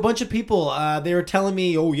said to a bunch of people. They were telling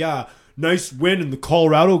me, "Oh yeah, nice win in the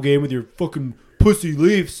Colorado game with your fucking pussy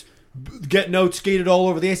Leafs getting outskated all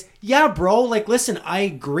over the ice." Yeah, bro. Like, listen, I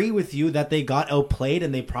agree with you that they got outplayed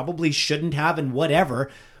and they probably shouldn't have and whatever.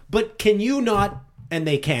 But can you not? And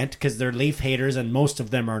they can't, because they're Leaf haters and most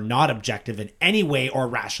of them are not objective in any way or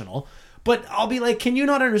rational. But I'll be like, can you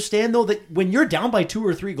not understand, though, that when you're down by 2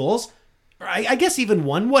 or 3 goals, or I guess even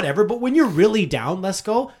 1, whatever, but when you're really down, let's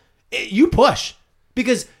go, you push.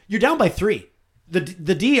 Because you're down by 3. The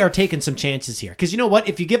D are taking some chances here. Because you know what?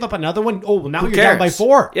 If you give up another one, now you're down by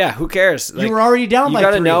 4. Yeah, who cares? Like, you were already down by 3.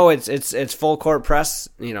 You got to know it's full court press,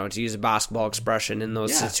 to use a basketball expression in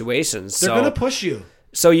those situations. They're going to push you.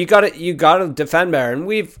 So you got to defend better, and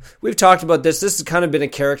we've talked about this. This has kind of been a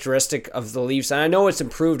characteristic of the Leafs, and I know it's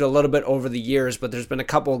improved a little bit over the years, but there's been a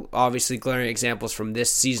couple obviously glaring examples from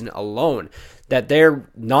this season alone that they're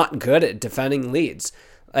not good at defending leads.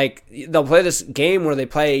 Like, they'll play this game where they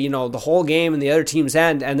play the whole game in the other team's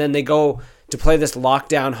end, and then they go to play this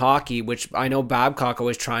lockdown hockey, which I know Babcock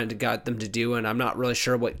always trying to get them to do, and I'm not really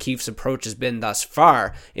sure what Keefe's approach has been thus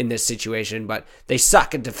far in this situation, but they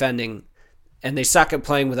suck at defending. And they suck at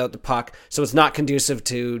playing without the puck, so it's not conducive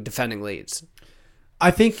to defending leads.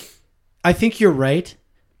 I think you're right,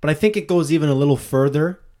 but I think it goes even a little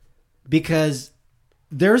further, because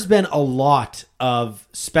there's been a lot of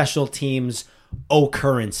special teams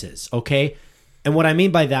occurrences, okay? And what I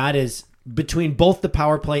mean by that is between both the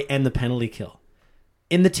power play and the penalty kill.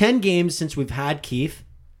 In the 10 games since we've had Keefe,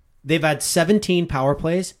 they've had 17 power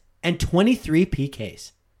plays and 23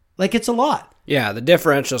 PKs. Like, it's a lot. Yeah, the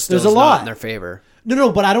differential still is not in their favor.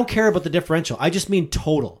 No, but I don't care about the differential. I just mean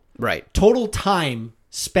total. Right. Total time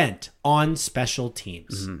spent on special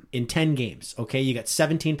teams in 10 games. Okay, you got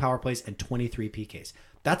 17 power plays and 23 PKs.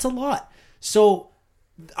 That's a lot. So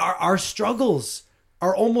our struggles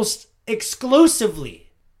are almost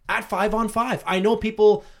exclusively at 5-on-5. I know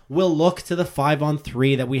people will look to the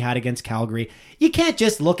 5-on-3 that we had against Calgary. You can't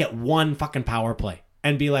just look at one fucking power play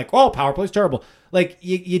and be like, oh, power play's terrible. Like,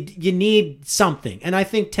 you need something. And I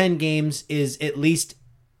think 10 games is at least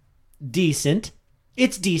decent.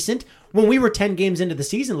 It's decent. When we were 10 games into the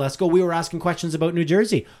season, we were asking questions about New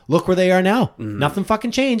Jersey. Look where they are now. Nothing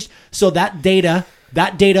fucking changed. So that data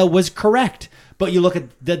was correct. But you look at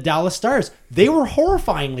the Dallas Stars, they were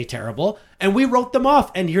horrifyingly terrible, and we wrote them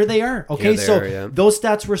off, and here they are. Okay, those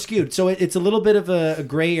stats were skewed. So it's a little bit of a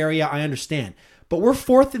gray area, I understand. But we're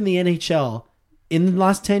fourth in the NHL in the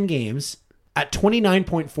last 10 games at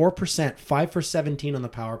 29.4%, 5 for 17 on the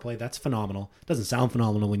power play. That's phenomenal. Doesn't sound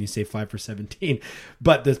phenomenal when you say 5 for 17,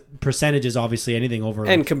 but the percentage is obviously anything over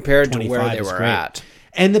and compared to where they were at.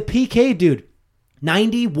 And the PK, dude,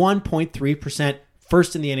 91.3%.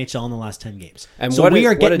 First in the NHL in the last 10 games. And so we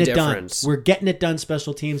are getting it done. difference. We're getting it done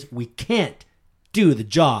special teams. We can't do the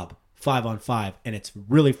job 5-on-5, and it's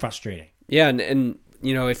really frustrating. Yeah, and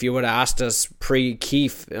you know, if you would have asked us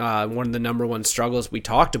pre-Keefe, one of the number one struggles we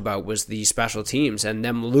talked about was the special teams and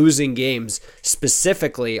them losing games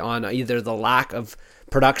specifically on either the lack of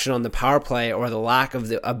production on the power play or the lack of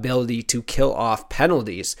the ability to kill off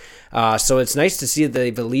penalties. So it's nice to see that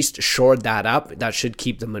they've at least shored that up. That should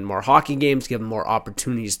keep them in more hockey games, give them more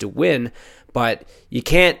opportunities to win. But you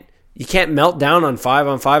can't melt down on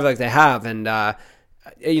 5-on-5 like they have. And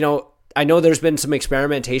you know, I know there's been some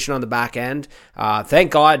experimentation on the back end.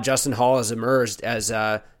 Thank God Justin Hall has emerged as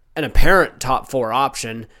an apparent top 4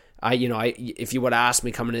 option. If you would have asked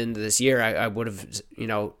me coming into this year, I would have,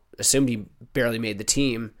 assumed he barely made the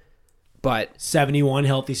team. But 71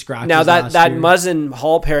 healthy scratches. Now that Muzzin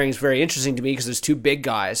Hall pairing is very interesting to me because there's two big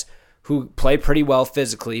guys who play pretty well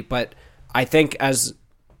physically, but I think as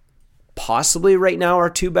possibly right now our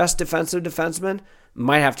two best defensive defensemen,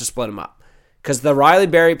 might have to split them up. Because the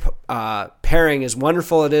Riley-Barrie pairing, as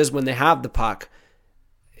wonderful it is when they have the puck,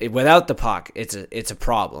 without the puck, it's a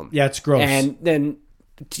problem. Yeah, it's gross. And then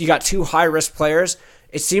you got two high-risk players.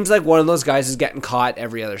 It seems like one of those guys is getting caught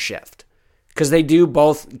every other shift. Because they do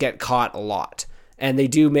both get caught a lot. And they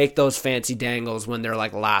do make those fancy dangles when they're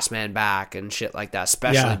like last man back and shit like that.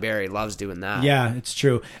 Especially Barry loves doing that. Yeah, it's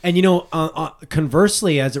true. And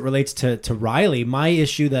conversely, as it relates to Riley, my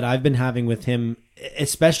issue that I've been having with him,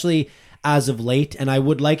 especially as of late, and I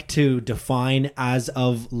would like to define as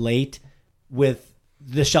of late with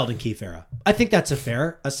the Sheldon Keefe era. I think that's a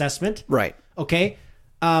fair assessment. Right. Okay.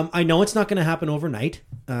 I know it's not going to happen overnight.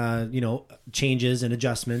 Changes and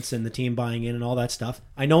adjustments and the team buying in and all that stuff.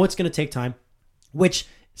 I know it's going to take time. Which,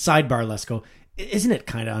 sidebar, Lesko, isn't it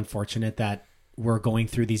kind of unfortunate that we're going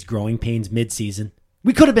through these growing pains mid-season?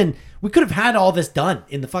 We could have had all this done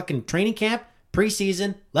in the fucking training camp,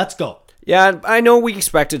 preseason. Let's go. Yeah, I know we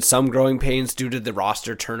expected some growing pains due to the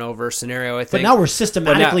roster turnover scenario, I think. But now we're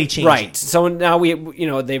systematically changing. Right. So now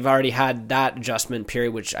they've already had that adjustment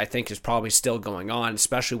period, which I think is probably still going on,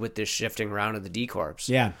 especially with this shifting around of the D-Corps.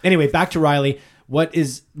 Yeah. Anyway, back to Riley. What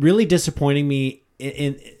is really disappointing me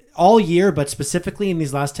in all year, but specifically in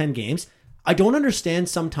these last 10 games, I don't understand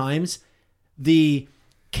sometimes the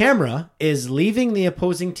camera is leaving the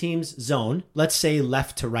opposing team's zone, let's say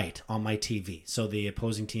left to right on my TV. So the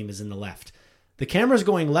opposing team is in the left. The camera's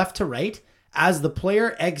going left to right. As the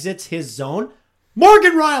player exits his zone,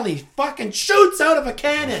 Morgan Riley fucking shoots out of a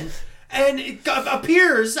cannon and it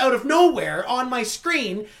appears out of nowhere on my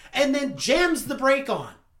screen and then jams the brake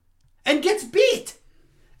on and gets beat.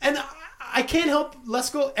 And I can't help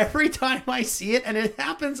Lesko every time I see it, and it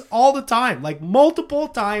happens all the time, like multiple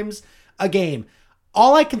times a game.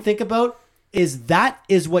 All I can think about is that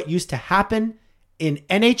is what used to happen in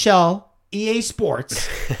NHL EA Sports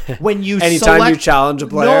when you anytime you challenge a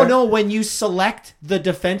player. No, when you select the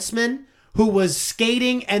defenseman who was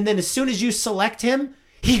skating, and then as soon as you select him,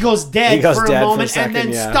 he goes dead for a moment and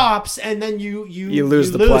then stops, and then you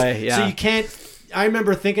lose the play. Yeah. So you can't. I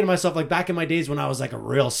remember thinking to myself, like back in my days when I was like a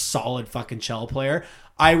real solid fucking Chell player,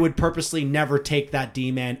 I would purposely never take that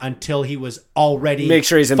D-man until he was already make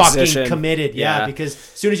sure he's in fucking position. Committed. Yeah, because as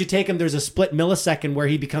soon as you take him, there's a split millisecond where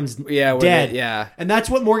he becomes dead. And that's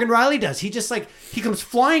what Morgan Riley does. He just he comes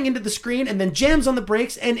flying into the screen and then jams on the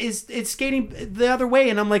brakes and is skating the other way.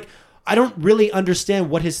 And I'm like, I don't really understand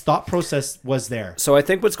what his thought process was there. So I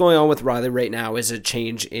think what's going on with Riley right now is a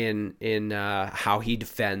change in how he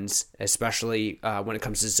defends, especially when it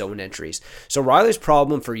comes to zone entries. So Riley's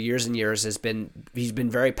problem for years and years has been he's been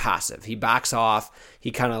very passive. He backs off. He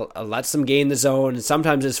kind of lets them gain the zone, and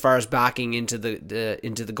sometimes as far as backing into the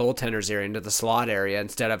goaltender's area, into the slot area,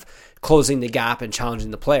 instead of closing the gap and challenging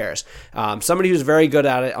the players. Somebody who's very good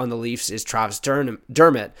at it on the Leafs is Travis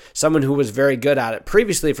Dermott. Someone who was very good at it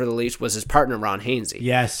previously for the Leafs was his partner, Ron Hainsey.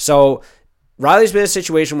 Yes. So Riley's been in a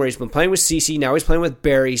situation where he's been playing with Ceci, now he's playing with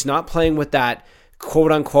Barry. He's not playing with that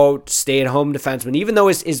quote-unquote stay-at-home defenseman, even though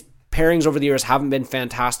his pairings over the years haven't been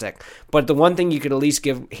fantastic. But the one thing you could at least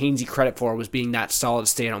give Hainsey credit for was being that solid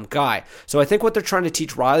stay-at-home guy. So I think what they're trying to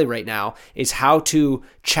teach Riley right now is how to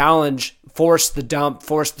challenge, force the dump,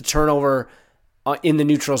 force the turnover in the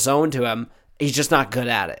neutral zone to him. He's just not good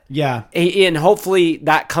at it. Yeah. And hopefully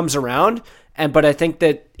that comes around. But I think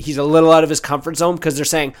that he's a little out of his comfort zone because they're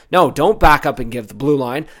saying, no, don't back up and give the blue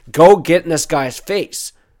line. Go get in this guy's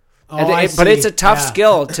face. But it's a tough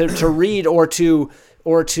skill to read or to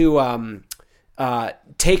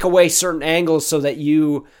take away certain angles so that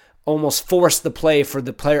you almost force the play for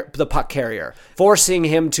the puck carrier, forcing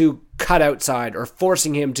him to cut outside or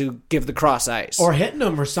forcing him to give the cross ice or hitting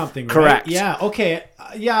him or something. Correct. Right? Yeah. Okay.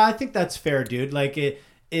 Yeah, I think that's fair, dude. Like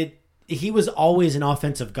he was always an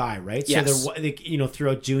offensive guy, right? Yes. So there,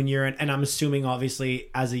 throughout junior, and I'm assuming obviously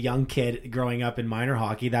as a young kid growing up in minor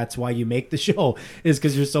hockey, that's why you make the show is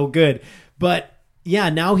because you're so good. But yeah,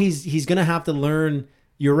 now he's gonna have to learn.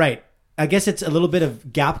 You're right. I guess it's a little bit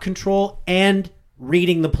of gap control and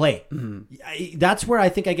reading the play. Mm-hmm. That's where I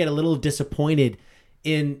think I get a little disappointed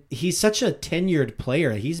in. He's such a tenured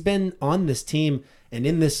player. He's been on this team and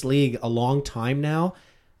in this league a long time now.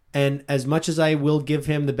 And as much as I will give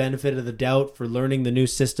him the benefit of the doubt for learning the new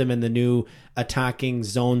system and the new attacking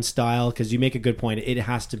zone style, because you make a good point, it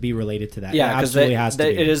has to be related to that. Yeah, because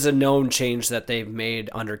it is a known change that they've made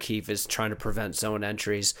under Keefe is trying to prevent zone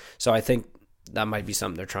entries. So I think that might be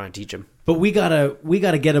something they're trying to teach him. But we gotta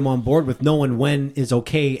get him on board with knowing when is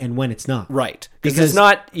okay and when it's not. Right, because it's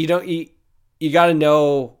not you got to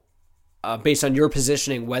know. Based on your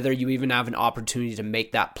positioning, whether you even have an opportunity to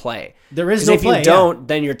make that play. There is no play. If you don't,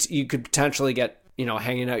 then you could potentially get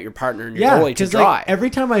hanging out your partner and your goalie to dry. Like,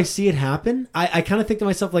 every time I see it happen, I kind of think to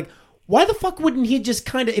myself, like, why the fuck wouldn't he just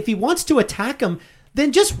kind of, if he wants to attack him,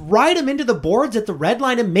 then just ride him into the boards at the red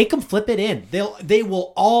line and make him flip it in. They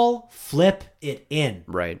will all flip it in.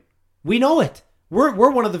 Right. We know it.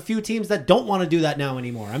 We're one of the few teams that don't want to do that now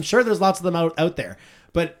anymore. I'm sure there's lots of them out there,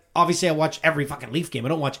 but. Obviously, I watch every fucking Leaf game. I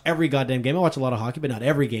don't watch every goddamn game. I watch a lot of hockey, but not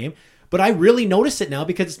every game. But I really notice it now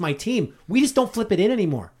because it's my team. We just don't flip it in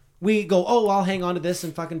anymore. We go, oh, I'll hang on to this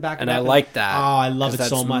and fucking back it up. And I like that. Oh, I love it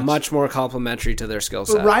so much. Much more complimentary to their skill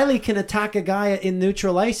set. But Riley can attack a guy in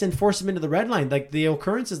neutral ice and force him into the red line. Like the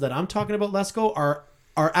occurrences that I'm talking about, Lesko, are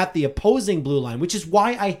at the opposing blue line, which is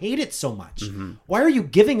why I hate it so much. Mm-hmm. Why are you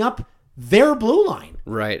giving up their blue line?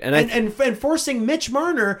 Right. And forcing Mitch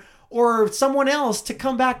Marner or someone else to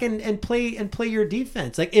come back and play your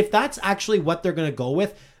defense. Like, if that's actually what they're going to go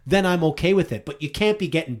with, then I'm okay with it. But you can't be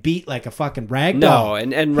getting beat like a fucking ragdoll. No,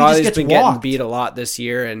 and Riley's been getting beat a lot this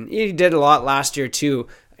year, and he did a lot last year too.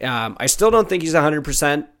 I still don't think he's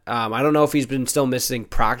 100%. I don't know if he's been still missing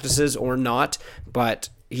practices or not, but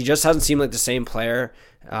he just hasn't seemed like the same player.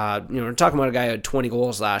 We're talking about a guy who had 20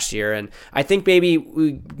 goals last year, and I think maybe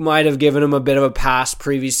we might have given him a bit of a pass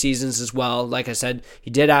previous seasons as well. Like I said,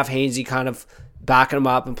 he did have Hainsey kind of backing him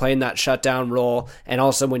up and playing that shutdown role, and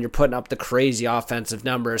also when you're putting up the crazy offensive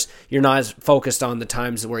numbers, you're not as focused on the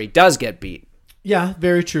times where he does get beat. Yeah,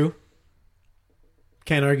 very true.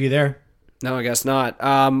 Can't argue there. No, I guess not.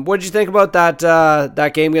 What did you think about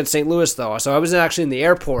that game against St. Louis, though? So I was actually in the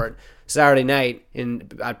airport Saturday night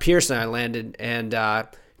at Pearson. I landed and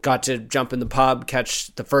got to jump in the pub,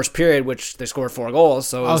 catch the first period, which they scored 4 goals.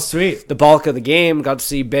 So it was sweet. The bulk of the game. Got to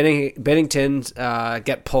see Bennington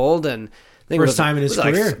get pulled, and I think first time in his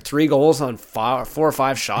career. Like 3 goals on 4 or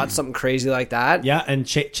 5 shots, something crazy like that. Yeah, and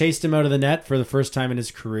chased him out of the net for the first time in his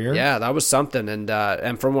career. Yeah, that was something.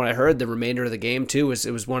 And from what I heard, the remainder of the game too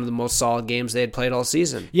it was one of the most solid games they had played all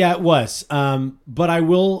season. Yeah, it was. But I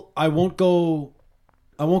won't go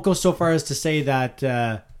so far as to say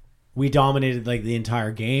that we dominated like the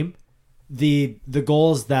entire game. The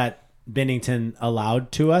goals that Binnington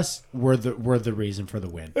allowed to us were the reason for the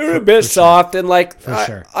win. They were a bit soft, and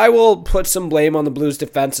sure. I will put some blame on the Blues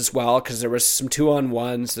defense as well, because there was some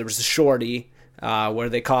 2-on-1s. There was a shorty where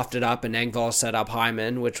they coughed it up, and Engvall set up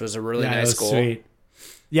Hyman, which was a really nice goal. Sweet.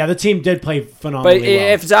 Yeah, the team did play phenomenally But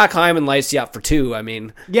well. if Zach Hyman lights you up for 2, I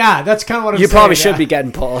mean, Yeah, that's kind of what I'm you saying. probably should be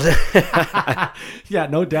getting pulled. Yeah,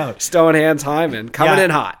 no doubt. Stone hands Hyman coming Yeah. in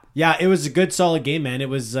hot. Yeah, it was a good, solid game, man. It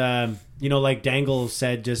was, like Dangle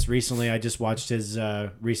said just recently, I just watched his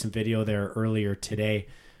recent video there earlier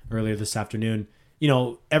this afternoon.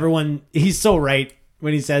 Everyone, he's so right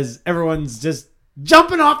when he says everyone's just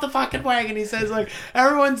jumping off the fucking wagon. He says, like,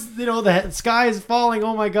 everyone's, the sky is falling.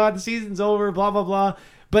 Oh my God, the season's over, blah, blah, blah.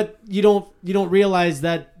 But you don't realize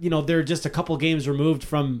that, they're just a couple games removed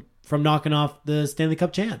from knocking off the Stanley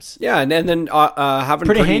Cup champs. Yeah, and then having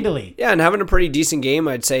Pretty handily. Yeah, and having a pretty decent game,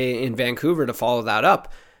 I'd say, in Vancouver to follow that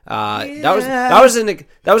up. That was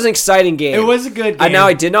an exciting game. It was a good game. Now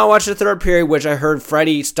I did not watch the third period, which I heard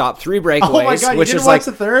Freddie stop 3 breakaways. Oh my God, you which didn't is watch like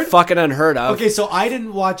the third? fucking unheard of. Okay, so I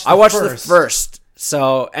didn't watch I watched the first.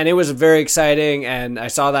 So, and it was very exciting, and I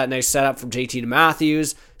saw that nice setup from JT to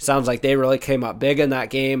Matthews. Sounds like they really came up big in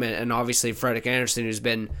that game, and obviously Frederick Anderson, who's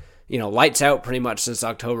been, lights out pretty much since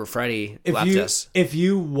October. Freddie left us. If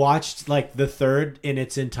you watched like the third in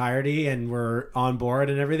its entirety and were on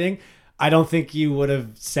board and everything, I don't think you would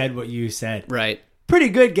have said what you said. Right. Pretty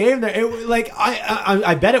good game there.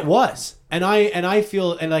 I bet it was, and I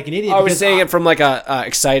feel like an idiot. I was saying it from like a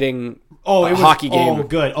exciting. It was hockey game. Oh,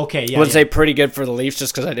 good. Okay, yeah. I wouldn't say pretty good for the Leafs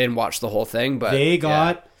just because I didn't watch the whole thing, but they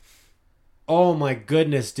got. Oh my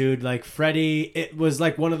goodness, dude! Like Freddie, it was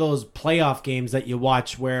like one of those playoff games that you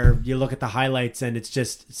watch where you look at the highlights and it's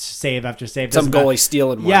just save after save. Some goalie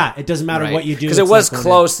stealing one. Yeah, it doesn't matter what you do because it was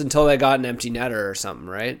close until they got an empty netter or something,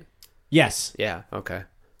 right? Yes. Yeah. Okay.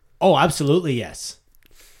 Oh, absolutely yes.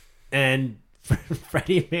 And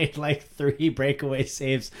Freddie made like 3 breakaway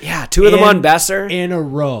saves. Yeah, 2 of them on Besser in a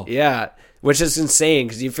row. Yeah, which is insane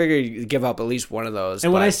because you figure you give up at least one of those.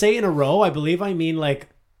 And when I say in a row, I believe I mean like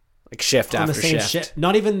shift on after the same shift.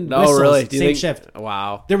 Not even no, whistles, really. Same shift.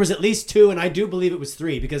 Wow. There was at least 2, and I do believe it was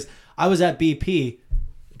 3 because I was at BP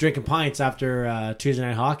drinking pints after Tuesday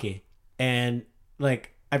night hockey, and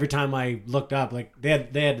like every time I looked up, like they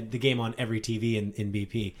had the game on every TV in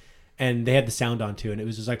BP, and they had the sound on too, and it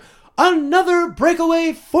was just like, another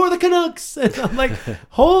breakaway for the Canucks. And I'm like,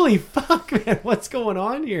 holy fuck, man, what's going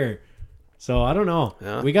on here? So I don't know.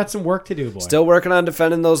 Yeah. We got some work to do, boy. Still working on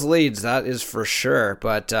defending those leads, that is for sure.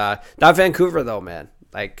 But not Vancouver though, man.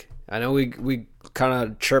 Like I know we kind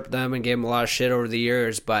of chirped them and gave them a lot of shit over the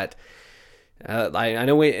years, but I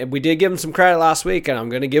know we did give them some credit last week, and I'm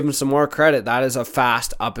going to give them some more credit. That is a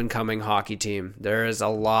fast up and coming hockey team. There is a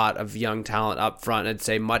lot of young talent up front. I'd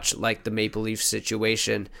say much like the Maple Leafs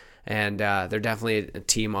situation. And they're definitely a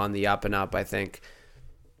team on the up and up, I think.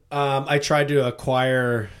 I tried to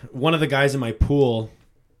acquire one of the guys in my pool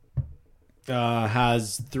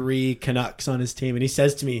has 3 Canucks on his team, and he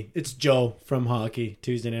says to me, "It's Joe from hockey,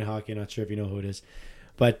 Tuesday Night Hockey." I'm not sure if you know who it is,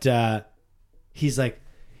 but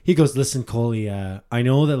he goes, "Listen, Coley, I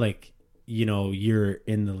know that like you're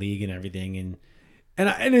in the league and everything, and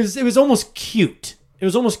it was almost cute. It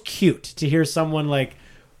was almost cute to hear someone like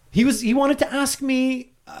he wanted to ask me."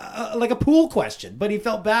 Like a pool question, but he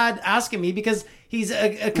felt bad asking me because he's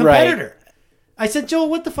a competitor. Right. I said, Joe,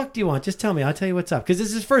 what the fuck do you want? Just tell me. I'll tell you what's up. Because this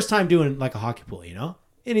is his first time doing like a hockey pool,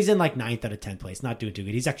 And he's in like 9th out of 10th place. Not doing too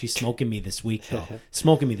good. He's actually smoking me this week, though.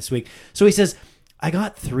 So he says, I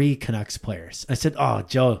got 3 Canucks players. I said, oh,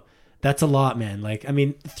 Joe, that's a lot, man. Like, I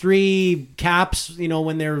mean, 3 Caps,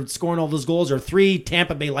 when they're scoring all those goals, or 3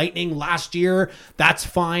 Tampa Bay Lightning last year. That's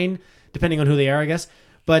fine, depending on who they are, I guess.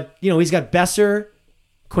 But, he's got Besser,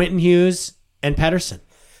 Quentin Hughes, and Pettersson.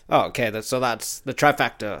 Oh, okay. That's the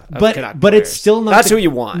trifecta of but Canuck but players. It's still not. That's who you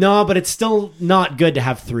want. No, but it's still not good to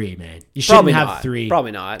have 3, man. You shouldn't Probably have not. 3.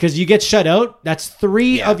 Probably not. Because you get shut out. That's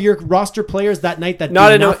 3 of your roster players that night that not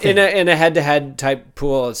do in nothing. in a head-to-head type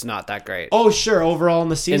pool. It's not that great. Oh, sure. Overall in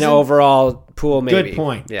the season. In an overall pool, maybe. Good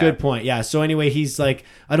point. Yeah. Good point. Yeah. So anyway, he's like,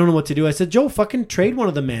 I don't know what to do. I said, Joe, fucking trade one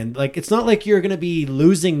of them, man. Like, it's not like you're going to be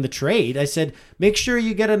losing the trade. I said, make sure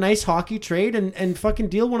you get a nice hockey trade and fucking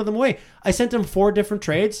deal one of them away. I sent him 4 different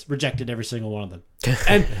trades, rejected every single one of them.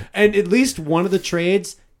 and at least one of the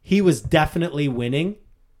trades, he was definitely winning,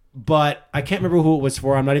 but I can't remember who it was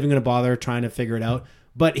for. I'm not even going to bother trying to figure it out.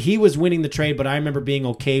 But he was winning the trade, but I remember being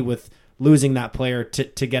okay with losing that player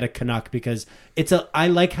to get a Canuck because I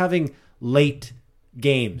like having late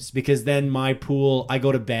games because then my pool, I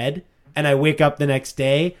go to bed and I wake up the next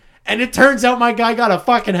day and it turns out my guy got a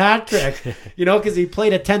fucking hat trick, because he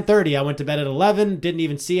played at 10:30. I went to bed at 11, didn't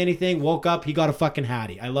even see anything, woke up, he got a fucking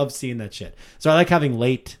hattie. I love seeing that shit. So I like having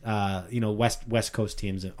late, West Coast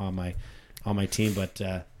teams on my team, but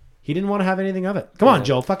he didn't want to have anything of it. Come on,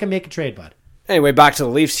 Joe, fucking make a trade, bud. Anyway, back to the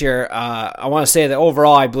Leafs here. I want to say that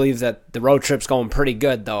overall, I believe that the road trip's going pretty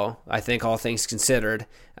good, though. I think all things considered,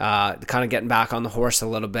 kind of getting back on the horse a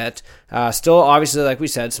little bit. Still, obviously, like we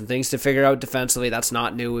said, some things to figure out defensively. That's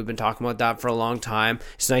not new. We've been talking about that for a long time.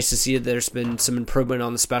 It's nice to see that there's been some improvement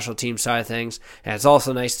on the special team side of things. And it's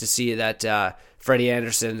also nice to see that Freddie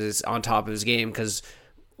Anderson is on top of his game because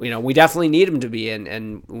we definitely need him to be,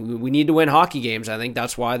 and we need to win hockey games. I think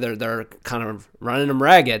that's why they're kind of running him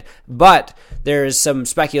ragged. But there is some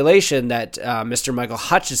speculation that Mr. Michael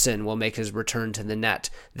Hutchinson will make his return to the net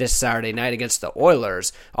this Saturday night against the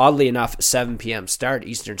Oilers. Oddly enough, 7 p.m. start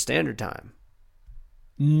Eastern Standard Time.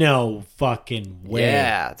 No fucking way.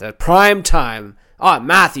 Yeah, the prime time.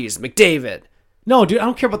 Matthews, McDavid. No, dude, I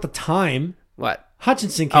don't care about the time. What?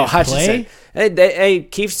 Hutchinson can't play. Hey,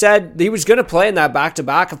 Keefe said he was going to play in that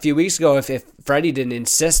back-to-back a few weeks ago if Freddie didn't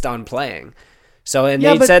insist on playing. So, and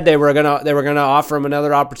they said they were gonna offer him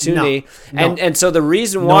another opportunity. No. And so the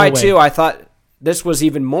reason why too, I thought this was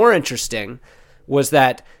even more interesting, was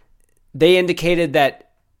that they indicated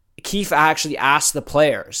that Keefe actually asked the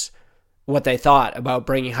players what they thought about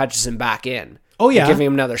bringing Hutchinson back in. Oh, yeah. Giving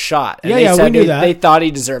him another shot. And they said we knew that. They thought he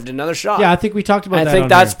deserved another shot. Yeah, I think we talked about that. I think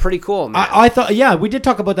that's pretty cool, man. I thought, we did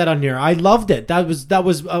talk about that on here. I loved it. That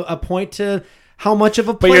was a point to how much of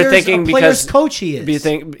a player's coach he is.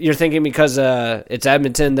 You're thinking because it's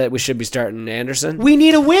Edmonton that we should be starting Anderson? We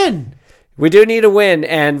need a win. We do need a win,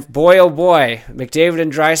 and boy, oh boy, McDavid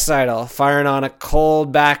and Draisaitl firing on a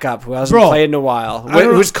cold backup who hasn't played in a while,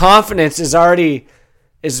 whose confidence is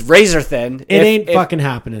razor thin. It ain't fucking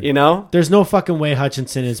happening. There's no fucking way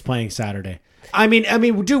Hutchinson is playing Saturday. I mean,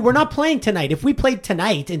 dude, we're not playing tonight. If we played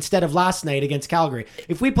tonight instead of last night against Calgary,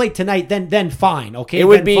 if we played tonight, then fine, okay. It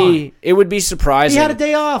would be surprising. He had a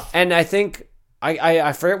day off, and I think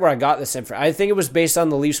I forget where I got this info. I think it was based on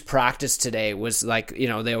the Leafs practice today. Was like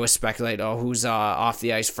they always speculate, who's off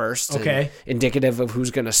the ice first, okay, indicative of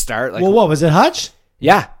who's going to start. Like, well, what was it, Hutch?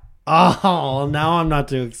 Yeah. Oh, now I'm not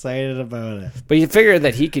too excited about it. But you figure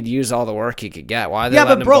that he could use all the work he could get. Why?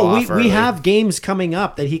 But bro, we have games coming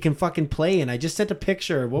up that he can fucking play, and I just sent a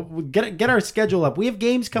picture. We'll get our schedule up. We have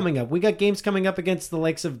games coming up. We got games coming up against the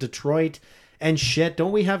likes of Detroit and shit.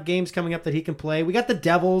 Don't we have games coming up that he can play? We got the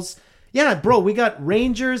Devils. Yeah, bro, we got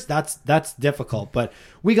Rangers. That's difficult, but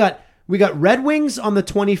we got Red Wings on the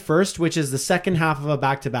 21st, which is the second half of a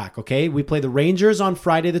back-to-back, okay? We play the Rangers on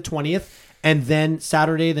Friday the 20th. And then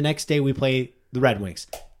Saturday, the next day, we play the Red Wings.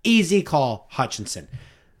 Easy call, Hutchinson.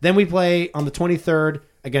 Then we play on the 23rd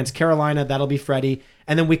against Carolina. That'll be Freddie.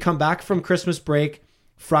 And then we come back from Christmas break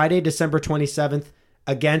Friday, December 27th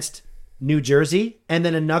against New Jersey. And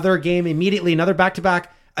then another game immediately, another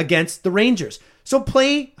back-to-back against the Rangers. So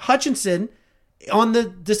play Hutchinson on the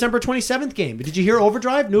December 27th game. Did you hear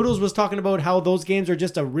Overdrive? Noodles was talking about how those games are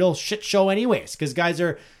just a real shit show anyways because guys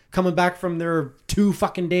are coming back from their 2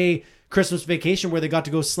 fucking day Christmas vacation where they got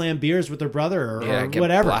to go slam beers with their brother or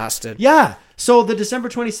whatever. Blasted. Yeah. So the December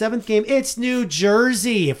 27th game, it's New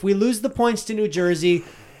Jersey. If we lose the points to New Jersey,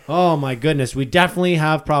 oh my goodness, we definitely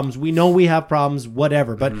have problems. We know we have problems,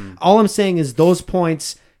 whatever. But all I'm saying is those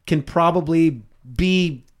points can probably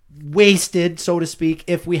be wasted, so to speak,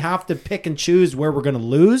 if we have to pick and choose where we're going to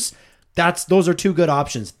lose. Those are 2 good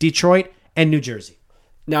options, Detroit and New Jersey.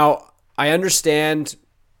 Now, I understand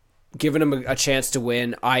giving him a chance to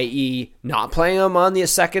win, i.e. not playing him on the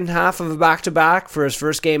second half of a back-to-back for his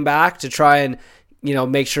first game back to try and,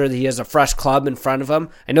 make sure that he has a fresh club in front of him.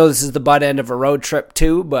 I know this is the butt end of a road trip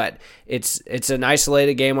too, but it's an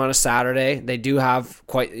isolated game on a Saturday. They do have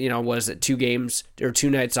quite, 2 games or 2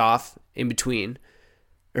 nights off in between.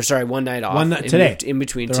 Or sorry, 1 night off. Today. In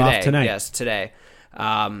between They're today. Off tonight. Yes, today.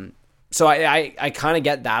 So I kind of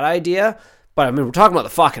get that idea. But, we're talking about the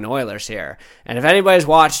fucking Oilers here. And if anybody's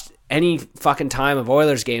watched any fucking time of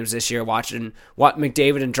Oilers games this year, watching what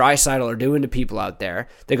McDavid and Draisaitl are doing to people out there,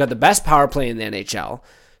 they've got the best power play in the NHL.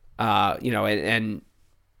 And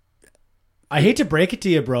I hate to break it to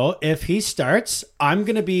you, bro. If he starts, I'm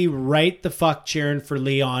going to be right the fuck cheering for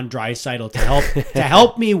Leon Draisaitl to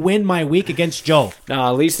help me win my week against Joe. No,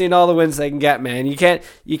 at least need all the wins they can get, man. You can't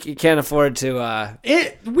afford to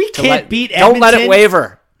beat Edmonton. Don't let it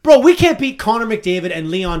waver. Bro, we can't beat Connor McDavid and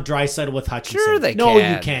Leon Draisaitl with Hutchinson. Sure they No,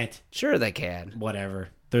 can. you can't. Sure they can. Whatever.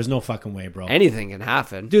 There's no fucking way, bro. Anything can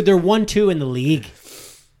happen. Dude, they're 1-2 in the league.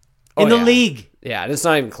 League. Yeah, it's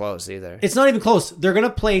not even close either. It's not even close. They're going to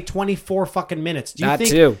play 24 fucking minutes. Do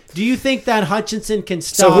you think that Hutchinson can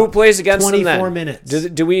stop? So who plays against 24 them then? minutes?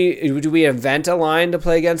 Do we invent a line to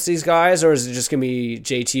play against these guys, or is it just going to be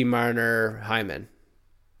JT, Marner, Hyman?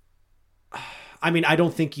 I mean, I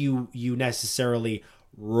don't think you necessarily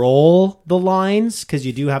roll the lines because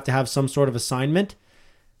you do have to have some sort of assignment.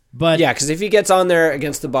 But Yeah, because if he gets on there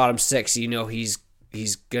against the bottom six, you know he's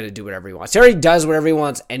going to do whatever he wants. He already does whatever he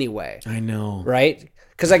wants anyway. I know. Right?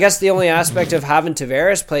 Because I guess the only aspect of having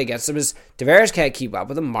Tavares play against him is Tavares can't keep up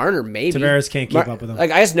with him. Marner maybe. Tavares can't keep up with him.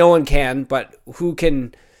 Like, I guess no one can, but who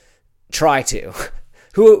can try to?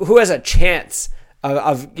 Who has a chance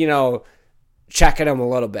of checking him a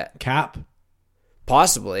little bit? Cap.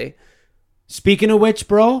 Possibly. Speaking of which,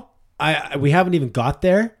 bro, we haven't even got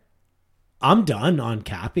there. I'm done on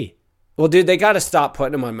Cappy. Well, dude, they got to stop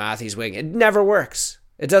putting him on Matthews' wing. It never works.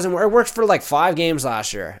 It doesn't work. It worked for like 5 games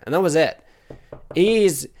last year, and that was it. He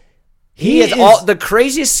is all the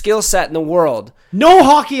craziest skill set in the world. No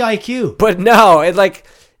hockey IQ. But no,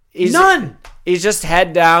 he's none. He's just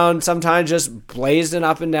head down, sometimes just blazing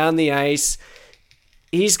up and down the ice.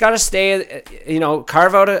 He's got to stay,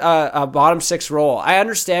 carve out a bottom 6 role. I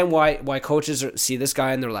understand why coaches see this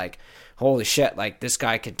guy and they're like, holy shit, like this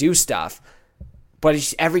guy could do stuff.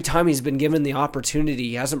 But every time he's been given the opportunity,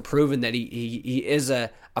 he hasn't proven that he is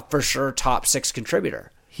a for sure top 6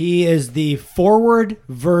 contributor. He is the forward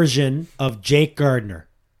version of Jake Gardner.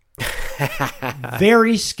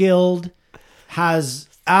 Very skilled, has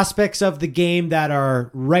aspects of the game that are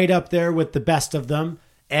right up there with the best of them.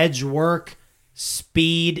 Edge work,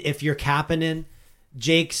 speed if you're Kapanen.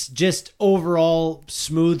 Jake's just overall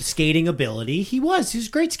smooth skating ability. He was a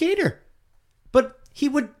great skater. But he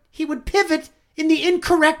would pivot in the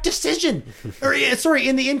incorrect decision.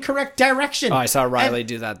 In the incorrect direction. Oh, I saw Riley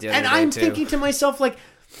do that the other day, and I'm too. thinking to myself, like,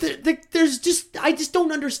 I just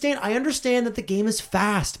don't understand. I understand that the game is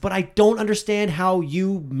fast, but I don't understand how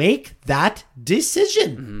you make that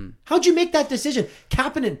decision. Mm-hmm. How'd you make that decision?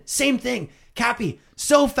 Kapanen, same thing. Cappy,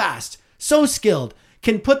 so fast, so skilled,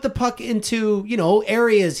 can put the puck into,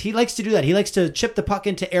 areas. He likes to do that. He likes to chip the puck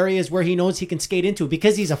into areas where he knows he can skate into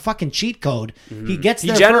because he's a fucking cheat code. Mm-hmm. He gets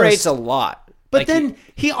there generates first. a lot. But then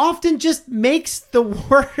he often just makes the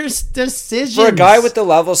worst decisions. For a guy with the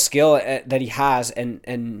level of skill that he has,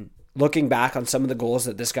 and looking back on some of the goals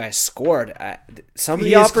that this guy has scored, some of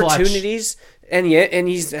the opportunities, and he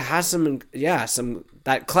has some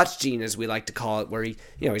that clutch gene, as we like to call it, where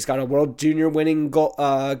he's got a World Junior winning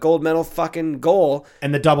gold medal fucking goal,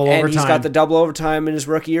 and the double overtime. And he's got the double overtime in his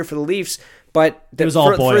rookie year for the Leafs. But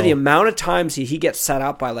for the amount of times he gets set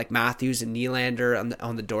up by like Matthews and Nylander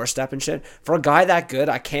on the doorstep and shit, for a guy that good,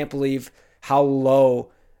 I can't believe how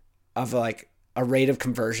low of like a rate of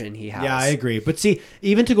conversion he has. Yeah, I agree. But see,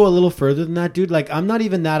 even to go a little further than that, dude, like I'm not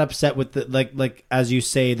even that upset with the like as you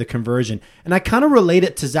say, the conversion. And I kind of relate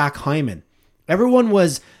it to Zach Hyman. Everyone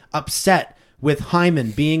was upset with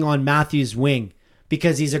Hyman being on Matthews' wing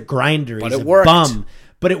because he's a grinder. He's a bum.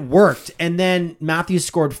 But it worked. And then Matthews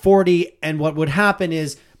scored 40. And what would happen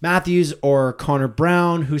is Matthews or Connor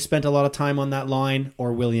Brown, who spent a lot of time on that line,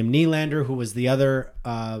 or William Nylander, who was the other,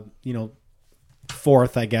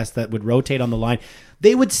 fourth, I guess, that would rotate on the line.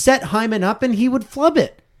 They would set Hyman up and he would flub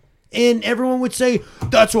it. And everyone would say,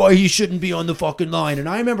 that's why he shouldn't be on the fucking line. And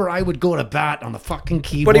I remember I would go to bat on the fucking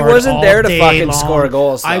keyboard. But he wasn't all there to day fucking long. score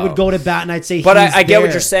goals, though. I would go to bat and I'd say, but he's I get there.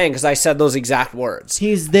 what you're saying, because I said those exact words.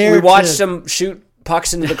 He's there. We watched him shoot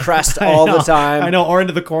pucks into the crest all the time. I know, or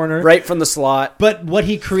into the corner. Right from the slot. But what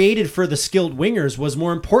he created for the skilled wingers was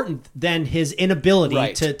more important than his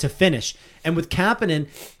inability to finish. And with Kapanen,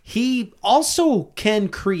 he also can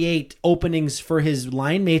create openings for his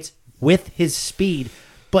line mates with his speed.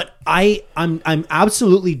 But I'm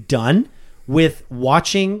absolutely done with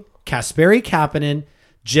watching Kasperi Kapanen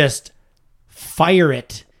just fire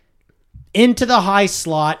it into the high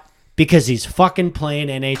slot because he's fucking playing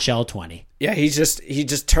NHL 20. Yeah, he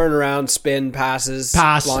just turn around, spin passes,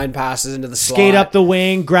 line passes into the slot. Skate up the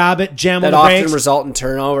wing, grab it, jam on that the brakes. That often result in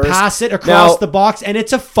turnovers. Pass it across the box, and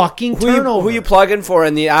it's a fucking turnover. Who you plugging for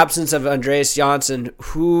in the absence of Andreas Johnsson?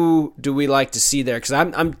 Who do we like to see there? Because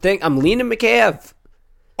I'm leaning Mikheyev.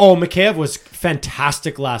 Oh, Mikheyev was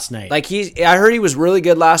fantastic last night. Like I heard he was really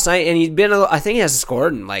good last night, and he'd been. I think he hasn't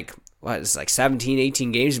scored in like 17,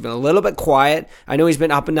 18 games. He's been a little bit quiet. I know he's been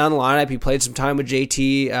up and down the lineup. He played some time with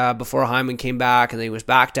JT before Hyman came back, and then he was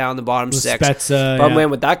back down the bottom six. Spezza, but man,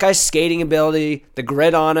 with that guy's skating ability, the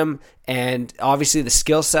grit on him, and obviously the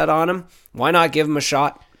skill set on him, why not give him a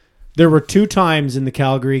shot? There were 2 times in the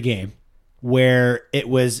Calgary game where it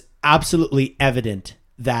was absolutely evident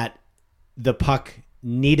that the puck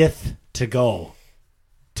needeth to go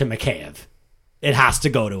to Mikheyev. It has to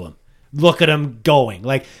go to him. Look at him going.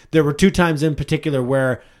 Like, there were 2 times in particular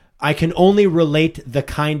where I can only relate the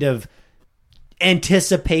kind of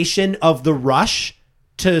anticipation of the rush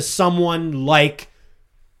to someone like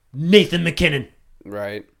Nathan MacKinnon.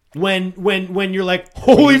 Right. When you're like,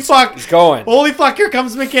 holy fuck, he's going. Holy fuck, here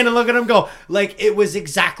comes McKinnon. Look at him go. Like, it was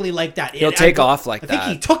exactly like that. He'll take off like that. I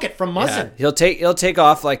think he took it from Muzzin. Yeah, he'll take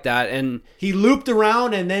off like that, and he looped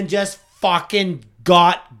around and then just fucking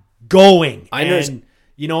got going. And,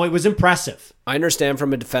 you know, it was impressive. I understand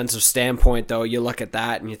from a defensive standpoint, though. You look at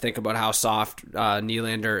that and you think about how soft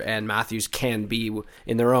Nylander and Matthews can be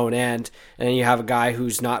in their own end, and then you have a guy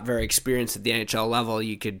who's not very experienced at the NHL level.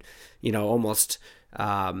 You could, you know, almost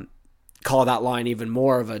call that line even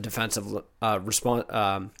more of a defensive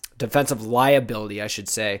defensive liability, I should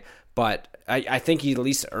say. But I think he at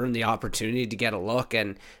least earned the opportunity to get a look,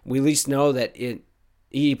 and we at least know that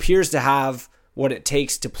he appears to have what it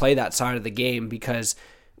takes to play that side of the game, because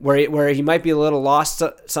where he might be a little lost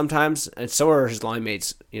sometimes, and so are his line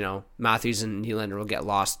mates. You know, Matthews and Nylander will get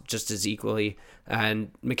lost just as equally. And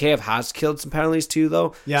Mikheyev has killed some penalties too,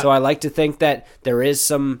 though. Yeah. So I like to think that there is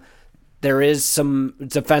some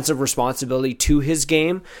defensive responsibility to his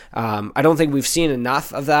game. I don't think we've seen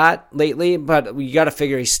enough of that lately, but we got to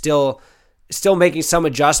figure he's still making some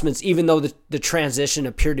adjustments, even though the transition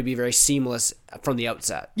appeared to be very seamless from the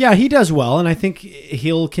outset. Yeah, he does well, and I think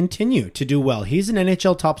he'll continue to do well. He's an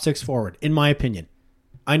NHL top 6 forward, in my opinion.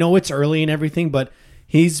 I know it's early and everything, but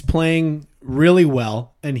he's playing really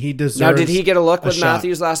well, and he deserves. Now, did he get a look with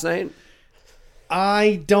Matthews last night?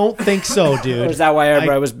 I don't think so, dude. Or is that why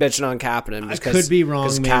everybody was bitching on Kapanen? I could be wrong,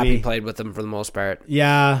 because Cappy played with him for the most part.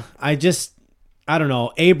 Yeah, I don't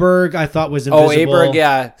know. Aberg, I thought was invisible. Oh, Aberg,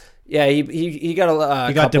 yeah. Yeah, he got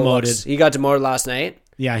he got demoted. Looks. He got demoted last night.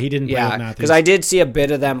 Yeah, he didn't play with Matthews. Because I did see a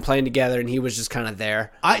bit of them playing together, and he was just kind of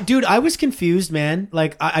there. I was confused, man.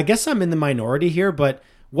 Like, I guess I'm in the minority here, but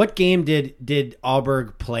what game did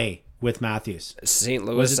Aberg play with Matthews? St.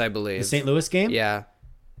 Louis, I believe. The St. Louis game? Yeah.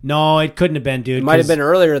 No, it couldn't have been, dude. It might have been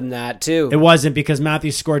earlier than that, too. It wasn't, because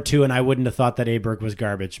Matthews scored 2, and I wouldn't have thought that Aberg was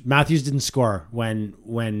garbage. Matthews didn't score when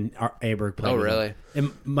Aberg played. Oh, really?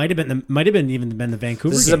 It might have been even the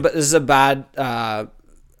Vancouver game. This is a bad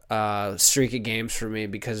streak of games for me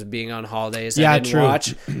because of being on holidays. I didn't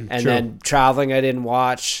watch, and then traveling I didn't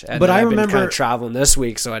watch. And but I remember been kind of traveling this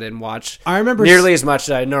week, so I didn't watch. I remember nearly as much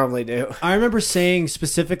as I normally do. I remember saying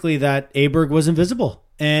specifically that Aberg was invisible.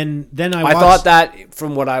 And then I thought that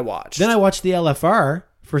from what I watched. Then I watched the LFR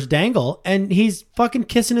for Dangle, and he's fucking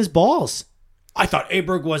kissing his balls. I thought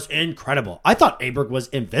Aberg was incredible. I thought Aberg was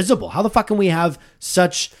invisible. How the fuck can we have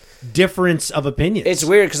such difference of opinions? It's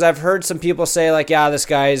weird because I've heard some people say, like, yeah, this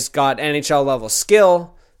guy's got NHL level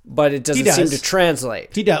skill, but it doesn't seem to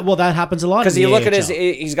translate. He does. Well, that happens a lot. Because you look at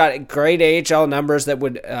he's got great AHL numbers that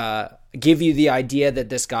would give you the idea that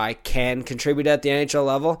this guy can contribute at the NHL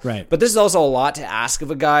level. Right. But this is also a lot to ask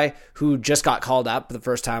of a guy who just got called up for the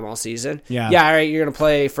first time all season. Yeah. Yeah, all right, you're going to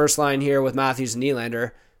play first line here with Matthews and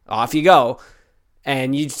Nylander. Off you go.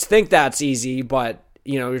 And you think that's easy, but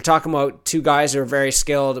you know, you're talking about two guys who are very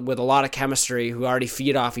skilled with a lot of chemistry who already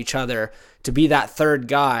feed off each other. To be that third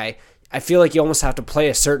guy, I feel like you almost have to play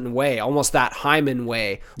a certain way, almost that Hyman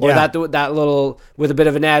way, or that little with a bit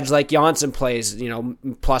of an edge like Janssen plays, you know,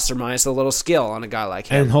 plus or minus a little skill on a guy like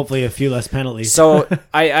him, and hopefully a few less penalties. So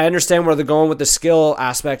I understand where they're going with the skill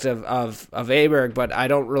aspect of Aberg, but I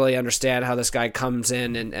don't really understand how this guy comes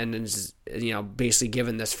in and is, you know, basically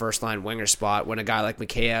given this first line winger spot when a guy like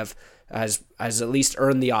Mikheyev has at least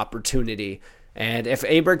earned the opportunity. And if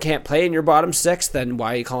Aberg can't play in your bottom 6, then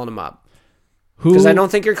why are you calling him up? Because I don't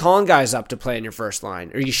think you're calling guys up to play in your first line,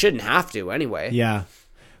 or you shouldn't have to anyway. Yeah.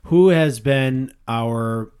 Who has been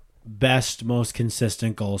our best, most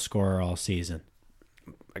consistent goal scorer all season?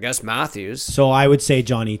 I guess Matthews. So I would say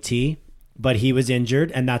Johnny T, but he was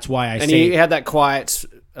injured, and that's why he had that quiet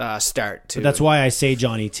start too. But that's why I say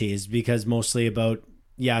Johnny T, is because mostly about,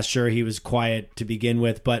 yeah, sure, he was quiet to begin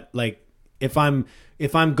with, but like if I'm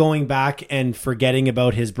going back and forgetting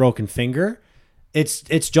about his broken finger,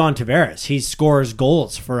 it's John Tavares. He scores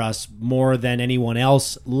goals for us more than anyone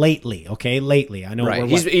else lately. Okay, lately. I know. Right.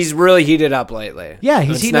 He's really heated up lately. Yeah,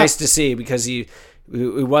 it's nice to see because he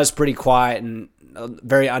was pretty quiet and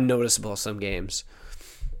very unnoticeable some games.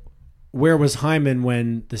 Where was Hyman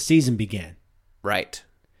when the season began? Right.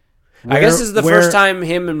 I guess this is the first time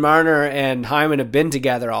him and Marner and Hyman have been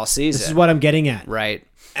together all season. This is what I'm getting at. Right.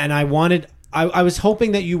 And I was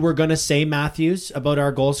hoping that you were going to say Matthews about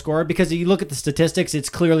our goal scorer, because if you look at the statistics, it's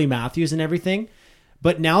clearly Matthews and everything.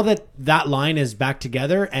 But now that line is back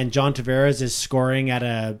together and John Tavares is scoring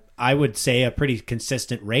at I would say a pretty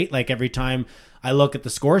consistent rate. Like every time I look at the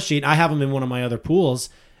score sheet, I have him in one of my other pools,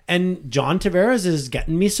 and John Tavares is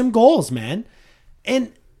getting me some goals, man.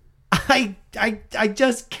 And I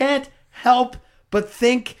just can't help but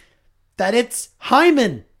think that it's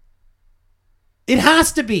Hyman. It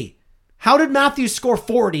has to be. How did Matthews score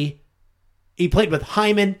 40? He played with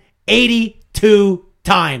Hyman 82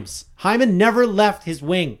 times. Hyman never left his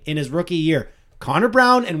wing in his rookie year. Connor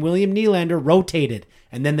Brown and William Nylander rotated,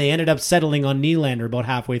 and then they ended up settling on Nylander about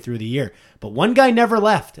halfway through the year. But one guy never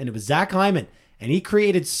left, and it was Zach Hyman. And he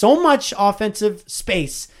created so much offensive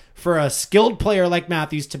space for a skilled player like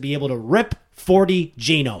Matthews to be able to rip 40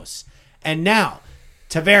 Genos. And now,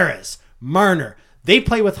 Tavares, Marner, they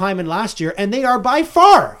play with Hyman last year, and they are by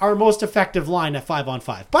far our most effective line at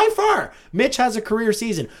 5-on-5. By far. Mitch has a career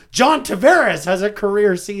season. John Tavares has a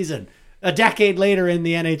career season a decade later in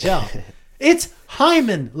the NHL. It's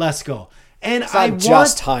Hyman, Lesko. And It's not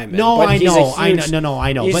just Hyman. No, but I he's know. a huge,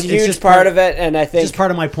 I know. He's But a it's huge just part of it, and I think just part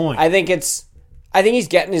of my point. I think he's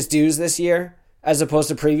getting his dues this year, as opposed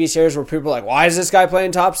to previous years where people are like, "Why is this guy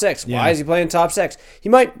playing top 6? Why is he playing top 6?" You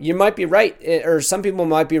might be right, or some people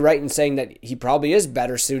might be right in saying that he probably is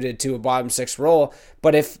better suited to a bottom 6 role.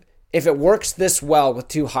 But if it works this well with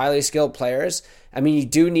two highly skilled players, I mean, you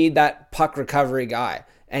do need that puck recovery guy.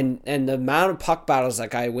 And the amount of puck battles that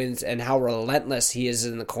guy wins and how relentless he is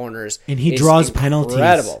in the corners. And he draws penalties.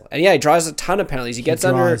 Incredible. And yeah, he draws a ton of penalties. He gets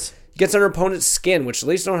under opponent's skin, which at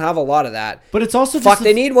least don't have a lot of that. But it's also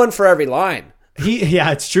they need one for every line.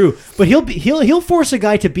 It's true. But he'll force a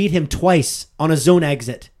guy to beat him twice on a zone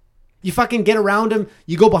exit. You fucking get around him,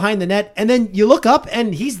 you go behind the net, and then you look up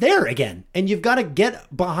and he's there again. And you've got to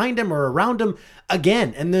get behind him or around him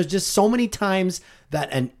again. And there's just so many times that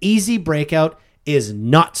an easy breakout is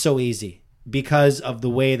not so easy because of the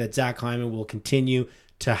way that Zach Hyman will continue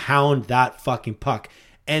to hound that fucking puck.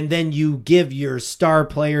 And then you give your star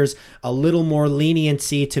players a little more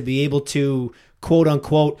leniency to be able to, quote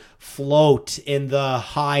unquote, float in the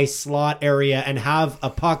high slot area and have a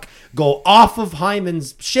puck go off of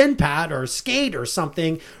Hyman's shin pad or skate or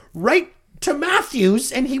something right to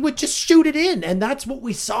Matthews, and he would just shoot it in. And that's what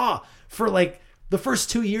we saw for like the first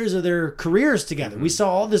 2 years of their careers together. We saw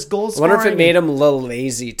all this goal scoring. I wonder if it made him a little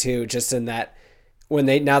lazy too, just in that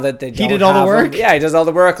now that they he did all the work. Yeah, he does all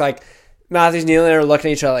the work. Like Matthews and Nylander are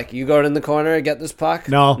looking at each other like, "You go in the corner and get this puck."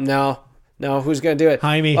 No, who's going to do it?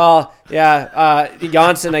 Jaime. Well, yeah,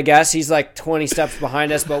 Janssen, I guess. He's like 20 steps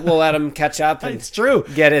behind us, but we'll let him catch up and it's true.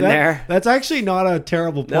 Get in there. That's actually not a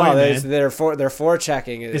terrible point, No, man. they're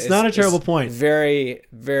forechecking. It's not a terrible point. Very,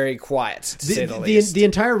 very quiet, to say the least. The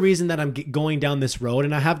entire reason that I'm going down this road,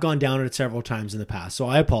 and I have gone down it several times in the past, so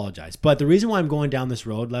I apologize. But the reason why I'm going down this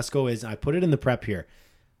road, Lesko, is I put it in the prep here.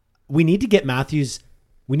 We need to get Matthews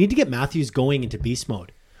going into beast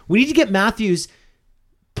mode. We need to get Matthews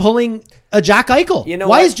pulling a Jack Eichel. You know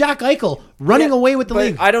why what? is Jack Eichel running away with the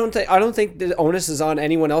league? I don't think the onus is on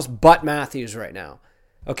anyone else but Matthews right now.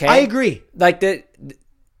 Okay, I agree.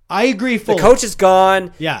 I agree fully. The coach is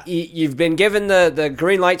gone. Yeah, you've been given the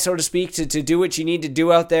green light, so to speak, to do what you need to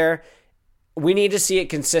do out there. We need to see it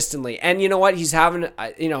consistently. And you know what? He's having,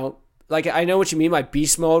 like, I know what you mean by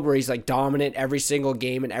beast mode, where he's like dominant every single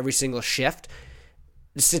game and every single shift.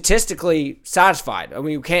 Statistically satisfied. I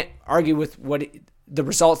mean, you can't argue with the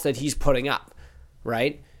results that he's putting up,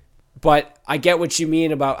 right? But I get what you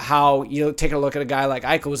mean about how you take a look at a guy like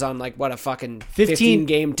Eichel who's on like what a fucking 15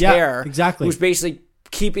 game tear, yeah, exactly. Who's basically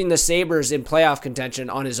keeping the Sabres in playoff contention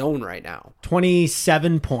on his own right now.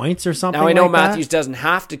 27 points or something. Now I know like Matthews that. doesn't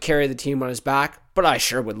have to carry the team on his back, but I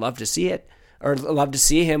sure would love to see it, or love to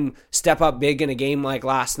see him step up big in a game like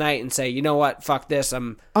last night and say, you know what, fuck this,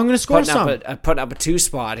 I'm going to score some. Putting up a 2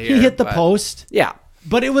 spot here. He hit the post. Yeah.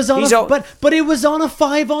 But it was on but it was on a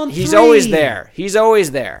 5-on-3. He's always there. He's always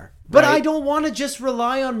there. But right? I don't want to just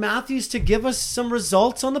rely on Matthews to give us some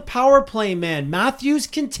results on the power play, man. Matthews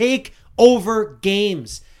can take over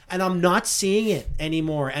games, and I'm not seeing it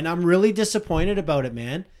anymore, and I'm really disappointed about it,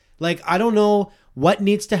 man. Like, I don't know what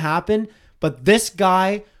needs to happen, but this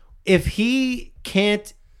guy, if he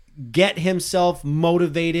can't get himself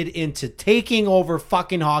motivated into taking over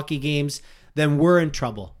fucking hockey games, then we're in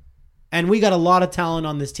trouble. And we got a lot of talent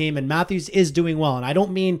on this team, and Matthews is doing well. And I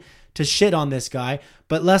don't mean to shit on this guy,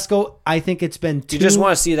 but Lesko, I think it's been You just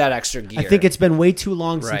want to see that extra gear. I think it's been way too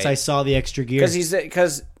long since I saw the extra gear.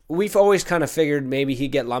 Because we've always kind of figured maybe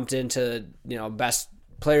he'd get lumped into, best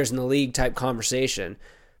players in the league type conversation.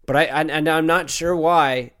 But I'm not sure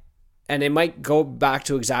why, and it might go back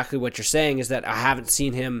to exactly what you're saying, is that I haven't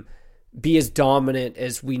seen him be as dominant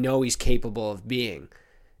as we know he's capable of being.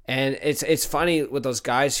 And it's funny with those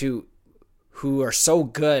guys who are so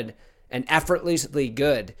good and effortlessly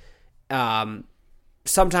good.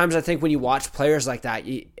 Sometimes I think when you watch players like that,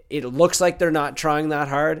 it looks like they're not trying that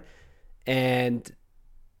hard, and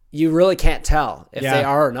you really can't tell if they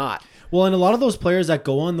are or not. Well, and a lot of those players that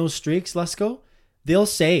go on those streaks, Lesko, they'll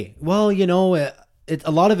say, well,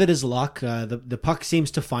 a lot of it is luck. The puck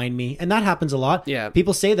seems to find me. And that happens a lot. Yeah.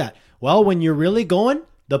 People say that. Well, when you're really going,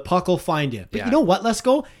 the puck will find you. But Yeah. you know what, Let's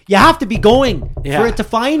Go? You have to be going for it to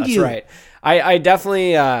find you. That's right. I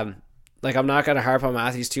definitely, I'm not going to harp on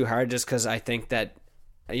Matthews too hard just because I think that,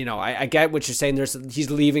 I get what you're saying. He's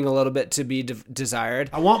leaving a little bit to be desired.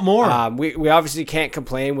 I want more. We obviously can't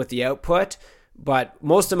complain with the output, but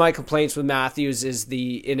most of my complaints with Matthews is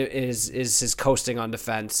his coasting on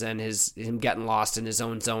defense and him getting lost in his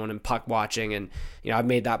own zone and puck watching. And I've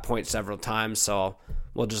made that point several times, so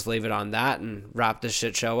we'll just leave it on that and wrap this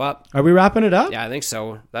shit show up. Are we wrapping it up? Yeah, I think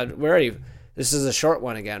so. This is a short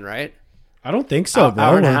one again, right? I don't think so, bro.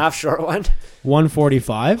 Hour and a half short one.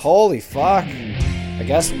 1:45. Holy fuck! I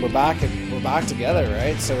guess we're back together,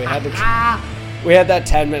 right? So we had that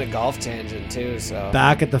 10-minute golf tangent too. So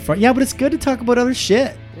Back at the front. Yeah, but it's good to talk about other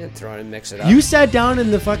shit. yeah, throw it and mix it up. You sat down in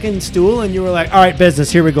the fucking stool and you were like, all right, business,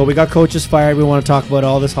 here we go. We got coaches fired. We want to talk about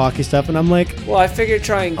all this hockey stuff. And I'm like, well, I figured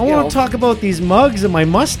trying. I want to talk about these mugs and my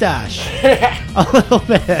mustache. A little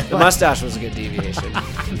bit. The mustache was a good deviation.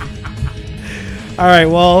 All right,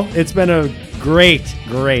 well, it's been a great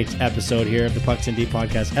episode here of the Pucks and D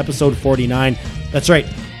podcast, episode 49. That's right.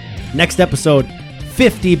 Next episode,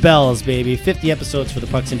 50 bells, baby. 50 episodes for the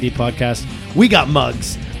Pucks and D podcast. We got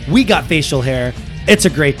mugs. We got facial hair. It's a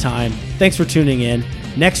great time. Thanks for tuning in.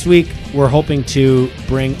 Next week, we're hoping to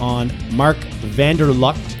bring on Mark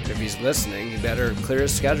Vanderlucht. If he's listening, you better clear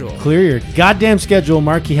his schedule. Clear your goddamn schedule,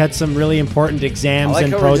 Mark. He had some really important exams I like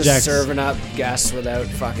and how projects. we're just serving up guests without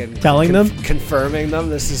fucking Telling them? confirming them.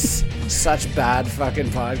 This is such bad fucking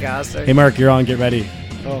podcasting. Hey, Mark, you're on. Get ready.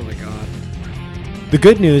 Oh my god. The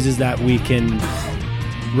good news is that we can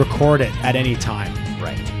record it at any time.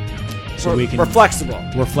 Right. So we're flexible.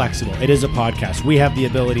 We're flexible. It is a podcast. We have the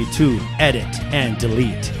ability to edit and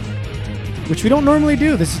delete, which we don't normally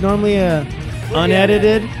do. This is normally a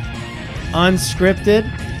unedited, unscripted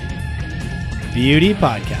beauty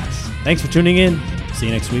podcast. Thanks for tuning in. See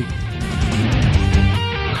you next week.